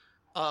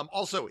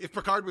 Also, if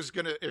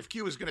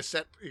Q was gonna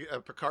set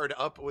Picard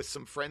up with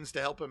some friends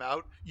to help him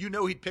out,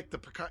 he'd pick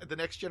the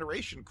Next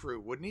Generation crew,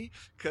 wouldn't he?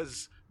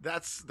 Because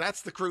that's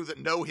the crew that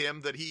know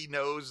him, that he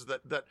knows,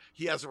 that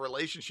he has a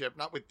relationship,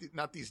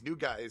 not these new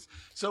guys.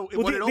 So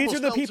these are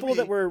the people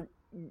that were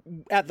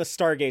at the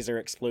Stargazer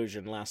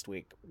explosion last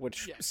week,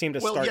 which seemed to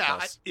start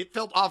this. It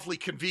felt awfully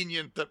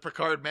convenient that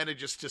Picard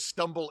manages to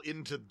stumble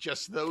into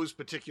just those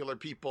particular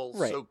people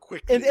so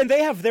quickly. And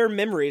they have their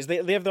memories.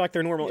 They have like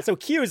their normal. Yeah. So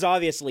Q is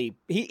obviously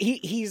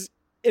he's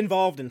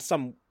involved in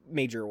some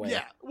major way.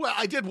 Yeah. Well,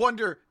 I did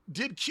wonder,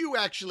 did Q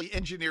actually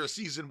engineer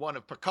season 1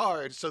 of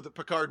Picard so that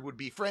Picard would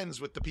be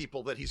friends with the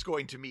people that he's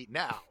going to meet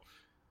now?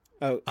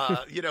 Oh,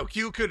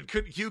 Q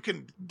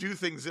can do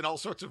things in all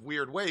sorts of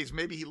weird ways.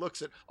 Maybe he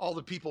looks at all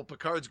the people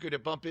Picard's going to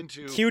bump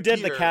into. Q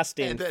did the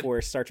casting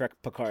for Star Trek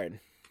Picard.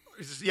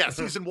 Yeah,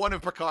 season 1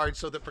 of Picard,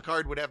 so that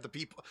Picard would have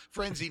the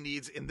friends he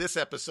needs in this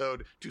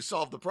episode to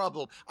solve the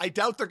problem. I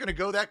doubt they're going to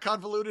go that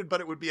convoluted, but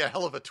it would be a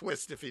hell of a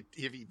twist if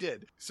he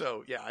did.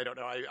 So yeah, I don't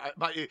know.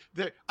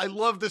 I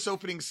love this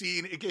opening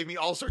scene. It gave me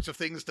all sorts of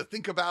things to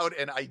think about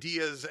and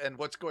ideas and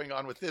what's going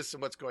on with this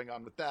and what's going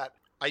on with that.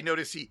 I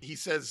notice he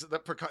says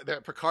that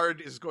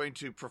Picard is going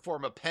to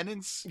perform a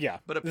penance. Yeah,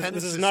 but a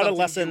penance is not a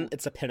lesson;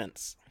 it's a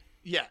penance.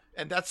 Yeah,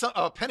 and that's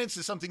a penance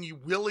is something you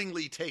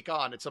willingly take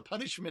on. It's a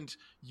punishment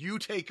you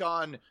take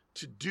on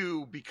to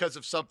do because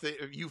of something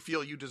you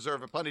feel you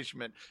deserve a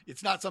punishment.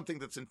 It's not something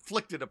that's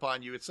inflicted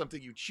upon you. It's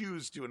something you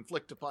choose to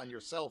inflict upon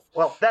yourself.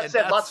 Well, that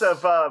said, lots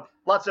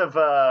of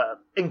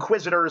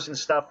inquisitors and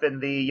stuff in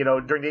the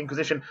during the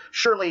Inquisition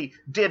surely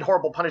did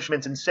horrible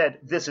punishments and said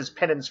this is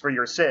penance for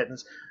your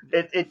sins.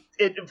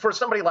 It for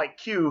somebody like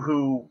Q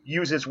who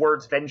uses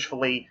words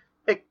vengefully,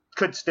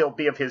 could still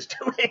be of his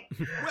doing.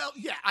 Well,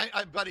 yeah,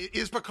 but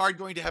is Picard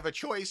going to have a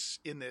choice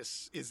in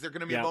this? Is there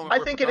going to be a moment I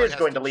where think Picard it is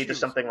going to has lead to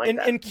choose? something like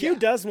that. And Q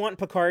does want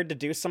Picard to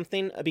do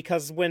something,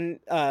 because when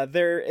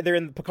they're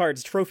in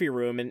Picard's trophy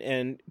room,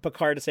 and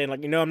Picard is saying,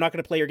 like, I'm not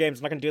going to play your games,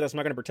 I'm not going to do this, I'm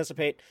not going to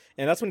participate,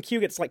 and that's when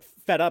Q gets like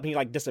fed up and he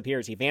like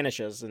disappears, he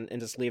vanishes, and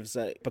just leaves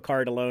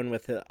Picard alone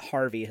with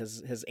Harvey,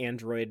 his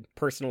android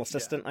personal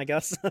assistant, I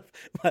guess.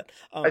 But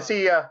I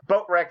see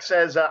Boatrek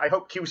says, I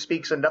hope Q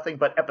speaks in nothing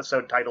but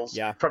episode titles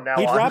from now on.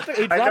 He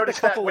dropped a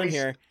couple in he's,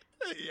 here.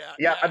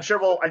 Yeah, I'm sure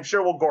we'll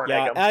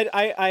Gornegg him.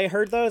 I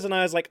heard those, and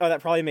I was like, oh,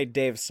 that probably made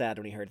Dave sad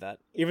when he heard that.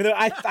 Even though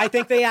I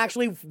think they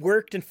actually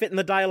worked and fit in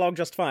the dialogue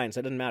just fine, so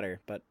it didn't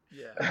matter. But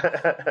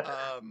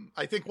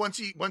I think once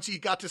he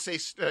got to say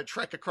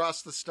 "Trek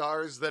Across the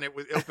Stars," then it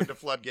opened a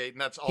floodgate,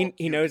 and that's all.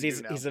 He knows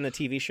he's in a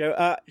TV show.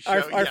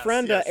 Our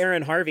friend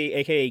Aaron Harvey,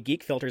 aka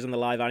Geek Filters, in the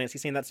live audience,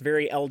 he's saying that's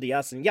very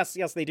LDS, and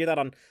yes, they do that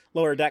on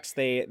Lower Decks.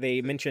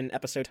 They mention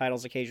episode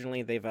titles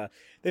occasionally. They've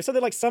said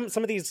that like some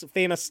of these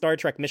famous Star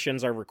Trek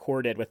missions are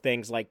recorded with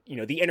things like,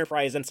 the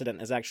Enterprise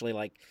incident is actually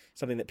like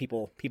something that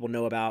people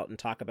know about and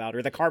talk about,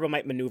 or the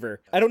Carbonite maneuver.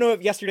 I don't know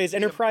if yesterday's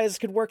Enterprise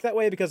could work that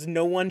way, because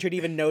no one should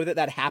even know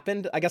that happened.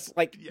 I guess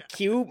like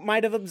Q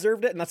might have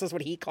observed it, and that's just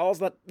what he calls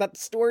that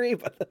story.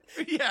 But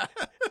yeah.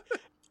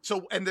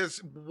 So, and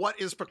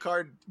what is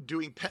Picard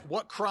doing?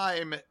 What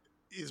crime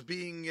is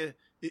needs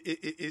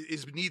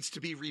to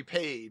be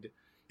repaid?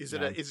 Is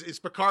it is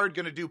Picard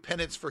going to do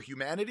penance for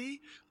humanity,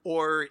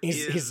 or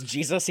is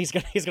Jesus? He's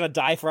gonna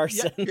die for our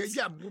sins.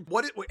 Yeah.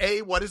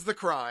 What is the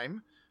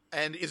crime?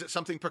 And is it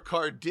something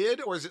Picard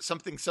did, or is it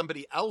something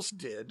somebody else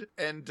did?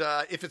 And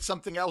if it's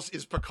something else,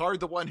 is Picard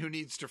the one who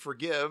needs to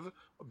forgive?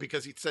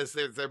 Because he says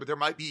there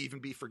might even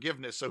be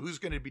forgiveness. So who's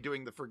going to be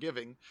doing the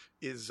forgiving?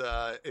 Is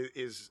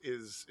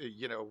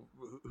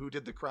who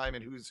did the crime,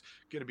 and who's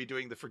going to be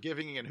doing the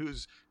forgiving,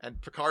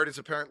 and Picard is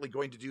apparently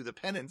going to do the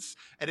penance.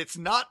 And it's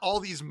not all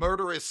these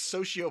murderous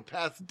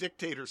sociopath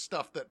dictator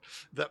stuff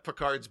that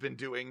Picard's been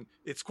doing.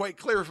 It's quite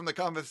clear from the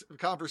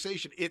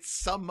conversation. It's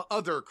some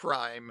other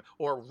crime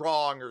or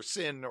wrong or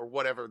sin or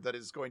whatever that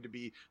is going to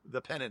be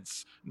the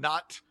penance,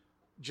 not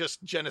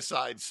just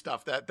genocide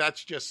stuff.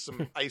 That's just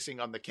some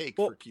icing on the cake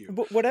for Q.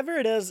 Whatever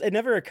it is, it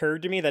never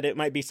occurred to me that it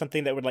might be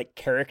something that would like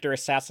character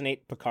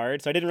assassinate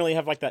Picard. So I didn't really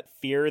have like that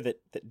fear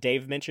that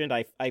Dave mentioned.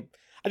 I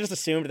just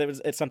assumed that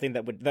it's something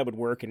that would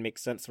work and make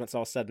sense when it's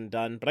all said and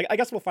done. But I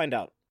guess we'll find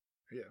out.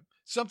 Yeah.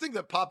 Something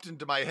that popped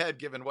into my head,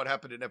 given what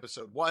happened in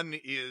episode 1,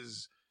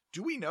 is,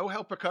 do we know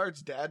how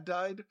Picard's dad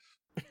died?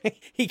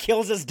 He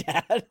kills his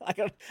dad. I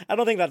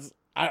don't think that's.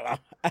 I don't know.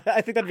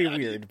 I think that'd be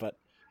weird, but.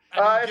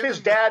 If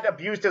his dad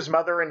abused his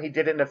mother and he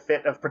did it in a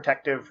fit of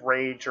protective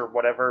rage or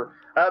whatever,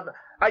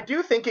 I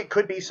do think it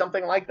could be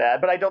something like that,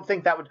 but I don't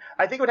think that would.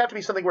 I think it would have to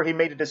be something where he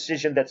made a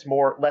decision that's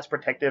less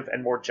protective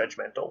and more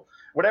judgmental.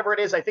 Whatever it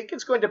is, I think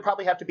it's going to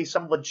probably have to be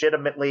some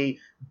legitimately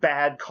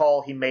bad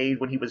call he made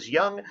when he was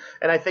young,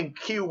 and I think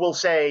Q will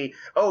say,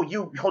 "Oh,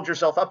 you hold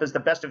yourself up as the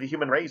best of the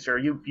human race, or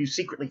you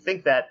secretly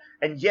think that,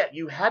 and yet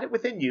you had it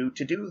within you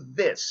to do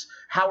this.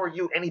 How are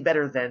you any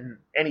better than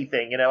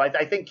anything?"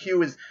 I think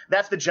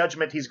that's the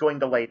judgment he's going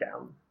to lay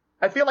down.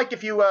 I feel like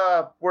if you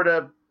were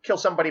to kill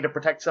somebody to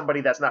protect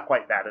somebody, that's not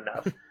quite bad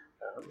enough.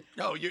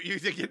 No, you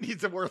think it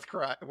needs a worse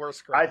crime?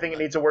 I think it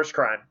needs a worse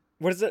crime.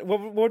 What is it?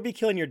 What would be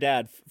killing your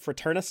dad?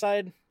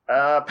 Fraternicide?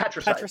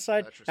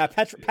 Patricide.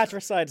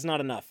 Patricide's not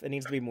enough. It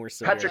needs to be more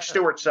severe. Patrick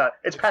Stewart's side.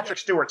 It's Patrick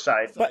Stewart's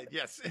side. But,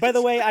 yes. By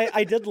the way,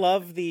 I did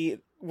love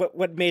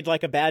what made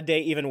like a bad day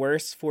even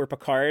worse for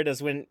Picard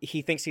is when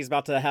he thinks he's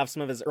about to have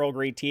some of his Earl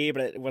Grey tea,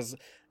 but it was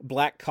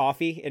black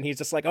coffee, and he's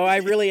just like, "Oh, I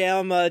really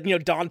am,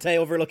 Dante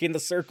overlooking the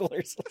circle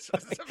or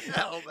something."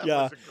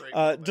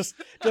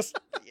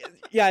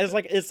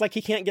 It's like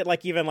he can't get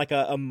like even like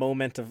a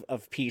moment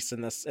of peace in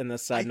this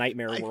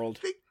nightmare world.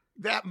 I think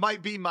that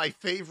might be my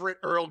favorite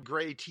Earl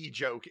Grey tea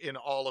joke in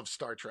all of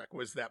Star Trek,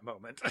 was that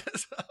moment.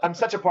 I'm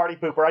such a party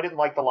pooper. I didn't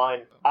like the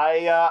line.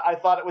 I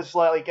thought it was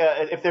like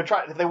if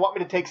they want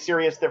me to take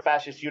serious their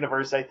fascist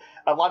universe, a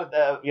lot of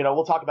the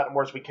we'll talk about it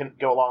more as we can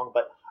go along,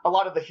 but a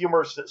lot of the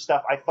humor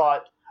stuff, I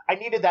thought I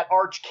needed that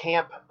arch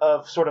camp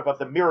of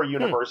the mirror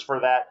universe for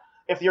that.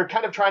 If you're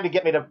kind of trying to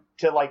get me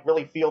to like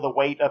really feel the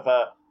weight of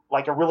a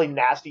really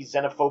nasty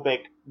xenophobic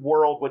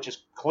world, which is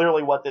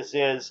clearly what this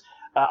is,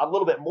 a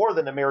little bit more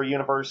than the mirror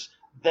universe,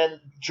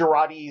 then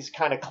Girardi's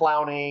kind of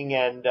clowning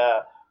and,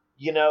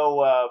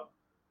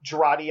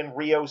 Girardi and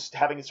Rios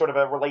having sort of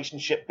a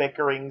relationship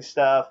bickering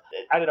stuff.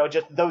 I don't know,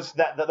 just those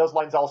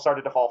lines all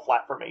started to fall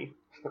flat for me.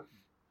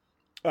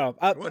 Oh,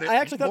 I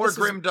actually thought more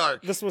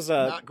grimdark. This was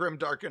not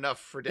grimdark enough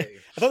for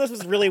Dave. I thought this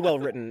was really well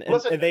written.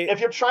 Listen, if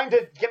you're trying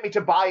to get me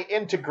to buy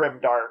into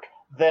grimdark,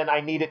 then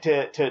I need it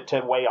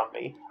to weigh on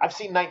me. I've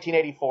seen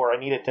 1984. I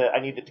need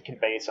it to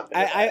convey something.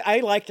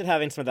 I liked it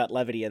having some of that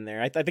levity in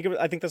there. I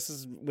think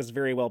this was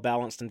very well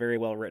balanced and very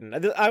well written.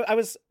 I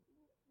was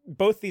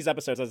both these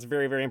episodes, I was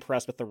very, very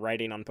impressed with the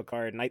writing on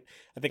Picard. And I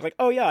think like,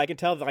 oh yeah, I can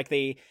tell that like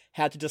they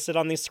had to just sit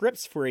on these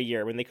scripts for a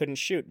year when they couldn't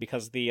shoot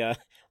because they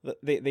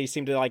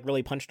seemed to like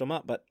really punch them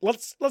up. But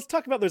let's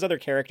talk about those other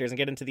characters and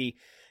get into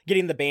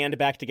getting the band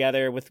back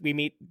together. We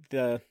meet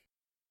the.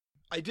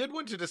 I did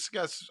want to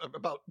discuss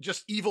about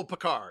just evil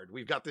Picard.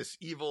 We've got this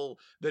evil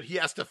that he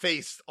has to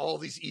face all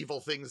these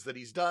evil things that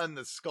he's done,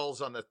 the skulls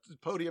on the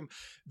podium.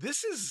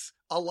 This is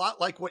a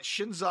lot like what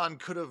Shinzon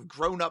could have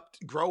grow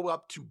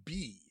up to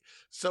be.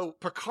 So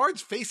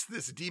Picard's faced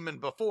this demon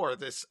before,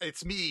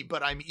 it's me,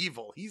 but I'm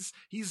evil. He's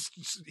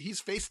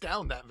faced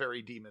down that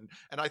very demon.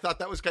 And I thought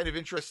that was kind of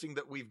interesting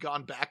that we've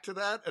gone back to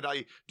that. And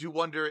I do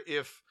wonder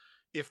if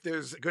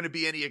there's going to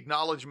be any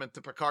acknowledgement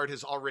that Picard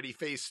has already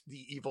faced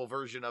the evil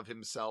version of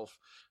himself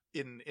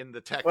in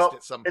the text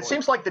at some point. It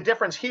seems like the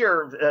difference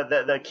here,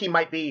 the key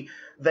might be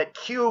that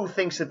Q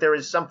thinks that there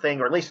is something,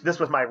 or at least this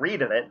was my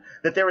read of it,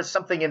 that there is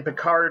something in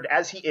Picard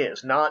as he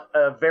is, not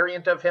a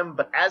variant of him,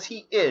 but as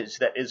he is,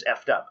 that is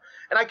effed up.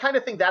 And I kind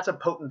of think that's a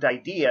potent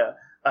idea,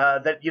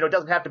 that, it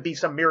doesn't have to be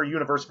some mirror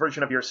universe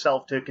version of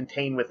yourself to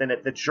contain within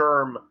it the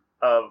germ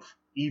of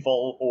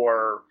evil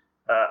or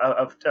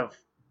of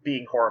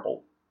being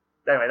horrible.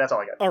 Anyway, that's all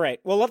I got. All right.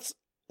 Well,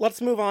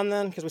 let's move on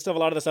then, because we still have a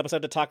lot of this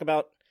episode to talk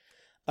about.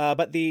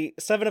 But the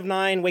 7 of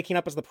 9 waking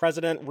up as the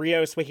president,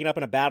 Rios waking up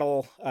in a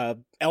battle,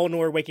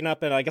 Elnor waking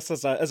up, and I guess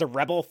as a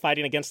rebel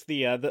fighting against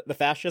the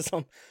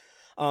fascism.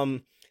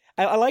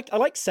 I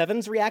like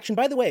Seven's reaction.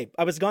 By the way,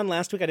 I was gone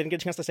last week. I didn't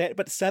get a chance to say it,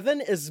 but Seven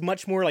is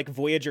much more like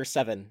Voyager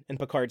 7 in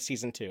Picard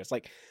season 2. It's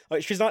like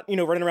she's not,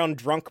 running around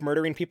drunk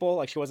murdering people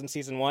like she was in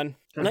season 1.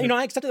 Mm-hmm. And,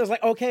 I accepted it. I was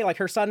like, okay, like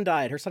her son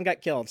died. Her son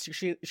got killed.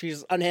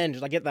 She's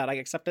unhinged. I get that. I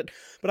accept it.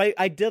 But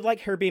I did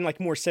like her being like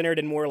more centered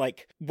and more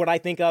like what I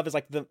think of as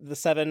like the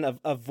 7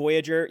 of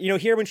Voyager.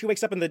 Here when she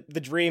wakes up in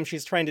the dream,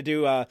 she's trying to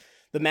do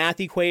the math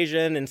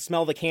equation and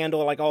smell the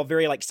candle, like all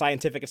very like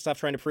scientific and stuff,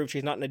 trying to prove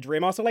she's not in a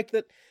dream. Also like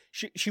that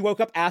she woke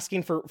up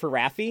asking for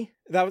Raffi.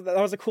 That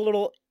was a cool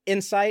little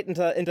insight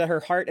into her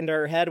heart, into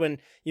her head, when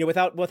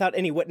without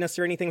any witness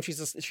or anything, she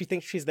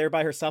thinks she's there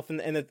by herself,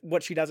 and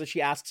what she does is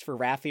she asks for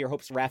Raffi or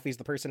hopes Raffi's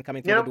the person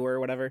coming through the door or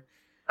whatever.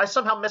 I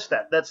somehow missed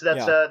that. That's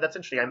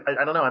interesting.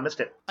 I don't know. I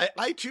missed it.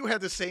 I too had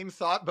the same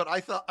thought, but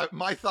I thought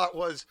my thought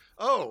was,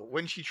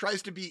 when she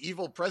tries to be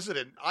evil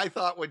president, I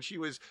thought when she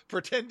was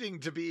pretending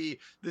to be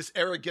this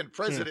arrogant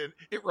president,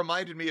 it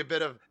reminded me a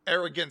bit of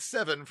Arrogant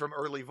 7 from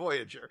early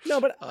Voyager. No,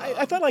 but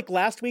I thought like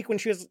last week when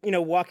she was,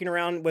 walking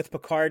around with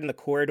Picard in the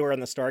corridor on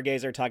the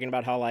Stargazer, talking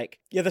about how like,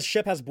 the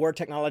ship has Borg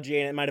technology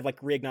and it might have like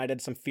reignited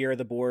some fear of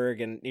the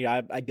Borg, and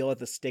I deal with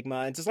the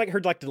stigma. It's just like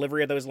her like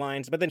delivery of those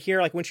lines. But then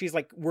here, like when she's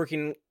like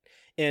working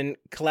in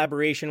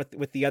collaboration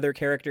with the other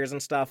characters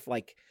and stuff,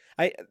 like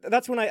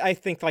that's when I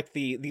think like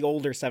the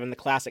older 7, the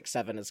classic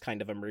 7 is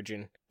kind of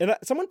emerging. And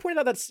someone pointed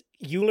out that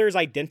Euler's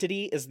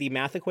identity is the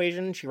math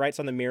equation she writes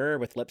on the mirror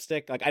with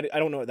lipstick. Like I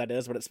don't know what that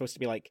is, but it's supposed to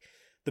be like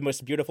the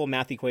most beautiful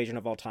math equation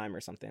of all time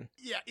or something.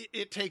 Yeah,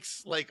 it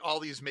takes like all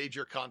these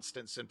major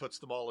constants and puts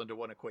them all into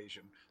one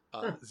equation.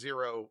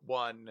 0,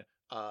 1,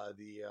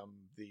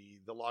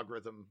 the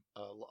logarithm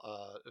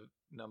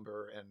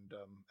number,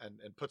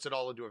 and puts it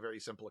all into a very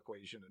simple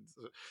equation.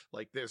 And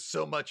like there's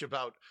so much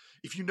about,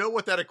 if you know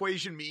what that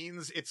equation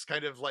means, it's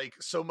kind of like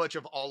so much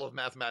of all of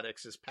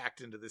mathematics is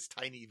packed into this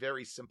tiny,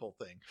 very simple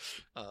thing.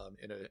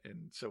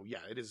 So yeah,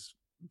 it is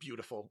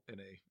beautiful in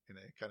a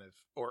kind of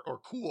or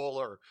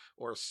cool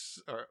or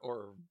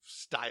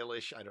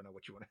stylish. I don't know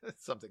what you want to,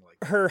 something like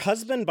that. Her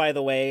husband, by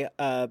the way,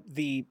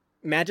 the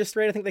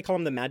Magistrate, I think they call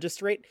him the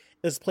Magistrate,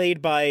 is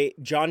played by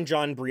John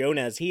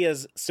Briones. He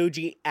is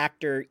Soji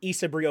actor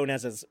Issa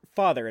Briones'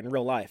 father in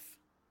real life.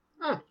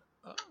 Now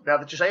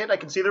that you say it, I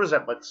can see the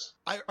resemblance.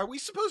 Are we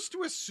supposed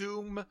to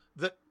assume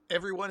that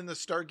everyone in the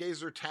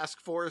Stargazer task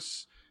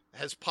force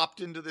has popped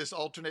into this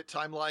alternate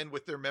timeline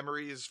with their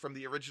memories from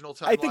the original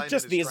timeline? I think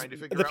just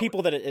the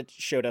people that it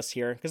showed us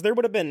here, because there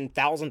would have been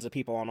thousands of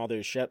people on all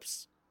those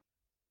ships.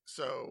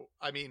 So,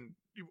 I mean,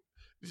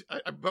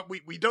 but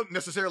we don't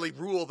necessarily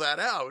rule that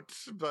out.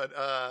 But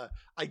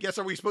I guess,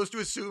 are we supposed to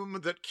assume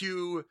that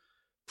Q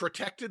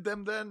protected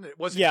them then? It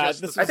wasn't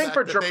just the fact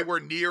that they were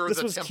near the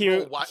temple.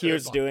 This was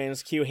Q's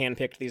doings. Q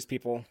handpicked these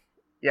people.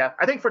 Yeah,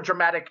 I think for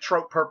dramatic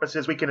trope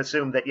purposes, we can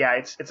assume that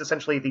it's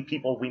essentially the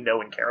people we know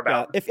and care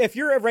about. Yeah. If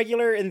you're a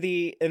regular in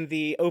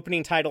the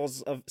opening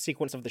titles of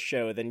sequence of the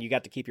show, then you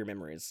got to keep your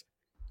memories.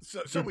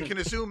 So we can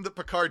assume that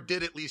Picard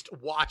did at least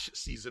watch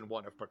season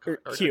 1 of Picard.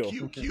 Or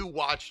Q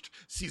watched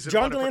season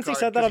 1 of Picard. John Delancey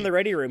said that on the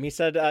Ready Room. He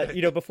said,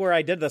 before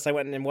I did this, I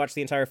went and watched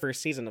the entire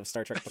first season of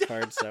Star Trek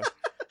Picard. So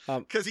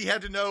because he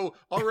had to know,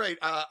 all right,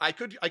 I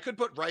could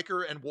put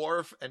Riker and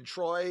Worf and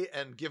Troy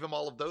and give him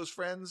all of those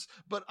friends,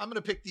 but I'm going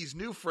to pick these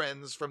new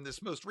friends from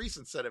this most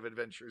recent set of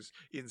adventures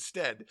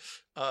instead.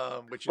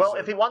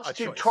 If he wants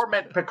to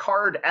torment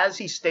Picard as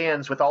he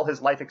stands with all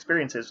his life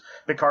experiences,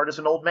 Picard is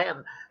an old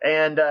man,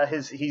 and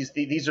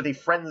these are the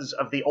friends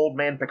of the old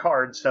man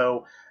Picard.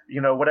 So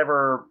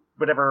whatever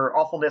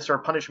awfulness or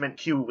punishment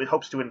Q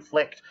hopes to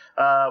inflict,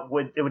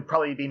 would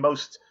probably be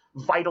most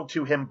vital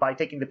to him by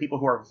taking the people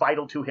who are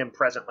vital to him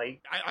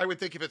presently. I would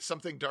think if it's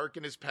something dark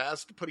in his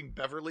past, putting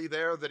Beverly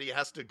there, that he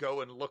has to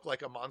go and look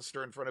like a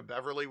monster in front of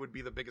Beverly would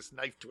be the biggest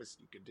knife twist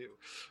you could do.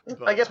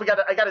 But I guess I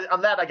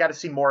got to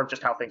see more of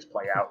just how things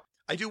play out.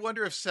 I do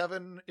wonder if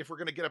we're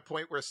going to get a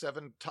point where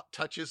Seven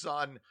touches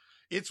on,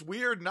 it's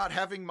weird not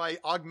having my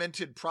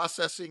augmented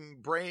processing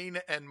brain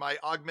and my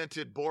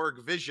augmented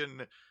Borg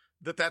vision,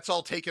 that's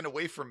all taken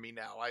away from me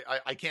now.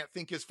 I can't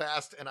think as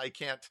fast, and I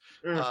can't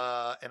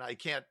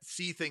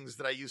see things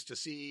that I used to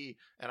see,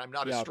 and I'm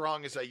not as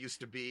strong as I used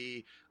to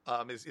be.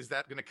 Is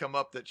that going to come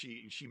up that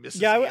she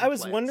misses? Yeah, I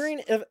was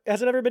wondering,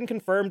 has it ever been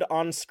confirmed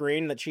on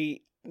screen that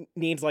she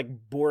needs like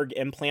Borg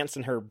implants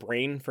in her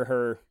brain for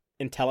her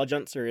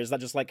intelligence, or is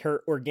that just like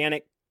her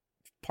organic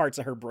parts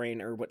of her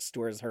brain or what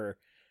stores her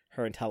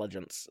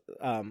intelligence?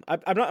 I'm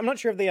not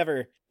sure if they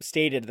ever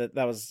stated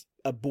that was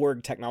a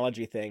Borg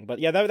technology thing, but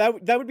yeah,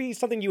 that would be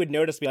something you would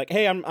notice. Be like,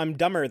 hey, I'm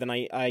dumber than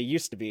I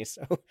used to be.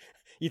 So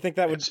you think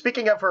that would?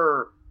 Speaking of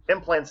her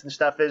implants and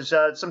stuff, is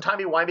some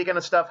timey-wimey kind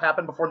of stuff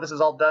happen before this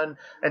is all done,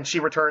 and she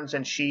returns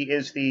and she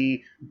is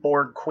the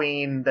Borg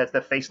queen, that's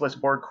the faceless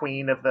Borg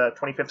queen of the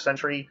 25th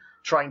century,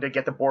 trying to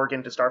get the Borg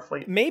into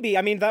Starfleet? Maybe.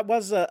 I mean, that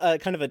was a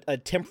kind of a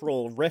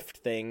temporal rift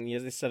thing.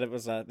 They said it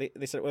was they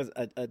said it was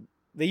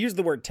they used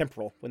the word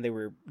temporal when they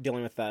were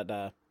dealing with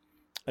that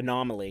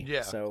anomaly.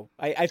 Yeah. So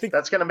I think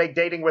that's going to make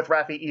dating with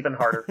Raffi even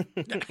harder.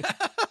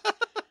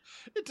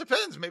 It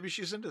depends. Maybe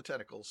she's into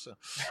tentacles. So.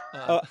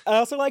 I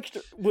also liked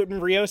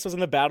when Rios was in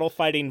the battle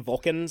fighting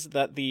Vulcans,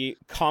 that the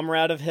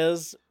comrade of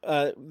his,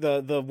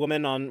 the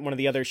woman on one of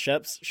the other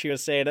ships, she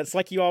was saying, it's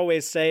like you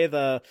always say,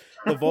 the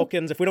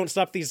Vulcans, if we don't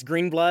stop these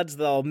green bloods,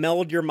 they'll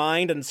meld your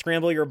mind and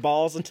scramble your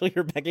balls until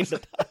you're begging to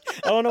die.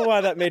 I don't know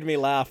why that made me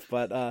laugh,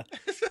 but...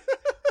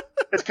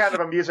 It's kind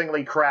of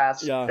amusingly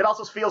crass. Yeah. It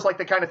also feels like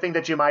the kind of thing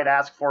that you might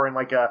ask for in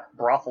like a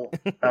brothel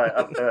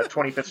of the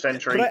 25th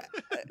century.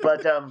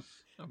 But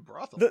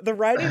the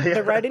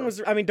writing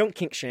was, I mean, don't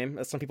kink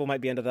shame. Some people might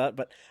be into that,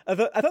 but I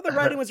thought the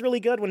writing was really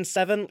good when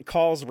Seven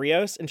calls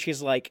Rios and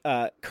she's like,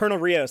 Colonel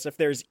Rios, if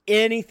there's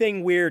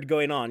anything weird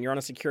going on, you're on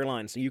a secure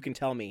line, so you can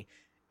tell me.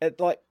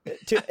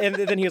 And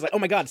then he was like, "Oh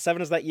my God,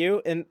 Seven, is that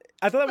you?" And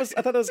I thought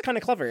that was kind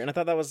of clever, and I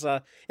thought that was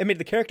it made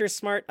the characters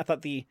smart. I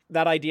thought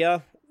that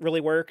idea really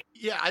worked.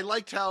 Yeah, I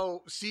liked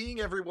how seeing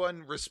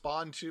everyone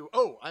respond to,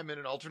 "Oh, I'm in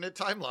an alternate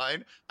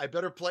timeline. I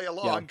better play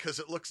along because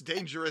it looks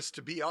dangerous."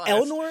 To be honest,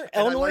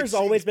 Eleanor has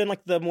always been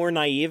like the more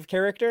naive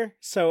character.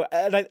 So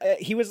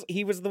he was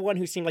the one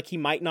who seemed like he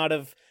might not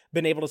have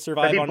been able to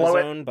survive on his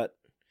own, but.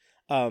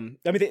 I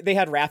mean, they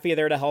had Raffi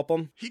there to help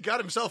him. He got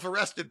himself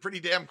arrested pretty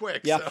damn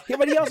quick. Yeah, so. Yeah,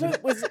 but he also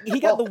got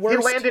the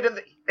worst. He landed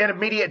in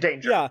immediate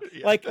danger. Yeah,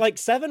 like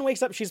Seven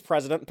wakes up, she's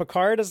president.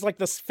 Picard is like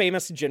this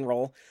famous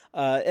general,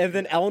 and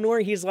then Eleanor,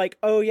 he's like,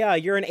 "Oh yeah,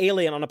 you're an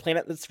alien on a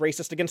planet that's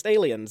racist against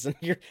aliens, and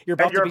you're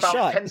about to be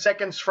shot. 10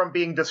 seconds from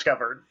being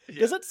discovered."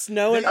 Yeah. Does it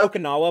snow in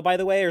Okinawa, by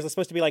the way, or is it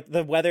supposed to be like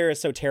the weather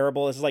is so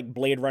terrible? This is like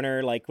Blade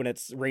Runner, like when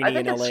it's rainy in LA.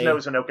 I think it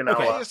snows in Okinawa.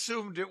 Okay. I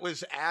assumed it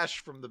was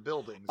ash from the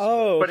buildings.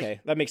 Oh, okay,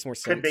 that makes more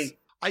sense. Could be.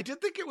 I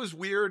did think it was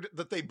weird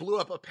that they blew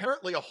up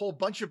apparently a whole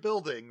bunch of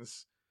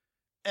buildings,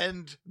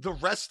 and the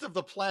rest of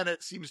the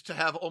planet seems to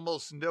have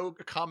almost no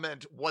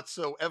comment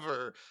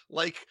whatsoever.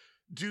 Like,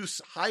 do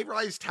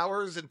high-rise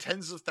towers and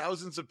tens of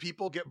thousands of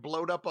people get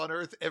blown up on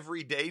Earth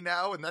every day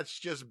now, and that's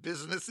just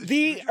business as The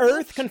usual?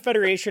 Earth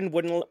Confederation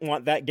wouldn't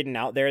want that getting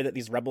out there, that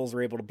these rebels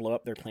were able to blow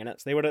up their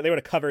planets. They would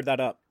have covered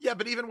that up. Yeah,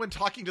 but even when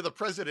talking to the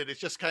president,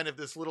 it's just kind of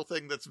this little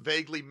thing that's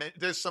vaguely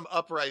there's some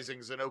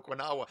uprisings in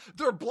Okinawa.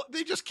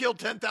 They just killed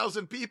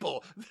 10,000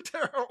 people,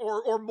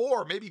 or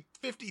more, maybe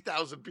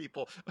 50,000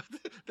 people.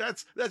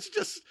 That's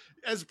just,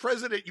 as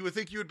president, you would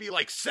think you would be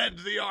like, send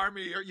the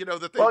army, or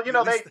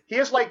he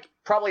is like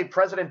probably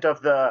president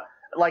of the,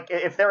 like,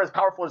 if they're as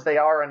powerful as they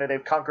are and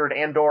they've conquered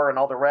Andor and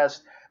all the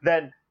rest,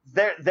 then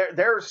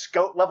their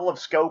level of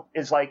scope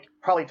is like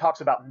probably talks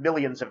about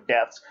millions of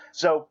deaths.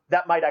 So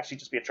that might actually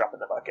just be a drop in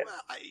the bucket.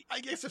 Well, I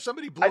guess if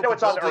somebody blew I know up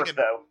it's a on building Earth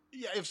though.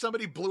 Yeah, if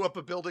somebody blew up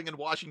a building in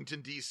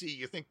Washington D.C.,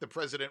 you think the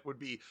president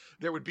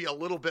there would be a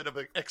little bit of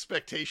an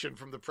expectation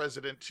from the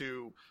president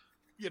to,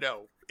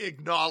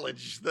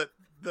 acknowledge that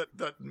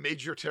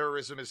major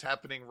terrorism is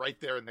happening right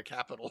there in the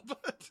Capitol.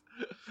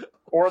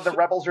 Or the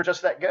rebels are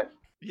just that good.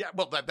 Yeah,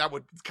 well, that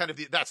would kind of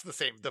that's the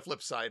same. The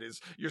flip side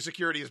is your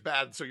security is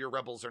bad, so your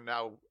rebels are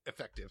now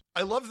effective.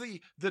 I love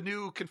the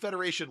new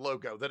Confederation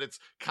logo, that it's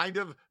kind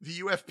of the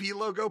UFP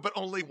logo, but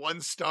only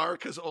one star,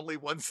 because only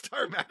one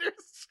star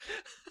matters.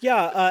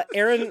 Yeah,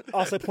 Aaron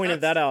also pointed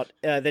that out,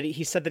 that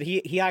he said that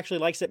he actually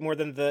likes it more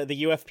than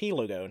the UFP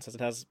logo, and says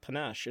it has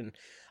panache. And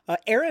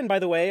Aaron, by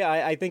the way,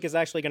 I think is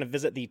actually going to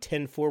visit the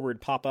 10 Forward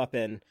pop-up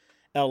in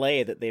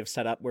LA that they've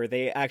set up, where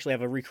they actually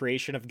have a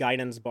recreation of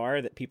Guinan's bar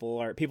that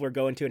people are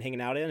going to and hanging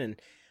out in, and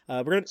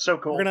we're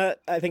gonna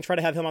I think try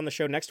to have him on the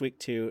show next week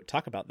to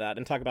talk about that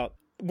and talk about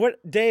what.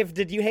 Dave,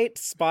 did you hate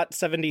Spot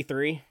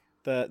 73,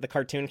 the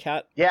cartoon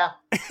cat? Yeah,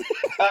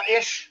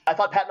 ish. I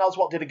thought Patton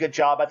Oswalt did a good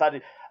job. I thought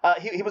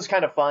he was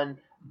kind of fun,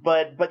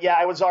 but yeah,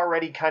 I was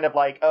already kind of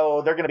like,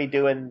 oh, they're gonna be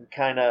doing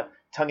kind of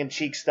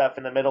tongue-in-cheek stuff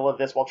in the middle of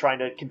this while trying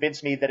to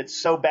convince me that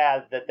it's so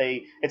bad that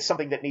it's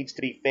something that needs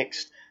to be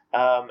fixed.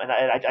 And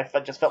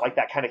I just felt like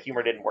that kind of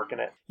humor didn't work in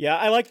it. Yeah,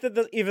 I like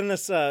that even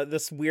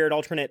this weird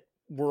alternate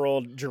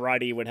world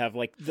Girardi would have,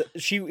 like,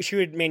 she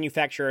would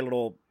manufacture a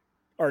little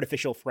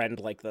artificial friend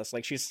like this.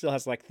 Like, she still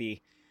has, like,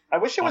 the I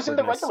wish it was in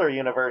the regular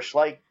universe.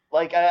 Like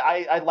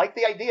I like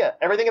the idea.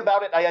 Everything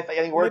about it, I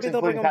think works,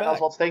 including Patton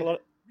Oswalt's thing.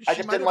 I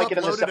just didn't like it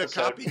in this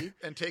episode. A copy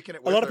and taken it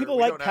a with lot of her. people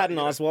like Patton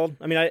Oswalt.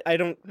 I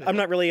mean, I'm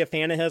not really a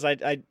fan of his.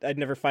 I'd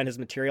never find his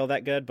material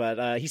that good,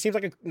 but he seems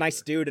like a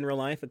nice dude in real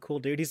life, a cool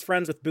dude. He's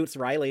friends with Boots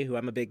Riley, who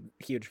I'm a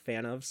huge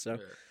fan of. So,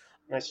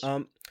 nice.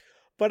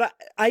 But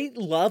I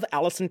love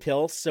Allison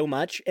Pill so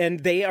much, and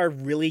they are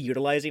really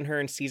utilizing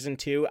her in season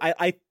 2.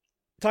 I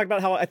talked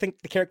about how I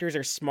think the characters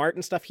are smart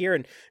and stuff here,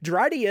 and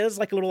Girardi is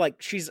like a little, like,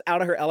 she's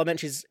out of her element.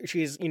 She's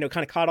kind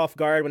of caught off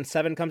guard when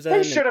Seven comes in.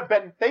 They should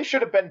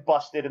have been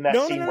busted in that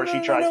scene where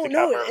she tries to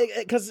cover.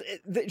 Because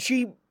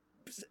she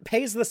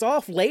pays this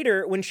off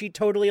later when she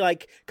totally,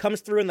 like, comes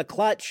through in the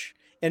clutch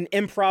and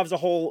improvs a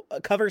whole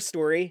cover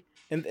story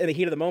in the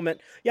heat of the moment.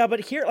 Yeah,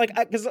 but here, like,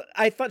 because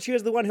I thought she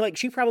was the one who, like,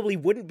 she probably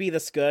wouldn't be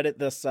this good at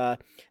this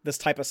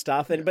type of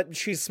stuff, but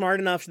she's smart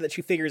enough that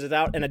she figures it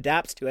out and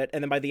adapts to it,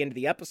 and then by the end of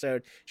the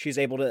episode, she's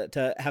able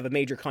to have a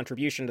major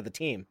contribution to the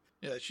team.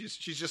 Yeah, she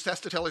just has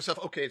to tell herself,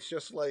 okay, it's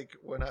just like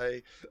when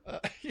I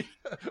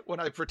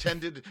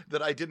pretended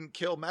that I didn't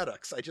kill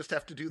Maddox. I just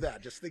have to do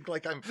that. Just think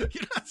like I'm.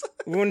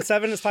 When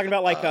Seven is talking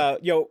about, like,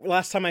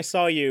 last time I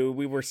saw you,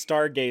 we were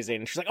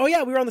stargazing. She's like, oh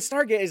yeah, we were on the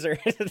Stargazer.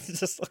 It's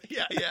just like,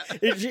 yeah.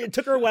 It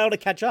took her a while to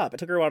catch up.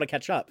 There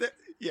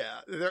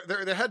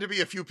had to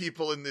be a few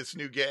people in this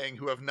new gang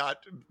who have not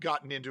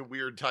gotten into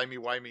weird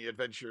timey-wimey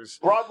adventures.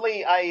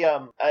 Broadly,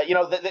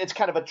 it's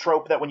kind of a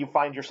trope that when you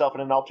find yourself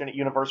in an alternate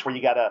universe where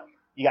you gotta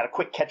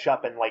quick catch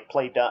up and, like,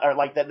 play dumb, or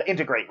like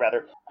integrate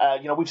rather.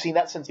 We've seen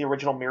that since the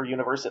original Mirror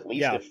Universe, at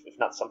least, if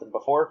not something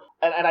before.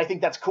 And I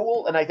think that's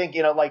cool. And I think,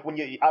 like, when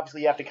you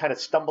have to kind of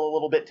stumble a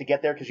little bit to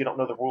get there because you don't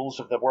know the rules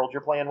of the world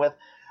you're playing with.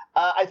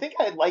 I think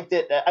I liked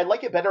it. I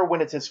like it better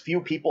when it's as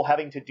few people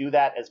having to do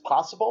that as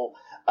possible.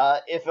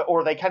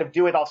 Or they kind of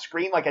do it off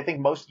screen. Like, I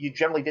think you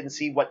generally didn't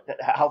see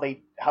how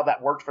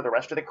that worked for the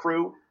rest of the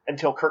crew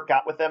until Kirk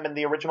got with them in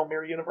the original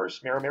Mirror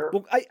Universe, Mirror.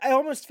 Well, I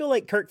almost feel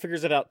like Kirk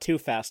figures it out too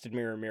fast in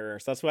Mirror.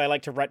 So that's why I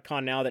like to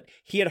retcon now that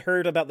he had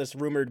heard about this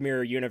rumored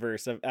Mirror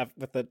Universe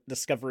with the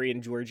Discovery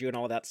and Georgiou and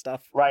all that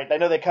stuff. Right. I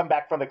know they come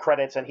back from the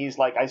credits and he's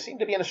like, I seem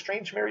to be in a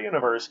strange Mirror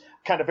Universe,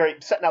 kind of very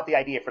setting out the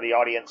idea for the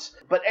audience.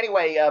 But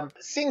anyway,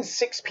 seeing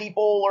 6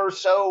 people or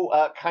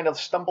so kind of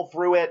stumble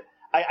through it,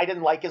 I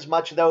didn't like as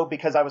much, though,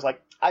 because I was like,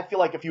 I feel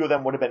like a few of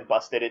them would have been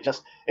busted.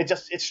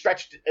 It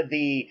stretched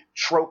the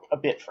trope a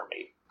bit for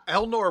me.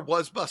 Elnor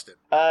was busted.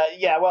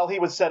 Well, he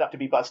was set up to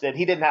be busted.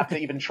 He didn't have to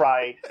even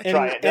try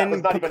it. That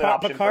was not even an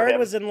option Picard for him.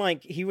 was in,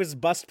 like, he was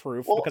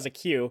bust-proof because of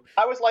Q.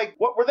 I was like,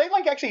 what, were they,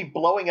 like, actually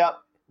blowing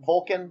up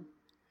Vulcan?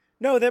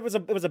 No, it was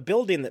a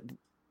building that...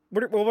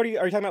 are you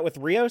talking about with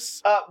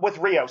Rios? With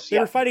Rios, They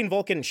were fighting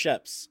Vulcan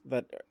ships.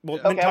 I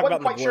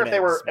wasn't quite sure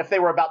if they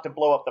were about to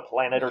blow up the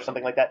planet or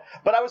something like that.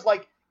 But I was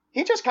like,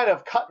 he just kind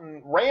of cut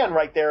and ran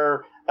right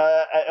there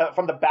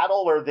from the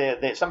battle or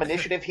some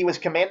initiative he was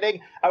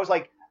commanding. I was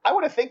like, I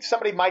would have think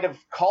somebody might have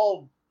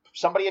called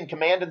somebody in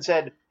command and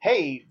said,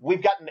 hey,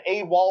 we've got an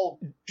AWOL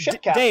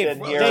ship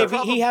captain here. Dave,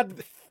 he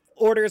had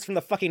orders from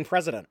the fucking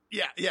president.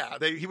 Yeah.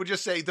 He would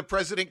just say, the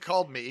president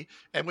called me.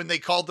 And when they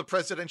called the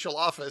presidential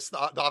office, the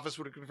office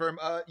would confirm,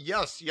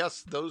 yes,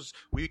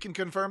 we can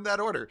confirm that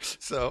order.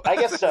 So I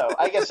guess so.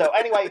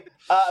 Anyway,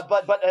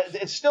 but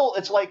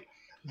it's like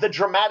the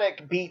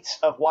dramatic beats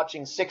of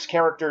watching 6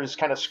 characters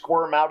kind of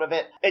squirm out of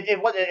it.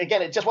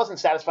 It just wasn't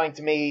satisfying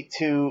to me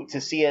to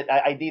see it.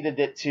 I needed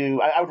it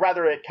to. I would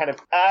rather it kind of.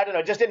 I don't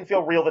know. It just didn't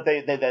feel real that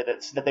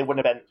they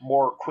wouldn't have been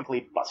more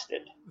quickly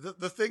busted.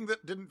 The thing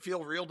that didn't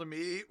feel real to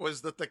me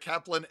was that the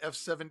Kaplan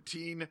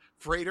F-17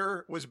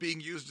 freighter was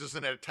being used as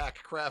an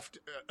attack craft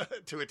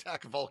to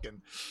attack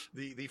Vulcan.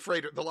 The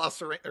freighter, the La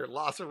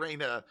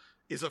Serena,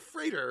 is a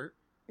freighter.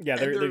 Yeah,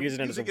 they're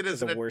using it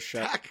as a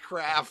warship. Attack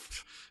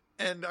craft.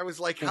 And I was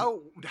like,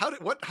 how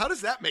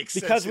does that make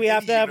sense? Because we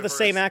have to have the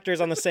same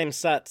actors on the same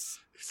sets.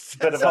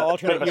 That's how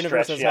alternate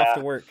universes have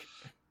to work.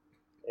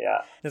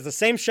 Yeah. It's the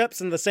same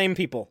ships and the same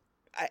people.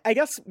 I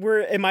guess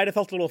it might have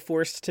felt a little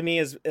forced to me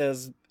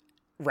as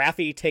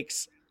Raffi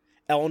takes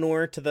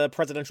Elnor to the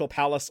presidential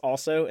palace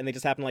also, and they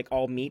just happen to, like,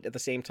 all meet at the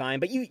same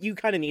time. But you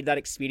kind of need that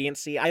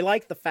expediency. I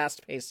like the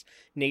fast-paced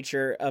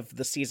nature of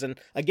the season,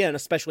 again,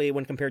 especially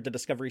when compared to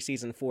Discovery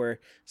Season 4.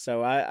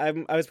 So I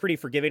was pretty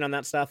forgiving on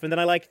that stuff. And then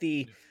I like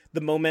the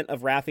moment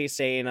of Raffi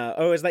saying,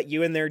 oh, is that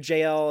you in there,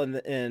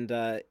 JL?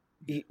 And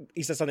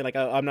he says something like,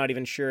 oh, I'm not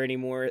even sure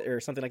anymore, or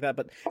something like that.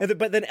 But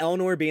then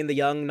Elnor, being the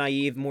young,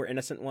 naive, more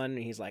innocent one,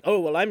 he's like, oh,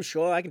 well, I'm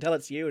sure, I can tell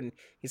it's you. And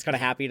he's kind of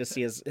happy to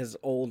see his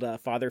old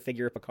father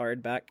figure,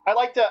 Picard, back. I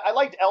liked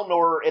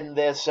Elnor in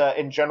this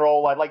in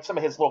general. I liked some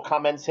of his little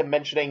comments, him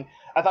mentioning,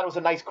 I thought it was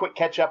a nice quick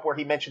catch up where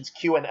he mentions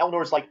Q, and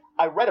Elnor's like,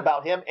 I read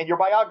about him in your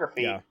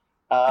biography. Yeah.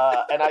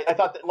 And I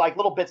thought that like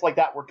little bits like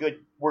that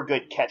were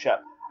good catch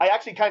up. I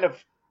actually kind of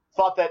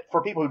thought that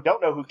for people who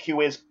don't know who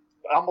Q is,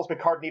 almost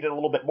Picard needed a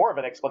little bit more of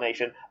an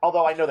explanation,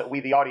 although I know that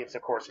we, the audience,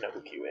 of course, know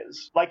who Q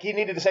is. Like, he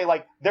needed to say,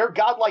 like, they're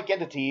godlike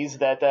entities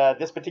that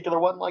this particular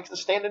one likes to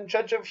stand and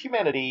judge of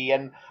humanity,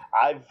 and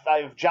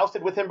I've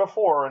jousted with him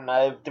before, and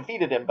I've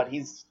defeated him, but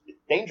he's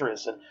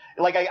dangerous. And,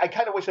 like, I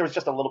kind of wish there was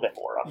just a little bit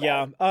more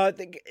on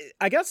that.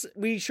 I guess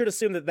we should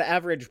assume that the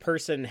average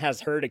person has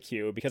heard of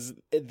Q, because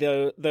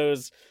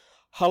those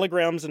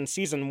holograms in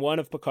season 1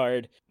 of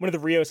Picard, one of the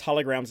Rios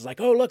holograms is like,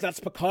 oh, look,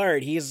 that's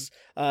Picard. He's,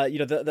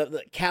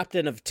 the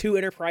captain of 2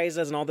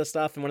 enterprises and all this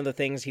stuff. And one of the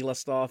things he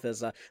lists off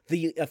is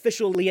the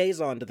official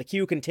liaison to the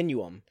Q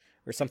Continuum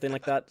or something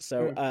like that.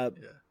 So,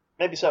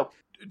 maybe so.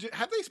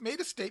 Have they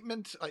made a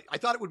statement? I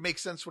thought it would make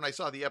sense when I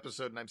saw the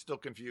episode, and I'm still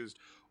confused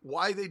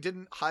why they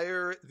didn't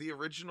hire the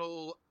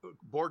original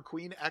Borg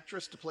Queen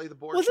actress to play the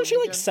Borg Queen. Wasn't she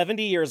again? like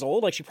 70 years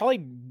old? Like, she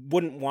probably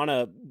wouldn't want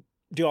to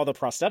do all the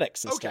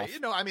prosthetics and stuff. Okay,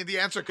 I mean, the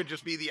answer could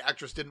just be the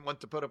actress didn't want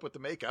to put up with the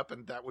makeup,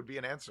 and that would be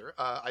an answer.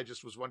 I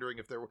just was wondering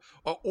if there were,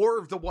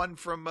 or the one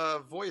from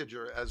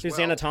Voyager as well.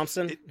 Susanna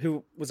Thompson,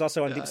 who was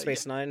also on Deep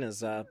Space Nine,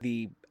 is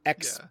the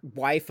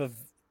ex-wife of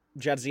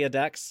Jadzia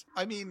Dex.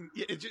 I mean,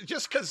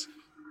 just because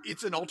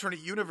it's an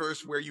alternate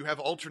universe where you have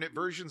alternate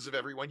versions of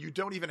everyone, you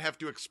don't even have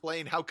to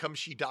explain how come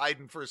she died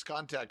in First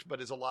Contact but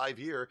is alive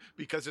here,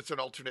 because it's an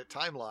alternate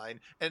timeline.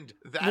 And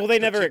that they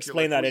never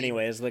explain that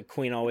anyways. The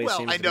Queen always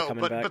seems to be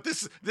coming back. But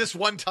this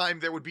one time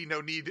there would be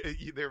no need.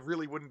 There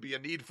really wouldn't be a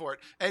need for it,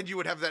 and you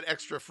would have that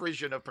extra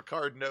frisson of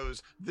Picard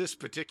knows this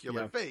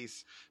particular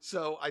face.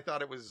 So I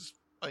thought it was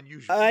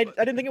unusual. I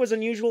didn't think it was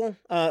unusual,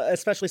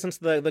 especially since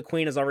the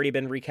Queen has already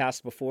been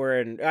recast before,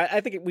 and I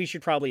think we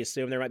should probably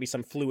assume there might be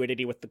some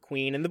fluidity with the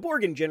Queen, and the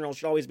Borg in general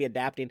should always be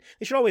adapting.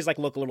 They should always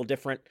look a little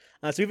different.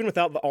 So even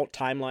without the alt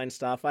timeline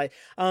stuff,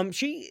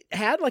 she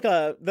had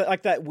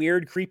that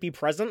weird creepy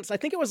presence. I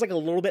think it was a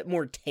little bit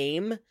more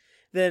tame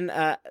than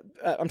I'm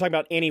talking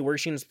about Annie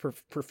Wershing's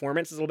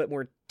performance is a little bit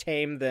more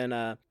tame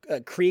than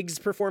Krieg's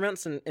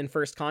performance in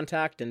First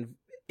Contact and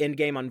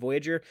Endgame on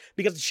Voyager,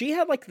 because she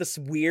had this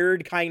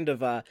weird kind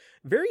of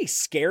very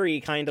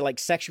scary kind of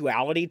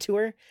sexuality to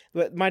her.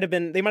 But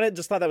they might have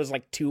just thought that was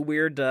too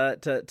weird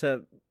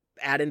to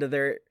add into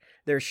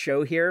their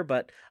show here.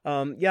 But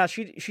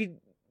she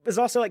is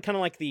also kind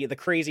of the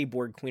crazy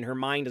Borg Queen. Her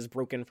mind is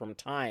broken from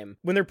time.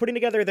 When they're putting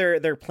together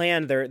their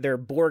plan, their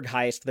Borg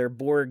heist, their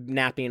Borg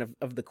napping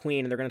of the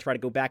Queen, and they're going to try to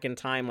go back in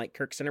time like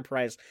Kirk's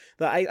Enterprise.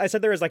 I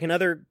said there was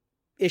another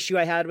issue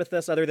I had with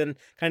this, other than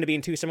kind of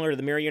being too similar to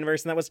the Mirror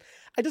Universe, and that was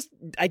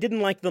I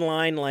didn't like the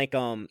line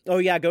oh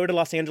yeah, go to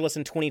Los Angeles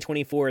in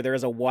 2024, there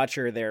is a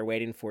watcher there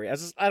waiting for you.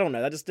 I don't know,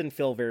 that just didn't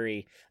feel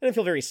very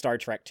Star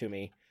Trek to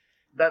me.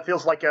 That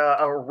feels like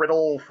a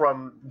riddle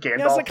from Gandalf.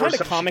 Yeah, it's kind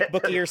of comic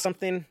booky or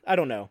something. I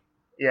don't know.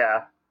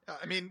 Yeah.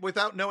 I mean,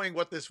 without knowing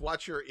what this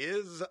watcher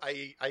is,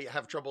 I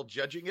have trouble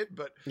judging it,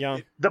 but...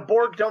 Yeah. The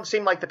Borg don't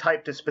seem like the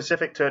type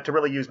to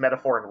really use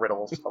metaphor and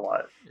riddles a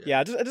lot.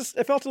 Yeah,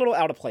 it felt a little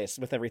out of place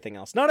with everything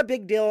else. Not a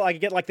big deal. I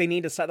get they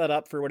need to set that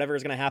up for whatever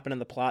is going to happen in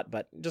the plot,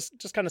 but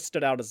just kind of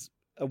stood out as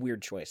a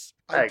weird choice.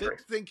 I did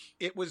think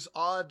it was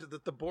odd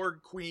that the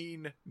Borg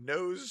Queen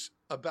knows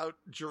about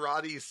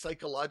Jurati's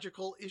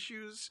psychological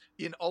issues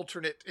in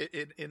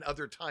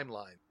other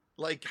timelines.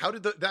 How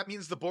did that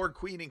means the Borg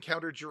Queen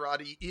encountered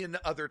Jurati in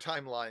other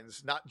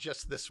timelines, not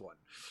just this one.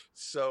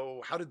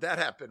 So how did that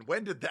happen?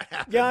 When did that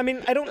happen? Yeah, I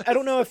mean, I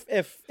don't know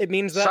if it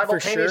means that for sure.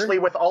 Simultaneously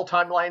with all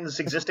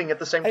timelines existing at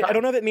the same time. I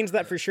don't know if it means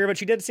that for sure, but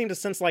she did seem to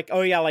sense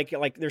oh yeah,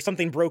 there's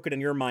something broken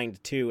in your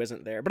mind too,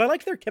 isn't there? But I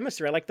like their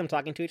chemistry. I like them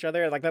talking to each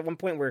other. That one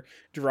point where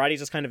Jurati's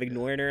just kind of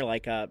ignoring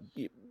her,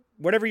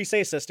 whatever you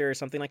say, sister, or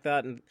something like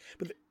that.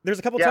 But there's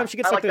a couple times she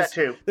gets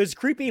those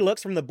creepy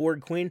looks from the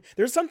Borg Queen.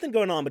 There's something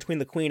going on between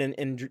the Queen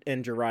and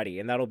Jurati,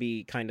 and that'll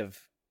be kind of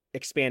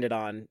expanded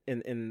on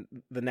in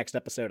the next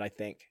episode, I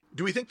think.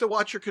 Do we think the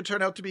Watcher could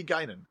turn out to be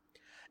Guinan?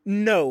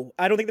 No,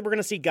 I don't think that we're going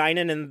to see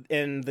Guinan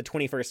in the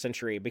 21st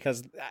century,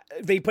 because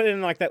they put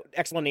in that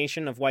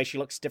explanation of why she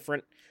looks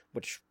different,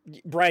 which,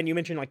 Brian, you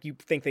mentioned you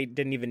think they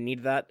didn't even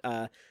need that.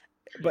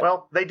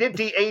 Well, they did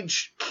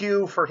de-age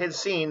Q for his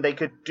scene. They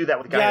could do that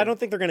with Guinan. Yeah, I don't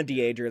think they're going to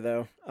de-age her,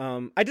 though.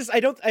 I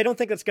don't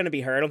think that's going to be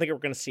her. I don't think we're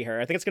going to see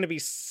her. I think it's going to be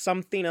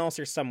something else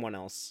or someone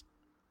else.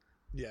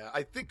 Yeah,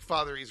 I think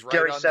Father's right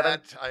Gary on Seven.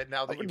 that.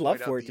 Now that I would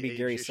love for it to be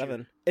Gary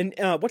Seven. And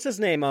what's his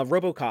name?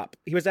 RoboCop.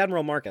 He was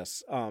Admiral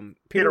Marcus.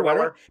 Peter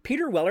Weller.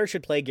 Peter Weller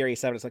should play Gary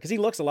Seven, because he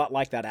looks a lot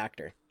like that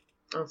actor.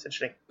 Oh, that's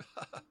interesting.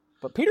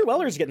 But Peter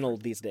Weller's getting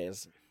old these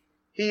days.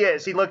 He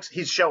is.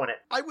 He's showing it.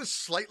 I was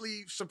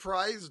slightly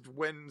surprised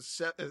when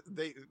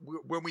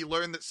we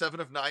learned that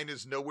 7 of 9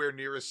 is nowhere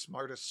near as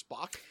smart as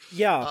Spock.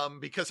 Yeah.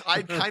 Because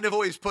I'd kind of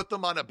always put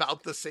them on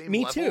about the same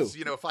Me levels.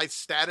 too. If I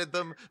statted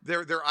them,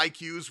 their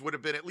IQs would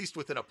have been at least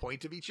within a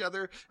point of each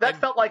other. That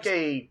felt like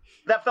a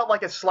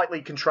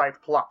slightly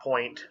contrived plot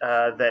point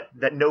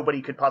that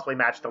nobody could possibly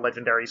match the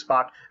legendary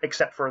Spock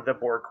except for the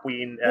Borg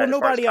Queen. Well,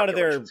 nobody out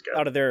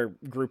of their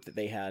group that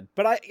they had.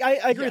 But I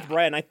agree with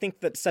Brian. I think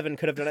that 7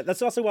 could have done it.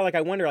 That's also why I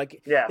I wonder,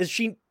 like, Yeah.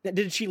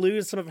 did she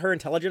lose some of her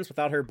intelligence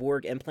without her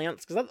Borg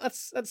implants?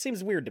 Because that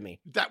seems weird to me.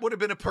 That would have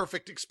been a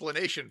perfect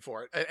explanation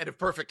for it, and a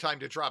perfect time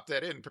to drop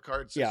that in.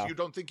 Picard says, "You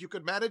don't think you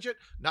could manage it?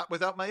 Not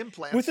without my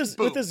implants." With as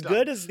Done.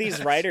 good as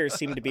these writers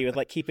seem to be with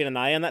like keeping an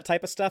eye on that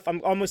type of stuff,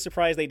 I'm almost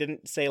surprised they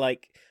didn't say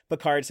like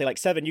Picard say like,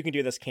 Seven, you can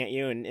do this, can't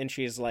you? And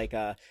she's like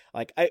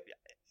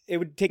it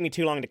would take me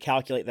too long to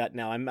calculate that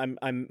now.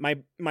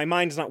 My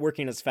mind's not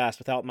working as fast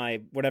without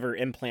my whatever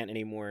implant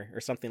anymore or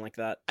something like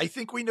that. I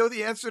think we know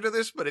the answer to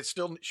this, but it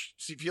still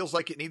feels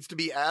like it needs to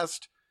be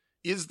asked.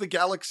 Is the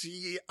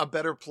galaxy a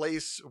better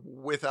place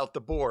without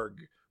the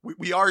Borg?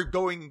 We are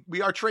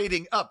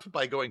trading up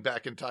by going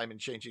back in time and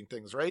changing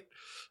things, right?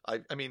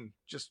 I mean,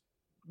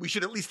 we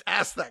should at least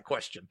ask that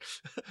question.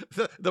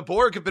 The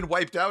Borg have been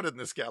wiped out in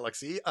this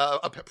galaxy.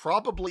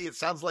 Probably, it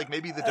sounds like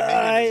maybe the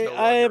Dominion is no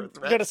longer a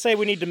threat. I'm going to say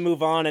we need to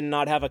move on and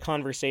not have a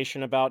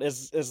conversation about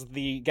is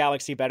the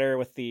galaxy better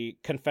with the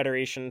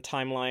Confederation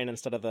timeline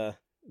instead of the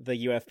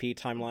UFP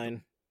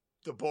timeline.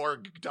 The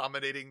Borg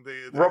dominating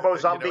the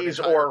robo-zombies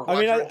or... I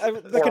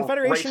mean, the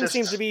Confederation racists.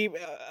 seems to be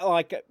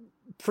like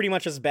pretty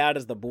much as bad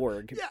as the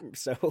Borg. Yeah.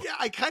 So yeah,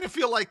 I kind of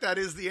feel like that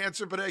is the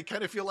answer, but I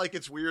kind of feel like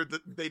it's weird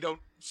that they don't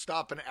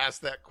stop and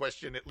ask that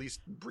question at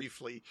least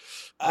briefly.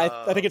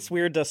 I think it's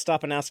weird to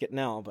stop and ask it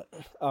now, but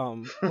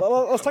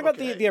well, let's talk about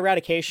the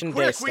eradication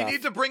day stuff. We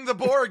need to bring the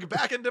Borg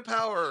back into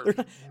power.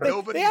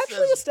 They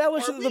actually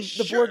established that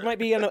the Borg might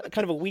be in a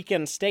kind of a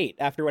weakened state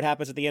after what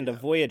happens at the end of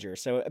Voyager.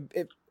 So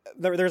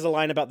there's a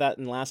line about that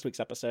in last week's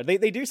episode. They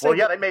do say. Well,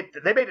 yeah, they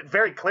made it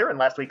very clear in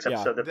last week's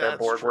episode that the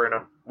Borg were in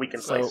a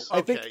weakened place.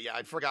 I think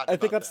I'd forgotten. I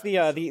think that's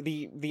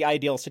the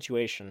ideal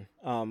situation.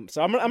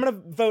 So I'm gonna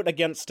vote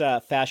against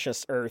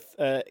fascist Earth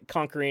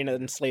conquering,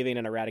 enslaving,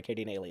 and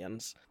eradicating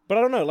aliens. But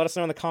I don't know. Let us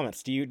know in the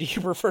comments. Do you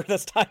prefer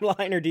this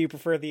timeline or do you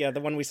prefer the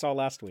one we saw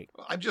last week?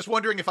 I'm just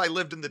wondering if I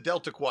lived in the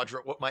Delta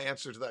Quadrant, what my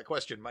answer to that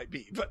question might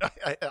be. But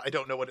I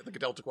don't know what the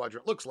Delta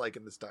Quadrant looks like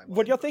in this timeline.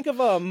 What do y'all think of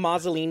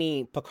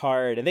Mazzolini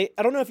Picard? And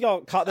I don't know if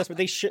y'all caught this, but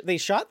they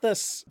shot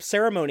this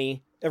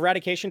ceremony,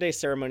 Eradication Day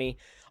ceremony,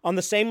 on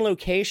the same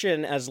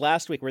location as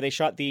last week where they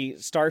shot the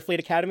Starfleet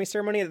Academy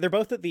ceremony. They're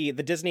both at the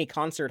Disney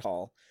Concert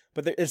Hall,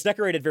 but it's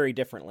decorated very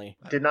differently.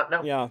 Did not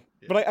know. Yeah,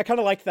 but I kind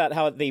of like that,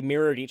 how they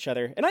mirrored each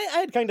other. And I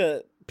had kind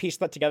of pieced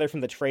that together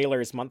from the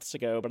trailers months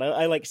ago, but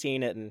I like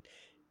seeing it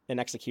in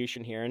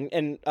execution here.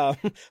 And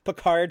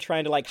Picard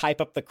trying to like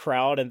hype up the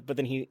crowd, but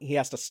then he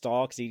has to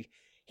stall because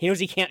he knows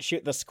he can't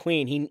shoot this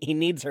queen. He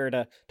needs her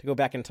to go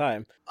back in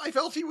time. I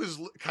felt he was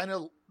kind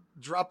of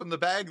dropping the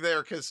bag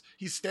there because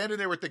he's standing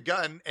there with the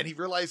gun and he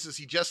realizes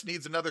he just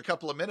needs another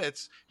couple of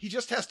minutes. He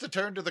just has to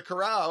turn to the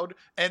crowd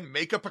and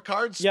make a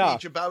Picard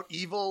speech about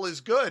evil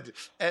is good.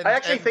 And I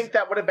actually think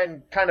that would have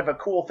been kind of a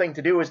cool thing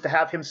to do, is to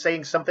have him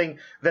saying something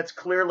that's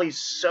clearly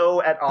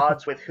so at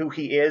odds with who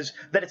he is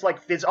that it's like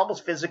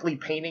almost physically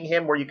painting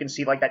him, where you can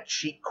see like that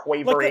cheek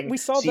quavering, we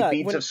saw see that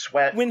beads of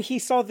sweat. When he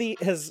saw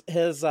his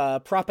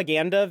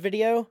propaganda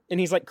video and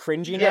he's like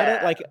cringing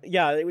at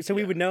it, so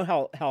we would know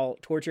how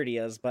tortured he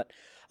is. But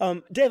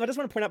Dave, I just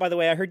want to point out, by the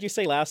way, I heard you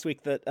say last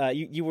week that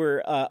you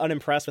were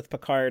unimpressed with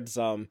Picard's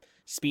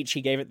speech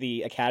he gave at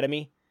the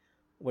Academy,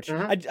 which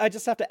I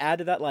just have to add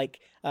to that, like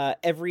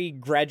every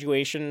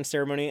graduation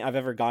ceremony I've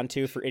ever gone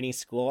to for any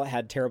school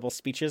had terrible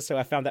speeches, so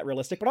I found that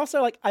realistic. But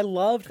also, like, I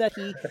loved that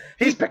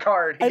he's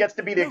Picard. He gets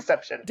to be the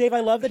exception. Dave,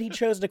 I love that he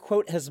chose to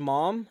quote his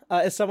mom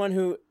as someone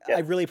who I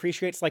really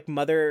appreciates like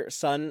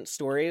mother-son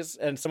stories,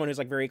 and someone who's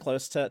like very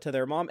close to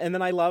their mom. And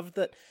then I loved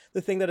that the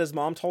thing that his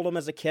mom told him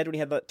as a kid when he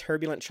had that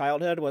turbulent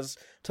childhood was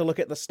to look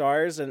at the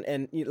stars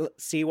and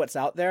see what's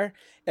out there.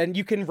 And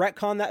you can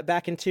retcon that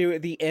back into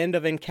the end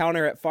of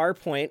Encounter at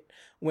Farpoint,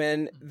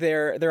 when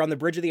they're on the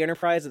bridge of the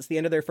Enterprise. It's the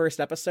end of their first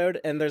episode,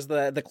 and there's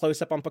the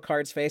close-up on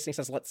Picard's face, and he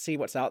says, "Let's see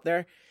what's out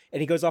there."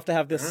 And he goes off to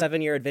have this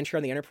 7-year adventure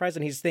on the Enterprise,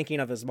 and he's thinking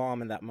of his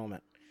mom in that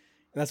moment.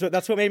 And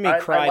that's what made me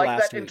cry last week. I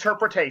like that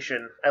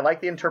interpretation. I like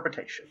the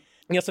interpretation.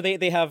 Yeah, so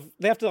they have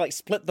to like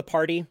split the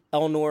party.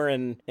 Elnor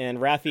and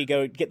Raffi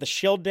go get the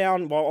shield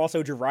down, while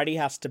also Girardi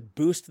has to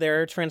boost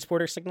their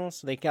transporter signals.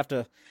 So they have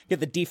to get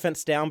the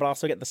defense down, but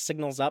also get the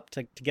signals up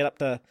to get up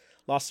to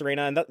La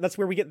Serena. And that's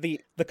where we get the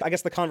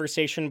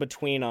conversation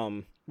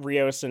between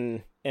Rios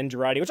and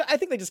Girardi, which I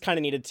think they just kind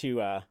of needed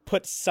to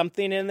put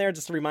something in there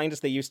just to remind us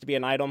they used to be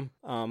an item.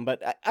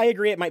 But I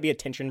agree, it might be a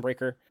tension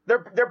breaker.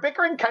 Their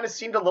bickering kind of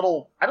seemed a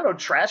little, I don't know,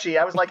 trashy.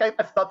 I was like, I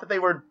thought that they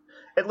were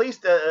at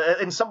least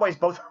in some ways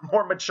both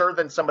more mature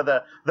than some of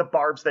the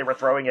barbs they were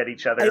throwing at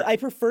each other. I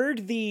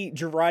preferred the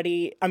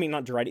the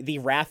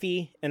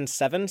Raffi and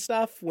Seven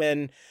stuff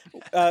when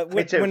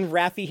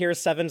Raffi hears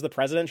Seven's the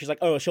president, she's like,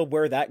 oh, she'll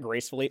wear that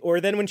gracefully.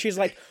 Or then when she's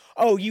like,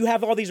 oh, you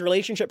have all these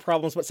relationship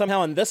problems, but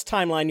somehow in this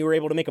timeline you were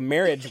able to make a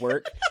marriage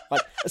work.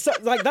 That's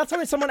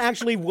something someone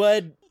actually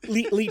would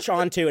leech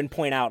onto and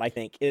point out, I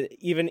think,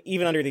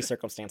 even under these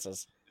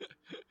circumstances.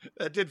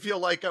 That did feel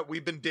like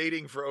we've been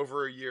dating for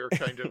over a year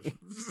kind of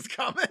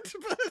comment.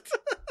 But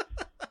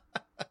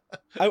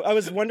I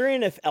was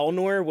wondering if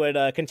Elnor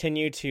would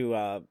continue to,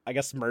 I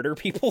guess, murder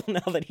people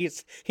now that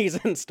he's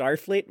in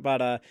Starfleet.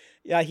 But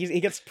yeah, he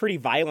gets pretty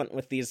violent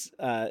with these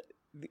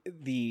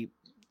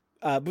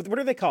what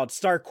are they called?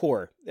 Star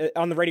Corps.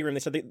 On the ready room, they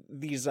said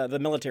these the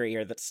military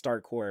here that's Star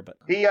Corps. But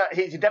he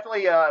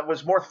definitely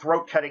was more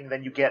throat cutting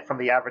than you get from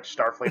the average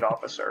Starfleet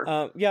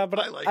officer. Yeah, but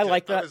I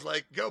like that. I was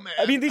like, go man.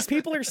 I mean, these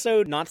people are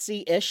so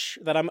Nazi-ish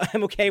that I'm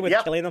okay with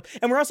killing them,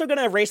 and we're also going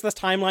to erase this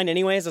timeline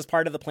anyways as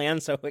part of the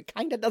plan, so it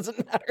kind of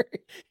doesn't matter.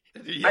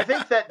 Yeah. I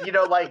think that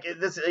like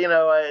this,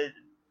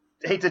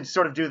 hate to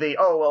sort of do the,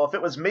 if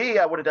it was me,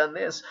 I would have done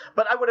this.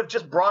 But I would have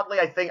just broadly,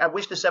 I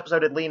wish this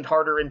episode had leaned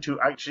harder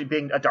into actually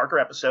being a darker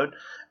episode.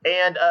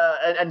 And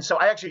so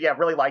I actually,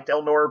 really liked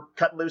Elnor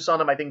cutting loose on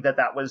him. I think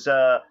that was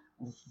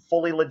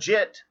fully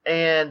legit,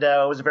 and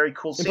it was a very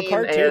cool scene.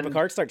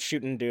 Picard starts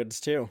shooting dudes,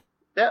 too.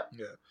 Yeah.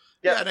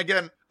 Yeah, and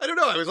again, I don't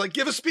know. I was like,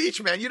 give a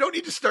speech, man. You don't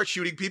need to start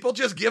shooting people.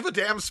 Just give a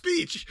damn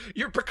speech.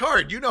 You're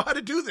Picard. You know how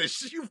to do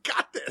this. You've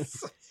got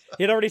this.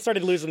 He'd already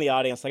started losing the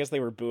audience. I guess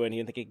they were booing. He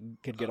didn't think he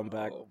could get them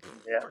back.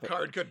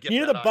 Picard could get. He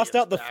needed to bust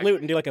out the back. flute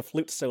and do like a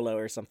flute solo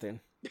or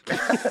something.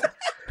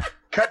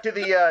 Cut to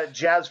the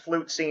jazz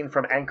flute scene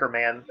from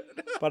Anchorman.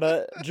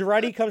 But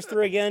Girardi comes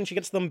through again. She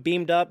gets them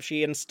beamed up.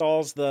 She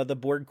installs the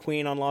Borg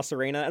Queen on La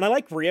Serena. And I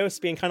like Rios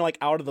being kind of like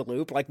out of the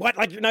loop. Like, what?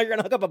 Like, now you're going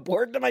to hook up a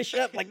Borg to my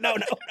ship? Like, no.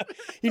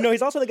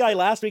 He's also the guy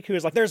last week who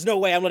was like, there's no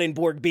way I'm letting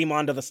Borg beam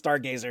onto the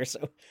Stargazer.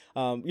 So,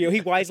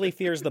 he wisely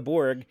fears the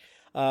Borg.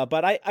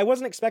 But I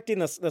wasn't expecting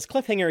this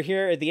cliffhanger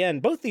here at the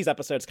end. Both these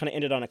episodes kind of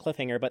ended on a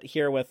cliffhanger, but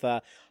here with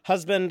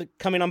husband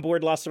coming on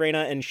board La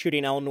Serena and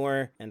shooting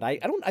Elnor, and I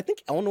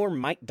think Elnor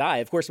might die.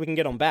 Of course, we can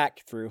get him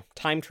back through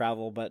time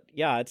travel, but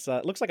yeah,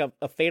 it looks like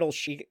a fatal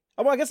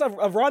well, I guess a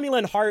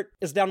Romulan heart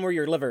is down where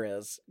your liver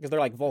is because they're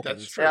like Vulcans.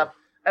 That's true. Yeah,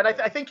 and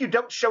I think you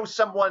don't show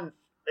someone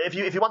if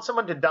you want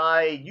someone to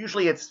die.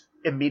 Usually, it's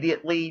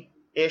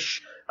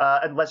immediately-ish.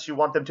 Unless you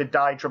want them to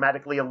die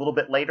dramatically a little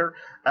bit later.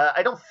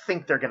 I don't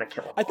think they're going to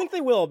kill him. I think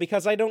they will,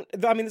 because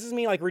this is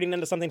me like reading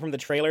into something from the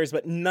trailers,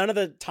 but none of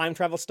the time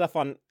travel stuff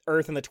on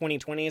Earth in the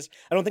 2020s,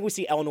 I don't think we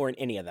see Elnor in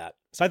any of that.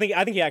 So I think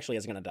he actually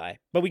is going to die,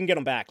 but we can get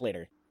him back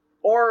later.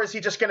 Or is he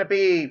just going to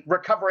be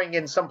recovering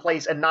in some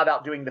place and not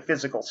out doing the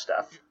physical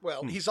stuff?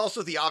 Well, he's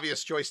also the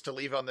obvious choice to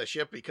leave on the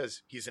ship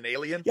because he's an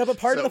alien. Yeah, but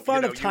part of the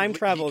fun of time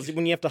travel is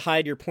when you have to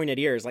hide your pointed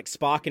ears, like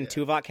Spock and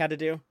Tuvok had to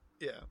do.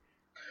 Yeah.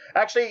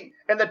 Actually,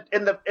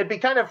 it'd be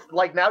kind of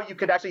like now you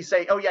could actually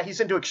say, oh yeah, he's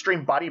into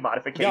extreme body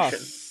modification.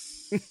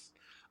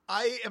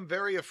 I am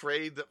very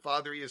afraid that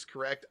Fadri is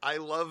correct. I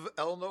love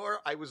Elnor.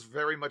 I was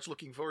very much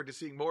looking forward to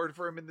seeing more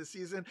for him in this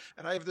season,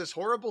 and I have this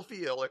horrible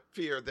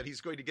fear that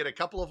he's going to get a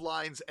couple of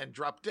lines and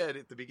drop dead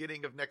at the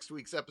beginning of next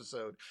week's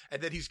episode,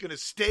 and that he's going to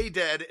stay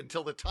dead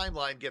until the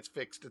timeline gets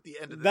fixed at the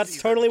end of the season.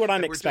 That's totally what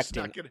I'm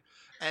expecting.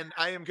 And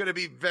I am going to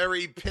be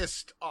very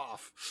pissed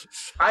off.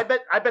 I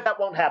bet that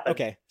won't happen.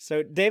 Okay,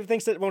 so Dave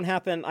thinks it won't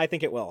happen. I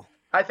think it will.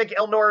 I think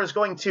Elnor is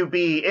going to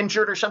be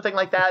injured or something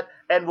like that,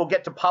 and will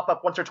get to pop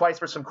up once or twice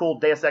for some cool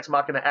Deus Ex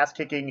Machina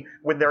ass-kicking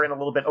when they're in a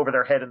little bit over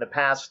their head in the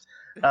past,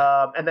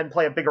 and then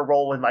play a bigger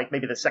role in like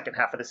maybe the second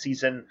half of the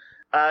season.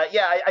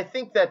 I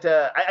think that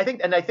I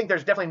think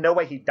there's definitely no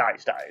way he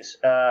dies.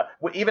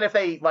 Even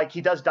if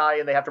he does die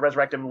and they have to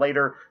resurrect him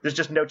later, there's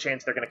just no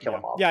chance they're going to kill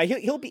him off. Yeah,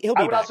 he'll be.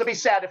 I would also be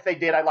sad if they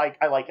did. I like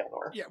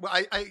Elnor. Yeah, well,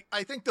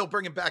 I think they'll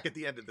bring him back at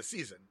the end of the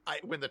season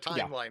when the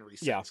timeline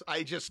resets. Yeah.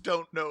 I just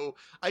don't know.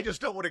 I just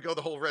don't want to go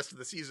the whole rest of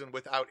the season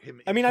without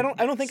him. I mean, I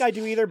don't think I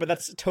do either, but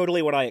that's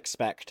totally what I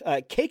expect.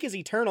 Cake is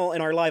eternal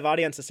in our live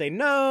audience to say,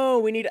 no,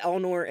 we need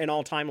Elnor in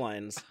all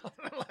timelines.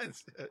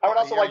 I would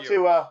also like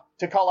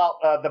to call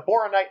out the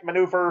Boronite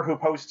Maneuver, who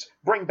posts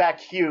 "Bring back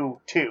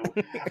Hugh" too.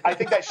 I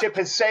think that ship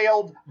has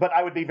sailed, but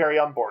I would be very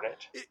on board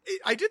it.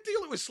 I did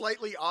feel it was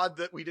slightly odd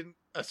that we didn't,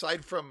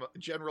 aside from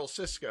General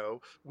Sisko,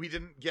 we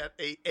didn't get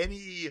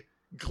any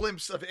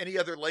glimpse of any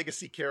other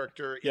legacy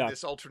character in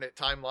this alternate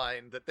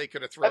timeline that they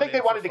could have thrown. I think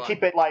they wanted to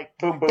keep it like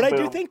boom, boom, but boom. I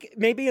do think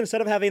maybe instead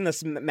of having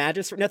this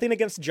magistrate, nothing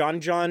against John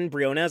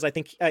Briones, I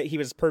think he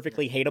was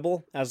perfectly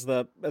hateable as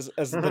the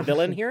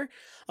villain here.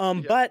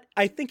 But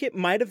I think it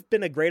might have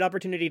been a great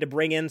opportunity to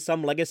bring in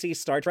some legacy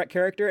Star Trek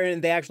character,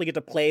 and they actually get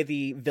to play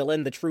the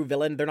villain, the true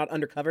villain. They're not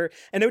undercover,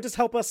 and it would just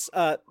help us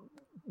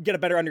get a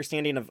better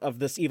understanding of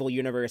this evil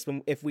universe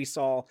if we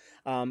saw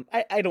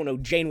I don't know,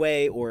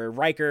 Janeway or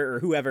Riker or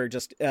whoever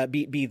just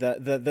be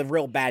the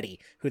real baddie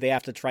who they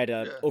have to try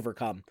to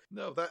overcome.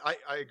 No, that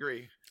I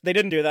agree. They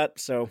didn't do that,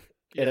 so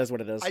it is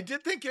what it is. I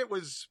did think it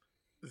was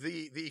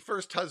the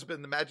first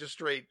husband, the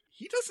magistrate.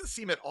 He doesn't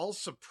seem at all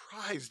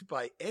surprised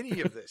by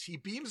any of this. He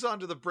beams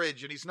onto the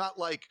bridge and he's not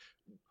like,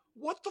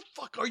 what the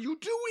fuck are you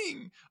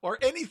doing? Or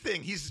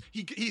anything. He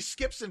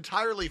skips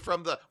entirely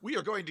from we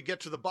are going to get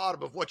to the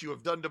bottom of what you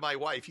have done to my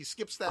wife. He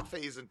skips that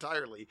phase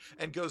entirely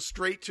and goes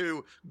straight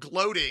to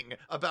gloating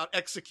about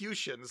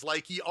executions,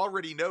 like he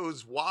already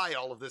knows why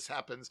all of this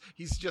happens.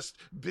 He's just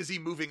busy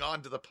moving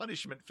on to the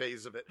punishment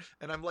phase of it.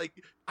 And I'm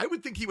like, I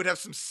would think he would have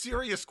some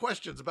serious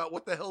questions about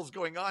what the hell's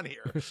going on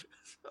here.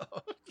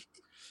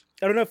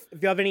 I don't know if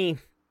you have any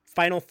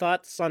final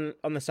thoughts on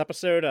this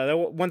episode?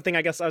 One thing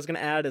I guess I was going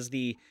to add is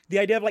the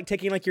idea of like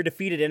taking like your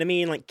defeated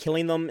enemy and like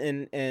killing them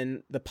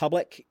in the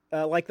public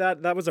like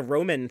that. That was a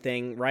Roman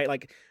thing, right?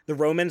 Like the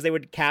Romans, they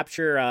would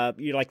capture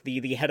like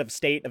the head of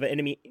state of an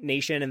enemy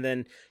nation, and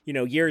then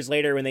years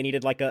later when they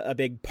needed like a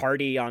big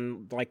party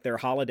on like their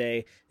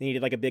holiday, they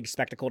needed like a big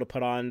spectacle to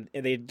put on,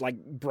 and they'd like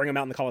bring them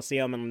out in the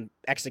Colosseum and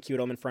execute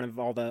them in front of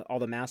all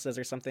the masses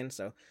or something.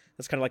 So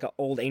that's kind of like an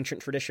old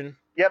ancient tradition.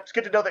 Yep, it's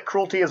good to know that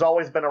cruelty has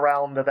always been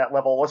around at that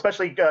level,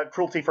 especially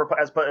cruelty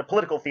as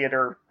political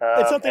theater.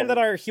 It's something that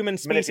our human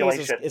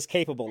species is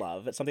capable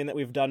of. It's something that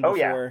we've done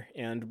before,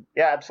 and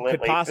absolutely.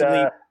 Could possibly...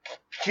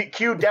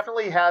 Q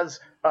definitely has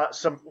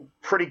some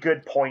pretty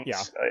good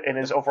points in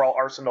his overall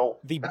arsenal.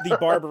 The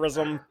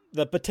barbarism,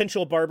 the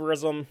potential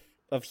barbarism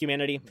of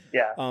humanity.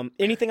 Yeah.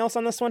 Anything else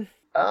on this one?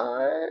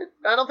 I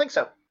don't think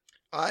so.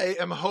 I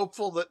am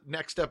hopeful that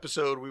next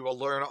episode we will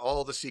learn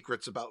all the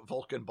secrets about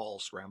Vulcan ball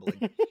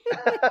scrambling.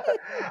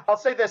 I'll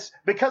say this,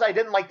 because I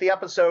didn't like the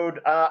episode,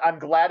 I'm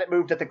glad it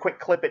moved at the quick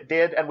clip it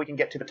did, and we can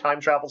get to the time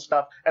travel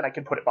stuff, and I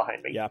can put it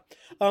behind me. Yeah.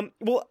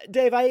 Well,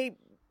 Dave, I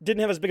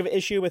didn't have as big of an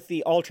issue with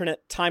the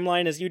alternate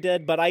timeline as you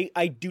did, but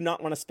I do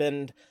not want to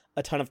spend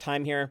a ton of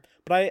time here.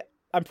 But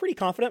I'm pretty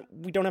confident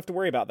we don't have to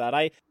worry about that.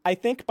 I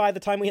think by the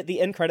time we hit the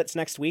end credits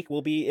next week,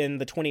 we'll be in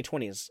the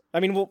 2020s.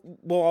 I mean,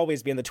 we'll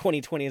always be in the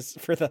 2020s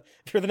for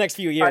the next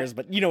few years,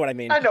 but you know what I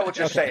mean. I know what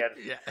you're saying.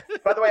 Yeah.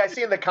 By the way, I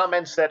see in the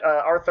comments that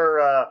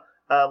Arthur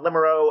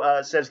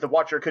Limereau says the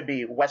Watcher could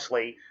be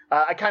Wesley.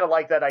 I kind of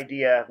like that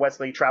idea,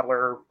 Wesley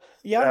Traveler.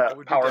 Yeah,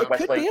 Power it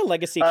Wesley. Could be a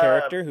legacy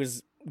character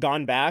who's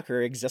gone back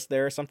or exists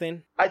there or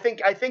something. I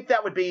think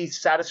that would be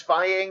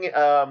satisfying.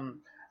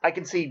 I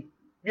can see.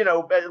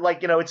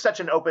 It's such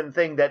an open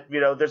thing that,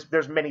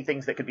 there's many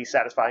things that could be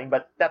satisfying,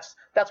 but that's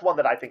one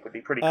that I think would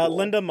be pretty cool.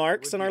 Linda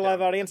Marks in our live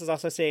audience is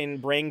also saying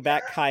bring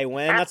back Kai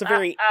Wynn. That's a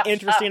very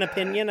interesting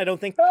opinion. I don't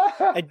think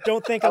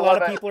a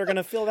lot of people are going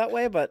to feel that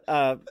way, but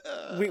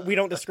we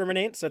don't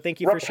discriminate, so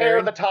thank you for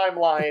sharing. Repair the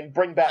timeline,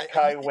 bring back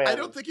Kai Wynn. I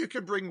don't think you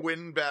could bring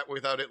Wynn back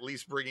without at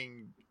least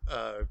bringing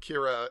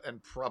Kira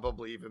and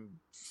probably even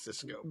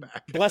Cisco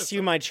back. Bless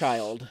you, my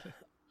child.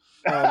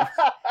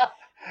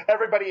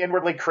 Everybody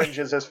inwardly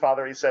cringes as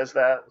Father says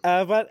that.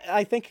 But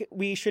I think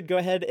we should go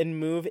ahead and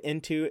move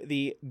into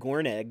the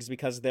Gornegs,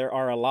 because there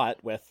are a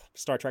lot with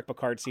Star Trek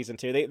Picard Season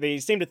 2. They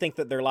seem to think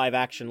that they're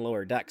live-action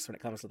lower decks when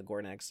it comes to the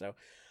Gornegs, so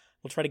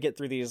we'll try to get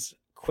through these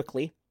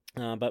quickly.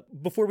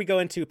 But before we go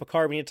into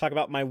Picard, we need to talk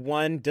about my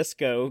one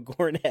disco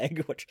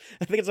Gorneg, which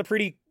I think is a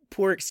pretty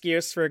poor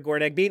excuse for a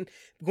Gorneg.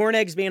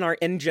 Gornegs being our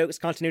in-jokes,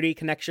 continuity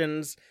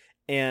connections,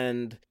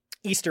 and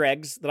Easter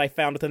eggs that I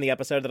found within the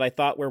episode that I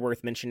thought were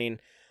worth mentioning.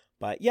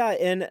 But yeah,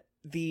 in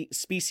the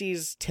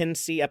Species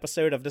 10C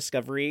episode of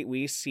Discovery,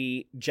 we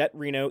see Jet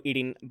Reno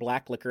eating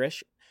black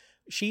licorice.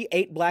 She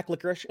ate black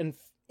licorice in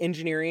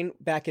engineering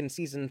back in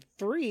season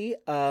 3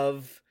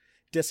 of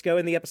Disco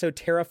in the episode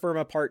Terra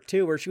Firma Part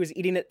 2, where she was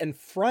eating it in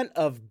front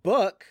of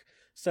Book.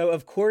 So,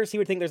 of course, he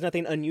would think there's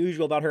nothing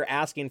unusual about her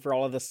asking for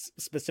all of this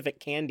specific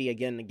candy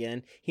again and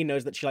again. He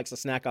knows that she likes to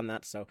snack on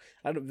that, so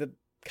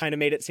kind of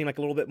made it seem like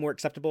a little bit more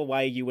acceptable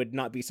why you would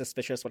not be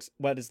suspicious.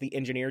 What is the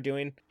engineer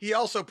doing? He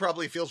also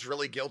probably feels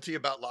really guilty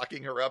about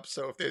locking her up,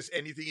 so if there's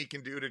anything he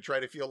can do to try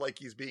to feel like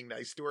he's being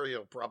nice to her,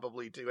 he'll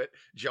probably do it.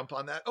 Jump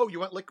on that. Oh,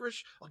 you want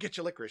licorice? I'll get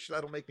you licorice.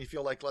 That'll make me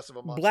feel like less of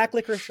a monster. Black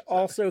licorice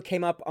also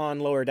came up on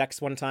Lower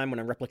Decks one time when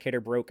a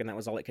replicator broke, and that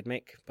was all it could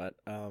make. But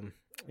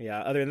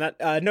yeah, other than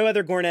that, no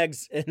other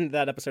Gornegs in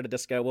that episode of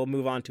Disco. We'll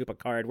move on to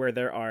Picard, where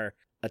there are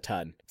a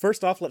ton.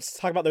 First off, let's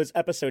talk about those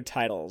episode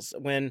titles.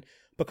 When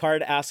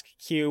Picard asks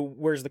Q,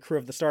 where's the crew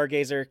of the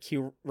Stargazer?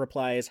 Q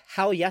replies,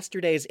 how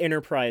yesterday's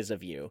Enterprise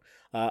of you?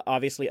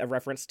 Obviously a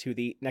reference to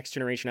the Next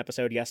Generation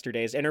episode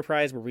Yesterday's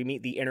Enterprise, where we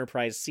meet the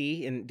Enterprise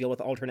C and deal with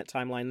the alternate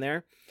timeline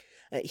there.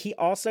 He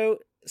also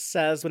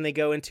says when they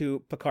go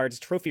into Picard's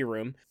trophy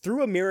room,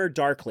 through a mirror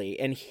darkly,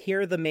 and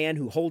here the man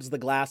who holds the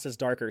glass is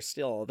darker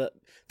still.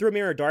 Through a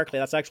mirror darkly,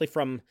 that's actually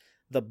from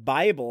the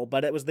Bible,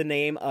 but it was the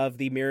name of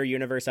the Mirror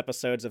Universe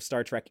episodes of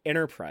Star Trek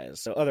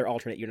Enterprise, so other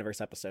alternate universe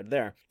episode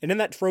there. And in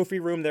that trophy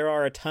room, there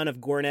are a ton of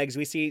Gornegs.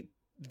 We see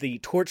the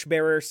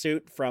Torchbearer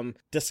suit from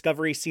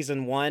Discovery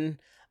Season 1.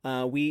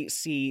 We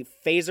see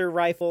phaser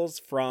rifles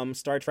from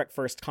Star Trek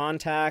First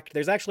Contact.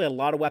 There's actually a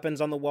lot of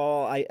weapons on the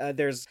wall.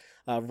 There's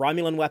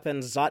Romulan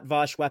weapons,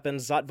 Zotvosh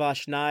weapons,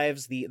 Zotvosh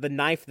knives, the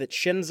knife that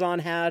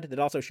Shinzon had that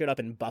also showed up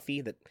in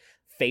Buffy that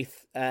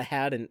Faith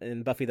had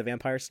in Buffy the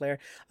Vampire Slayer.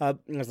 It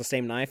was the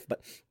same knife,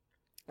 but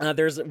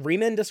there's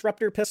Reman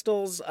disruptor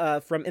pistols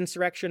from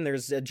Insurrection.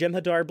 There's a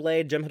Jem'Hadar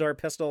blade, Jem'Hadar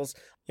pistols.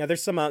 Yeah,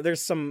 there's some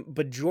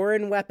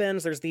Bajoran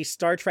weapons. There's the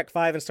Star Trek V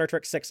and Star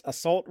Trek VI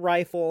assault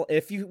rifle.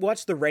 If you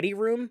watch the Ready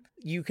Room,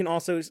 you can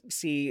also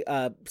see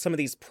some of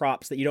these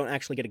props that you don't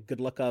actually get a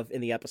good look of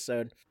in the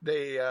episode.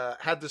 They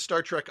had the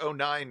Star Trek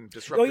 09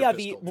 disruptor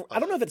pistol. I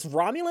don't know if it's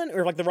Romulan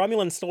or like the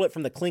Romulans stole it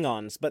from the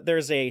Klingons, but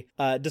there's a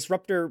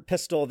disruptor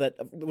pistol that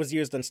was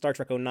used in Star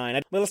Trek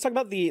 09. Well, let's talk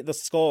about the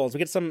skulls. We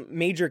get some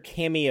major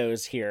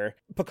cameos here. here,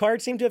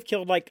 Picard seemed to have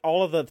killed like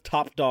all of the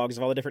top dogs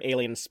of all the different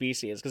alien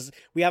species, because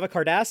we have a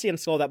Cardassian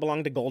skull that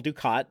belonged to Gul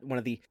Dukat, one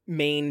of the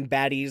main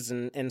baddies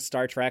in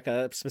Star Trek,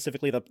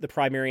 specifically the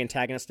primary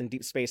antagonist in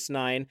Deep Space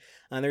Nine.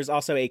 And there's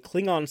also a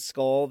Klingon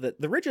skull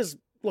that the ridges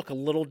look a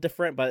little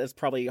different, but it's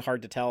probably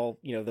hard to tell.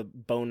 You know, the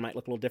bone might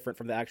look a little different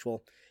from the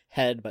actual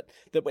head, but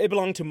it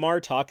belonged to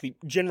Martok, the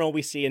general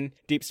we see in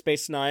Deep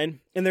Space Nine.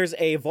 And there's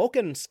a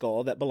Vulcan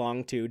skull that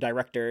belonged to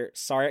Director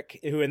Sarek,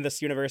 who in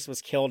this universe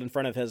was killed in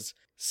front of his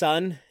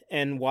son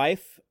and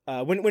wife.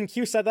 When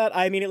Q said that,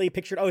 I immediately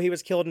pictured, he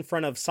was killed in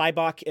front of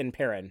Sybok and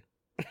Perrin.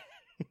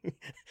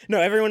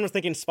 No, everyone was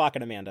thinking Spock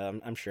and Amanda,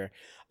 I'm sure.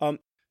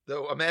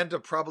 Though Amanda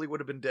probably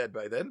would have been dead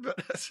by then.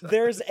 But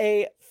there's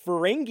a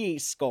Ferengi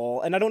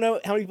skull, and I don't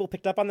know how many people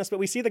picked up on this, but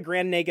we see the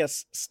Grand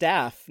Nagus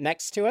staff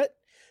next to it.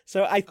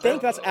 So I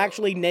think that's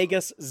actually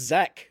Nagus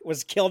Zek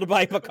was killed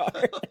by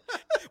Picard,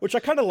 which I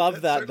kind of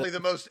love that. Certainly the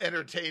most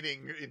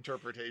entertaining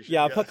interpretation.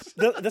 Yeah, yes.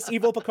 This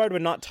evil Picard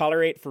would not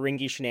tolerate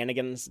Ferengi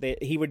shenanigans.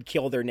 He would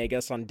kill their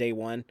Nagus on day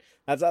one.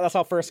 That's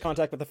how first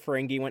contact with the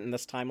Ferengi went in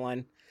this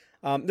timeline.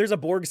 There's a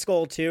Borg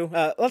skull too.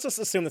 Let's just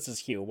assume this is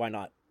Hugh. Why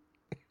not?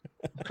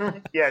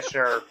 Yeah,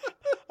 sure.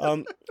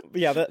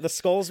 Yeah, the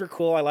skulls were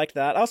cool. I liked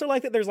that. I also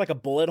like that there's like a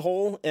bullet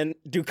hole in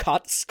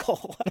Dukat's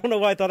skull. I don't know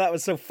why I thought that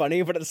was so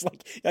funny, but it's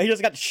like he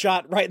just got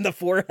shot right in the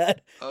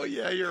forehead. Oh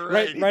yeah, you're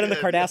right. Right in the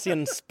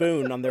Cardassian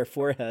spoon on their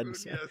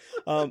foreheads. Yes.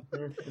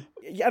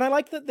 Yeah, and I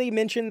like that they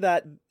mentioned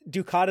that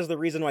Dukat is the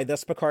reason why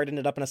this Picard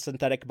ended up in a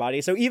synthetic body.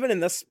 So even in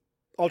this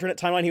alternate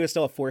timeline, he was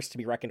still a force to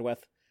be reckoned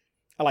with.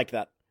 I like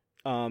that.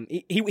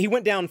 He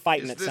went down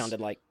fighting. It sounded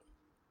like.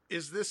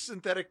 Is this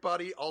synthetic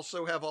body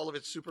also have all of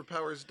its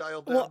superpowers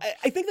dialed down? Well,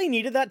 I think they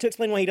needed that to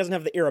explain why he doesn't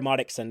have the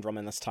Irumodic syndrome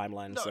in this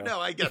timeline.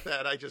 No, I get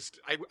that. I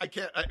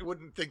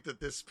wouldn't think that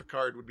this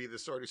Picard would be the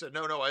sort who said,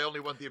 no, I only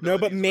want the ability.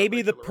 No, but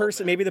maybe the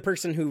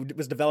person who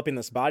was developing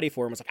this body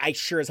for him was like, I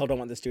sure as hell don't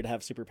want this dude to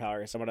have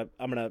superpowers. So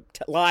I'm gonna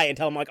lie and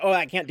tell him like,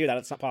 I can't do that.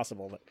 It's not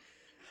possible. But.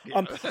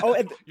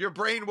 Yeah. Your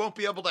brain won't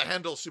be able to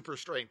handle super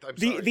strength. I'm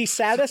sorry. The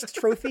saddest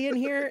trophy in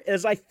here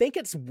is I think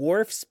it's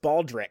Worf's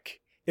Baldric.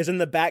 Is in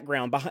the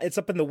background. It's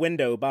up in the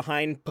window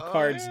behind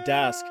Picard's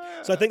desk.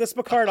 So I think this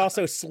Picard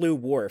also slew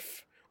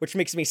Worf, which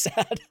makes me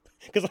sad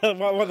because I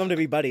want them to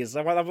be buddies.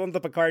 I want the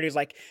Picard who's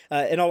like,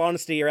 in all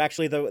honesty, you're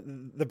actually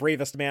the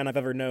bravest man I've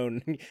ever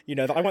known.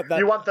 I want that.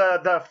 You want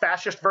the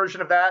fascist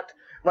version of that?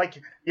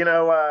 Like,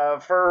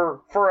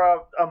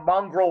 for a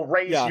mongrel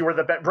race, you were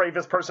the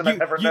bravest person I've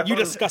ever known. You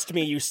disgust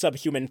me, you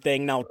subhuman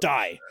thing. Now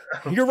die.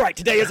 You're right.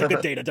 Today is a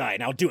good day to die.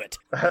 Now do it.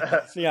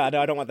 Yeah,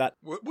 no, I don't want that.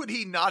 Would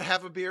he not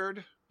have a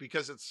beard?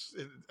 Because it's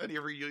in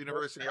every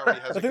universe and he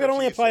already has I think that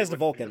only applies to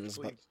Vulcans.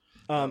 But,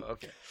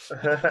 okay.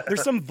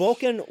 There's some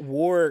Vulcan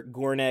war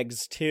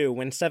Gornegs too.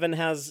 When Seven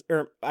has,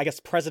 or I guess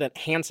President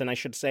Hansen, I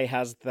should say,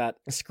 has that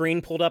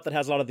screen pulled up that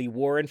has a lot of the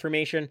war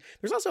information.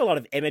 There's also a lot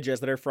of images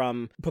that are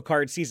from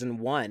Picard season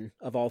 1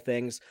 of all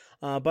things.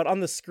 But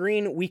on the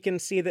screen, we can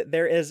see that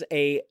there is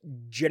a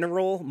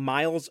General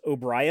Miles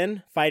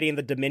O'Brien fighting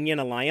the Dominion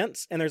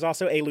Alliance. And there's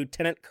also a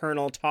Lieutenant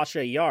Colonel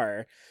Tasha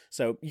Yar.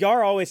 So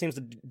Yar always seems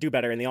to do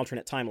better in the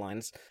alternate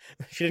timelines.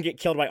 She didn't get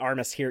killed by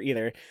Armus here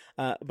either.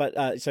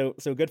 So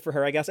good for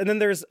her, I guess. And then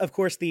there's, of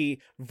course, the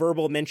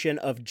verbal mention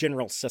of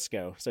General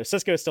Sisko. So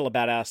Sisko is still a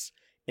badass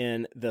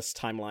in this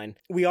timeline.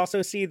 We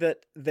also see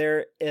that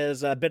there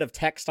is a bit of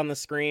text on the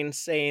screen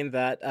saying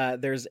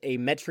that there's a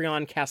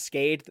Metreon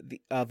Cascade that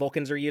the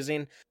Vulcans are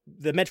using.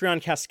 The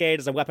Metreon Cascade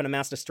is a weapon of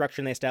mass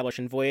destruction they established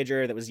in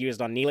Voyager that was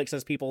used on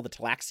Neelix's people, the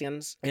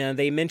Talaxians. And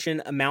they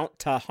mention Mount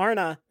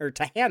Tahana,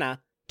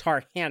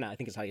 Tarhana, I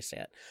think is how you say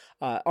it,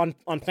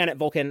 on planet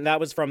Vulcan. That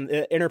was from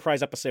the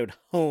Enterprise episode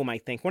Home, I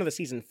think. One of the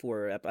season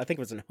 4, I think it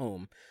was in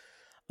Home.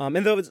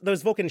 And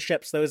those Vulcan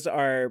ships, those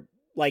are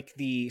like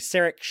the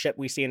Sarek ship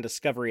we see in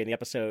Discovery in the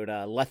episode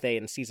Lethe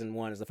in season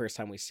 1 is the first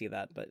time we see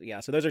that. But yeah,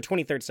 so those are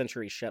 23rd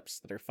century ships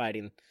that are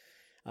fighting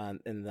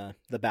in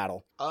the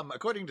battle.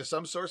 According to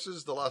some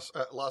sources, the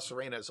La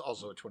Serena is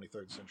also a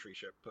 23rd century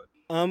ship.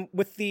 But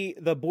with the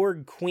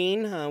Borg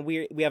Queen,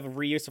 we have a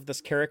reuse of this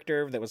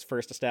character that was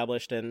first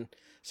established in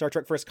Star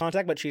Trek First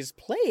Contact, but she's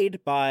played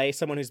by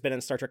someone who's been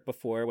in Star Trek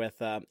before, with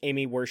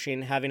Amy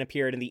Wershing having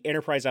appeared in the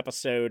Enterprise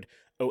episode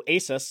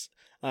Oasis,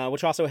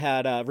 which also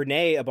had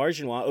Renee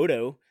Auberjonois,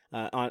 Odo,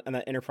 on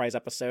that Enterprise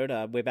episode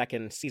way back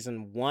in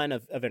season 1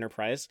 of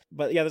Enterprise.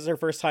 But yeah, this is her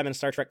first time in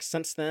Star Trek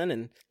since then,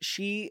 and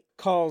she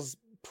calls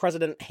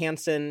President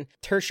Hansen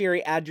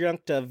tertiary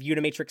adjunct of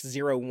Unimatrix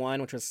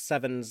 01, which was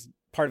Seven's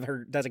part of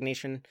her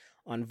designation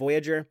on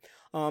Voyager.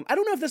 I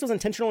don't know if this was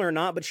intentional or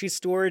not, but she's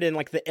stored in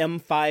like the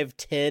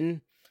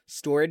M510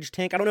 storage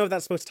tank. I don't know if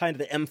that's supposed to tie into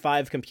the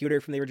M5 computer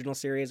from the original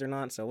series or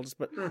not, so we'll just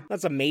put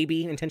that's a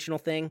maybe intentional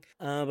thing.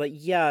 But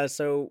yeah,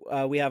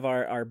 so we have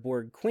our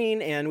Borg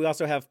Queen, and we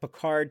also have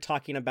Picard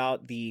talking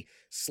about the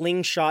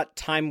slingshot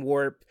time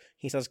warp.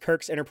 He says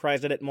Kirk's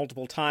Enterprise did it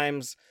multiple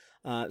times.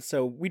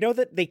 So we know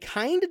that they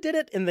kind of did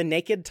it in the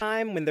Naked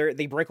Time when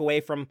they break away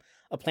from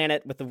a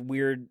planet with a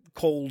weird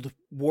cold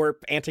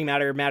warp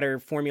antimatter matter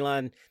formula,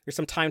 and there's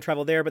some time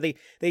travel there, but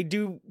they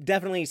do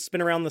definitely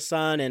spin around the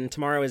sun, and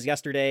Tomorrow is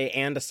Yesterday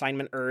and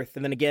Assignment Earth,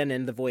 and then again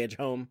in the voyage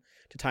home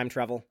to time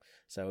travel.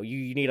 So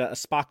you need a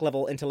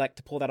Spock-level intellect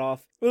to pull that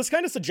off. Well, it's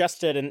kind of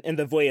suggested in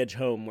the voyage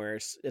home, where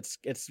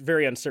it's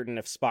very uncertain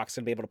if Spock's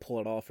going to be able to pull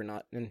it off or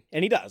not, and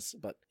he does.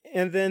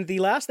 And then the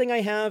last thing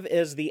I have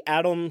is the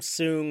Adam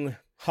Soong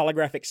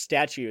holographic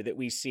statue that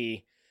we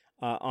see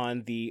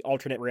on the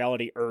alternate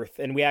reality Earth,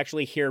 and we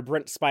actually hear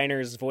Brent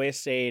Spiner's voice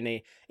saying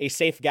a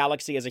safe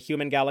galaxy is a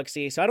human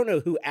galaxy. So I don't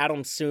know who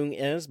Adam Soong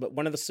is, but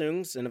one of the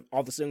Soongs, and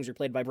all the Soongs are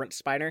played by Brent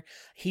Spiner.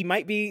 He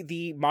might be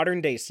the modern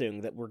day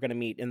Soong that we're going to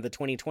meet in the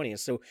 2020s.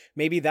 So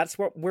maybe that's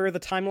where the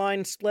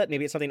timeline split.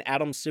 Maybe it's something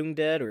Adam Soong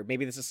did, or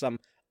maybe this is some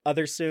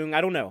other Soong.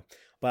 I don't know,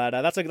 but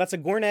that's a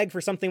Gorn egg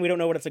for something we don't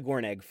know what it's a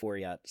Gorn egg for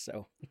yet.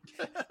 So.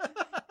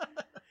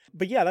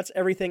 But yeah, that's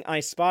everything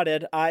I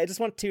spotted. I just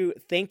want to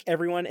thank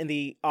everyone in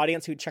the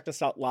audience who checked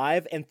us out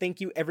live, and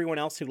thank you everyone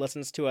else who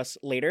listens to us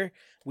later.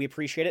 We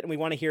appreciate it, and we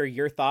want to hear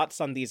your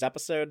thoughts on these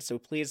episodes, so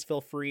please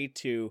feel free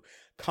to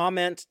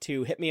comment,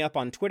 to hit me up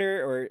on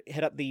Twitter, or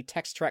hit up the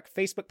Text Trek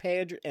Facebook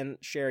page and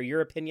share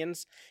your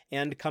opinions,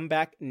 and come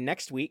back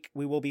next week.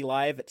 We will be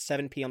live at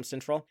 7 p.m.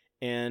 Central.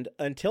 And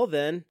until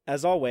then,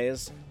 as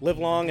always, live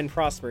long and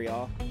prosper,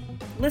 y'all.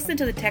 Listen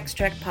to the Text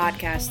Trek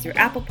podcast through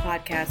Apple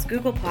Podcasts,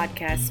 Google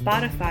Podcasts,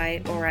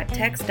 Spotify, or at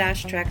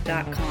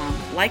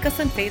text-trek.com. Like us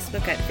on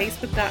Facebook at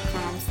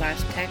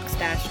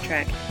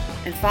facebook.com/text-trek,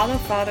 and follow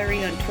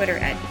Fathery on Twitter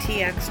at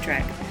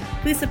TXTrek.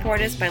 Please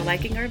support us by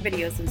liking our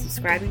videos and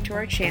subscribing to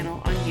our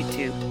channel on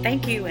YouTube.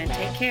 Thank you and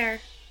take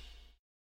care.